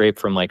that scrape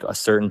from like a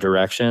certain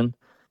direction,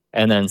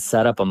 and then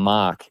set up a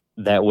mock.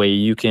 That way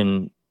you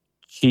can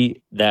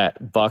cheat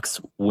that buck's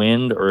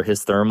wind or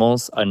his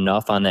thermals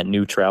enough on that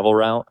new travel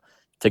route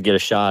to get a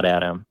shot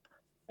at him.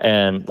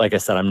 And like I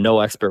said, I'm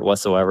no expert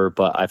whatsoever,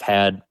 but I've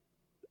had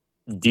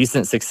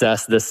decent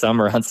success this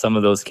summer on some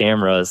of those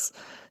cameras,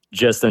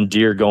 just in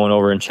deer going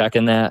over and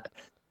checking that.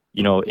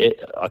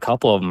 A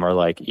couple of them are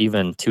like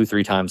even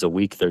 2-3 times a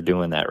week they're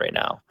doing that right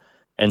now.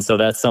 And so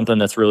that's something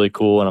that's really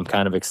cool, and I'm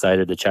kind of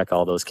excited to check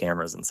all those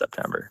cameras in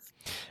September.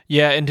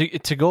 Yeah, and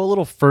to go a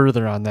little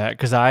further on that,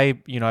 because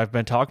I've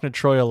been talking to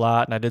Troy a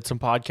lot, and I did some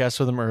podcasts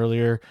with him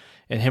earlier,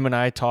 and him and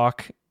I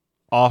talk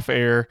off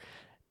air,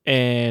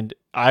 and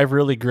I've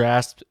really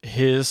grasped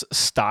his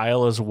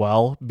style as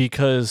well,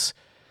 because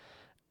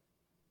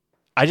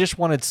I just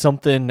wanted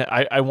something.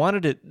 I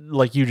wanted it,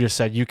 like you just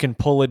said, you can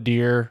pull a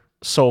deer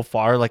so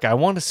far. Like, I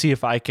want to see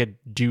if I could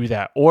do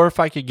that, or if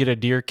I could get a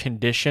deer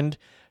conditioned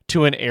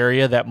to an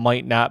area that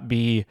might not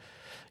be,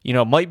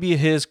 might be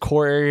his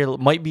core area,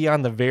 might be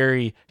on the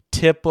very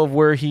tip of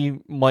where he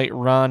might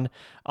run.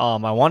 I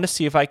want to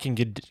see if I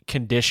can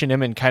condition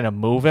him and kind of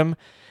move him.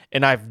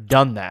 And I've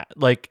done that.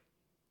 Like,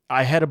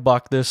 I had a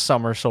buck this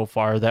summer so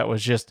far that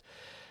was just,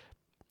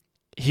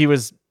 he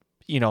was,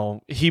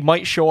 he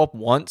might show up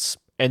once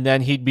and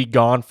then he'd be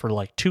gone for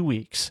like 2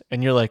 weeks.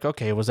 And you're like,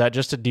 okay, was that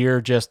just a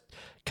deer just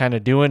kind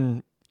of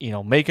doing,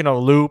 making a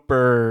loop,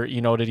 or,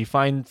 did he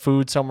find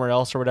food somewhere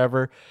else or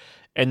whatever?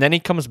 And then he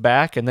comes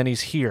back, and then he's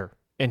here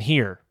and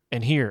here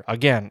and here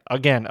again.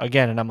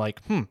 And I'm like,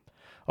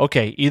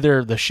 okay,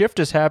 either the shift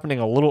is happening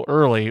a little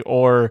early,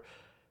 or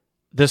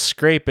this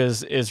scrape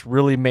is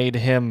really made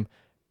him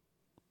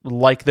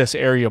like this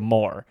area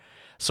more.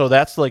 So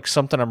that's like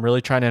something I'm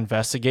really trying to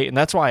investigate. And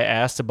that's why I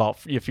asked about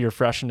if you're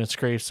freshening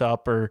scrapes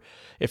up, or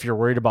if you're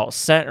worried about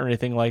scent or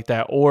anything like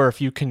that, or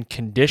if you can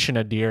condition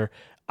a deer.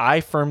 I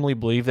firmly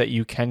believe that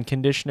you can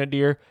condition a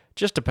deer.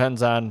 Just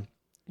depends on,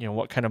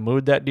 what kind of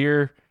mood that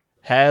deer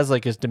has,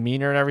 like his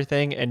demeanor and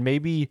everything. And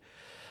maybe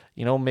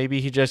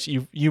he just,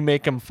 you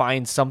make him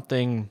find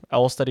something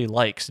else that he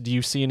likes. Do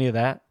you see any of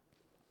that?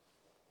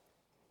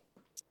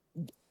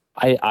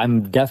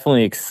 I'm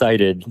definitely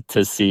excited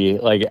to see,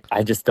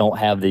 I just don't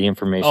have the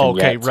information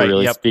yet to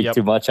really speak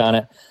too much on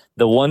it.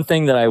 The one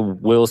thing that I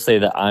will say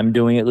that I'm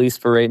doing, at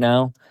least for right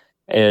now,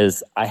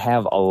 is I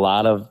have a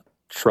lot of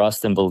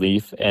trust and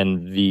belief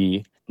in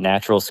the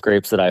natural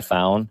scrapes that I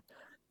found.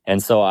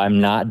 And so I'm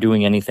not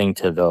doing anything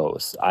to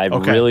those. I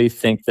really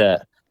think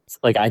that,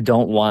 I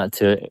don't want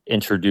to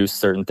introduce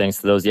certain things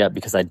to those yet,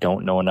 because I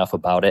don't know enough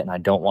about it and I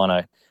don't want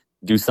to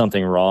do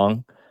something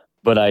wrong.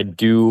 But I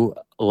do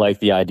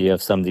like the idea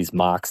of some of these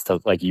mocks to,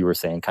 like you were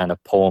saying, kind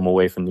of pull them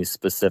away from these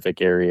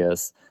specific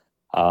areas.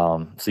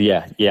 So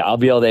yeah, I'll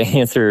be able to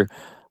answer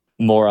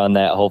more on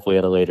that hopefully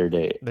at a later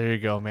date. There you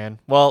go, man.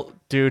 Well,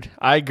 dude,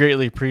 I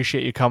greatly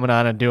appreciate you coming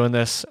on and doing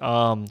this.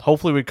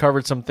 Hopefully we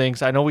covered some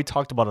things. I know we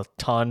talked about a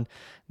ton.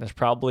 There's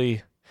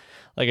probably,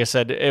 like I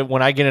said,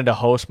 when I get into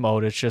host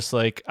mode, it's just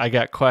like I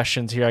got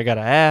questions here I got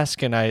to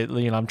ask, and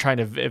I'm trying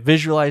to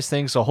visualize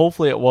things. So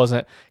hopefully it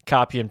wasn't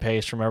copy and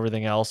paste from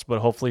everything else, but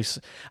hopefully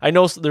I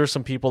know there's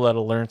some people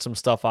that'll learn some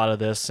stuff out of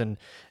this. And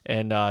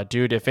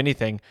dude, if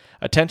anything,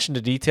 attention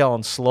to detail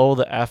and slow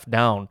the F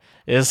down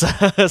is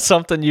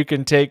something you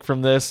can take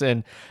from this,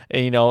 and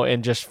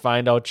just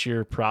find out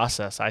your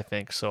process, I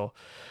think. So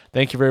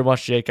thank you very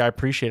much, Jake. I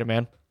appreciate it,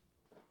 man.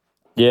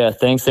 Yeah,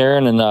 thanks,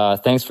 Aaron,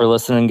 and thanks for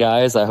listening,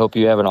 guys. I hope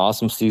you have an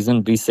awesome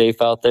season. Be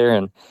safe out there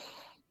and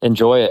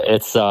enjoy it.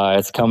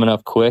 It's coming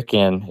up quick,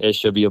 and it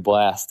should be a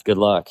blast. Good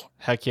luck.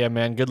 Heck yeah,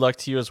 man. Good luck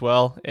to you as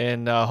well,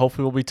 and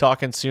hopefully we'll be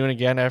talking soon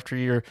again after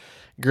you're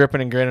gripping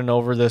and grinning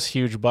over this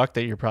huge buck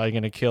that you're probably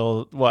going to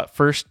kill. What,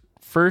 first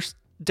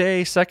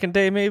day, second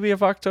day maybe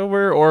of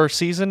October, or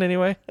season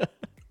anyway?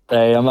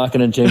 Hey, I'm not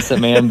going to jinx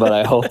it, man, but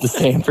I hope the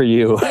same for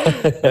you.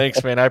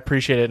 Thanks, man. I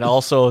appreciate it. And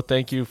also,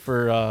 thank you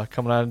for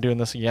coming on and doing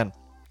this again.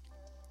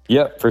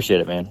 Yep,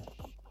 appreciate it, man.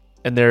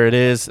 And there it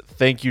is.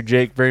 Thank you,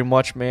 Jake, very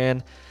much,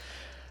 man.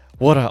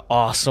 What an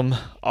awesome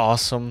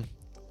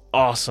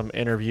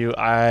interview.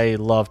 I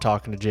love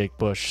talking to Jake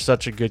Bush.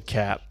 Such a good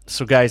cat.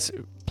 So, guys,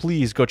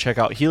 please go check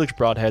out Helix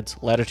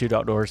Broadheads, Latitude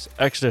Outdoors,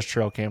 Exodus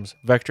Trail Cams,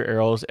 Vector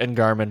Arrows, and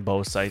Garmin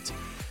bow sights.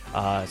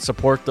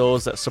 Support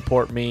those that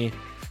support me.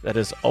 That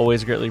is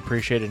always greatly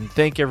appreciated. And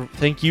thank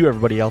you,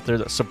 everybody out there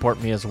that support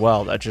me as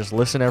well, that just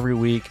listen every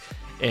week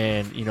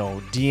and,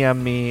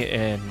 DM me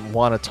and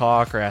want to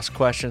talk or ask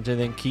questions,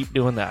 anything. Keep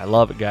doing that. I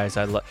love it, guys.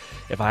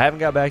 If I haven't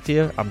got back to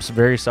you, I'm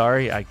very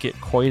sorry. I get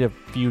quite a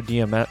few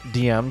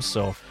DMs,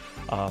 so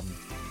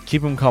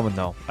keep them coming,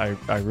 though. I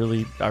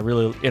really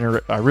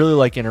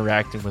like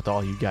interacting with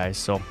all you guys.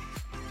 So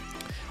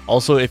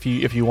also, if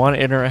you want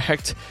to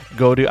interact,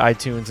 go to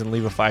iTunes and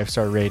leave a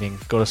 5-star rating.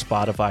 Go to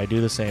Spotify,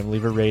 do the same.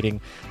 Leave a rating,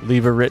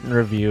 leave a written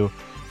review.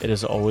 It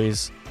is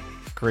always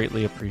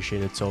greatly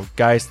appreciated. So,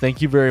 guys,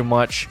 thank you very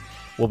much.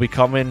 We'll be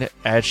coming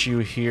at you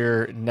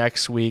here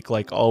next week,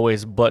 like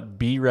always, but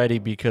be ready,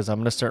 because I'm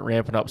going to start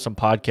ramping up some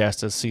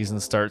podcasts as season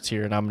starts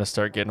here, and I'm going to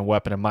start getting a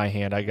weapon in my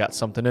hand. I got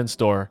something in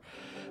store.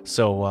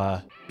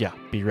 So, yeah,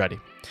 be ready.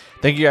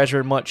 Thank you guys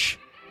very much.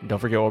 And don't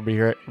forget,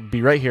 we'll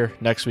be right here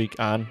next week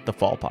on the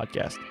Fall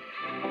Podcast.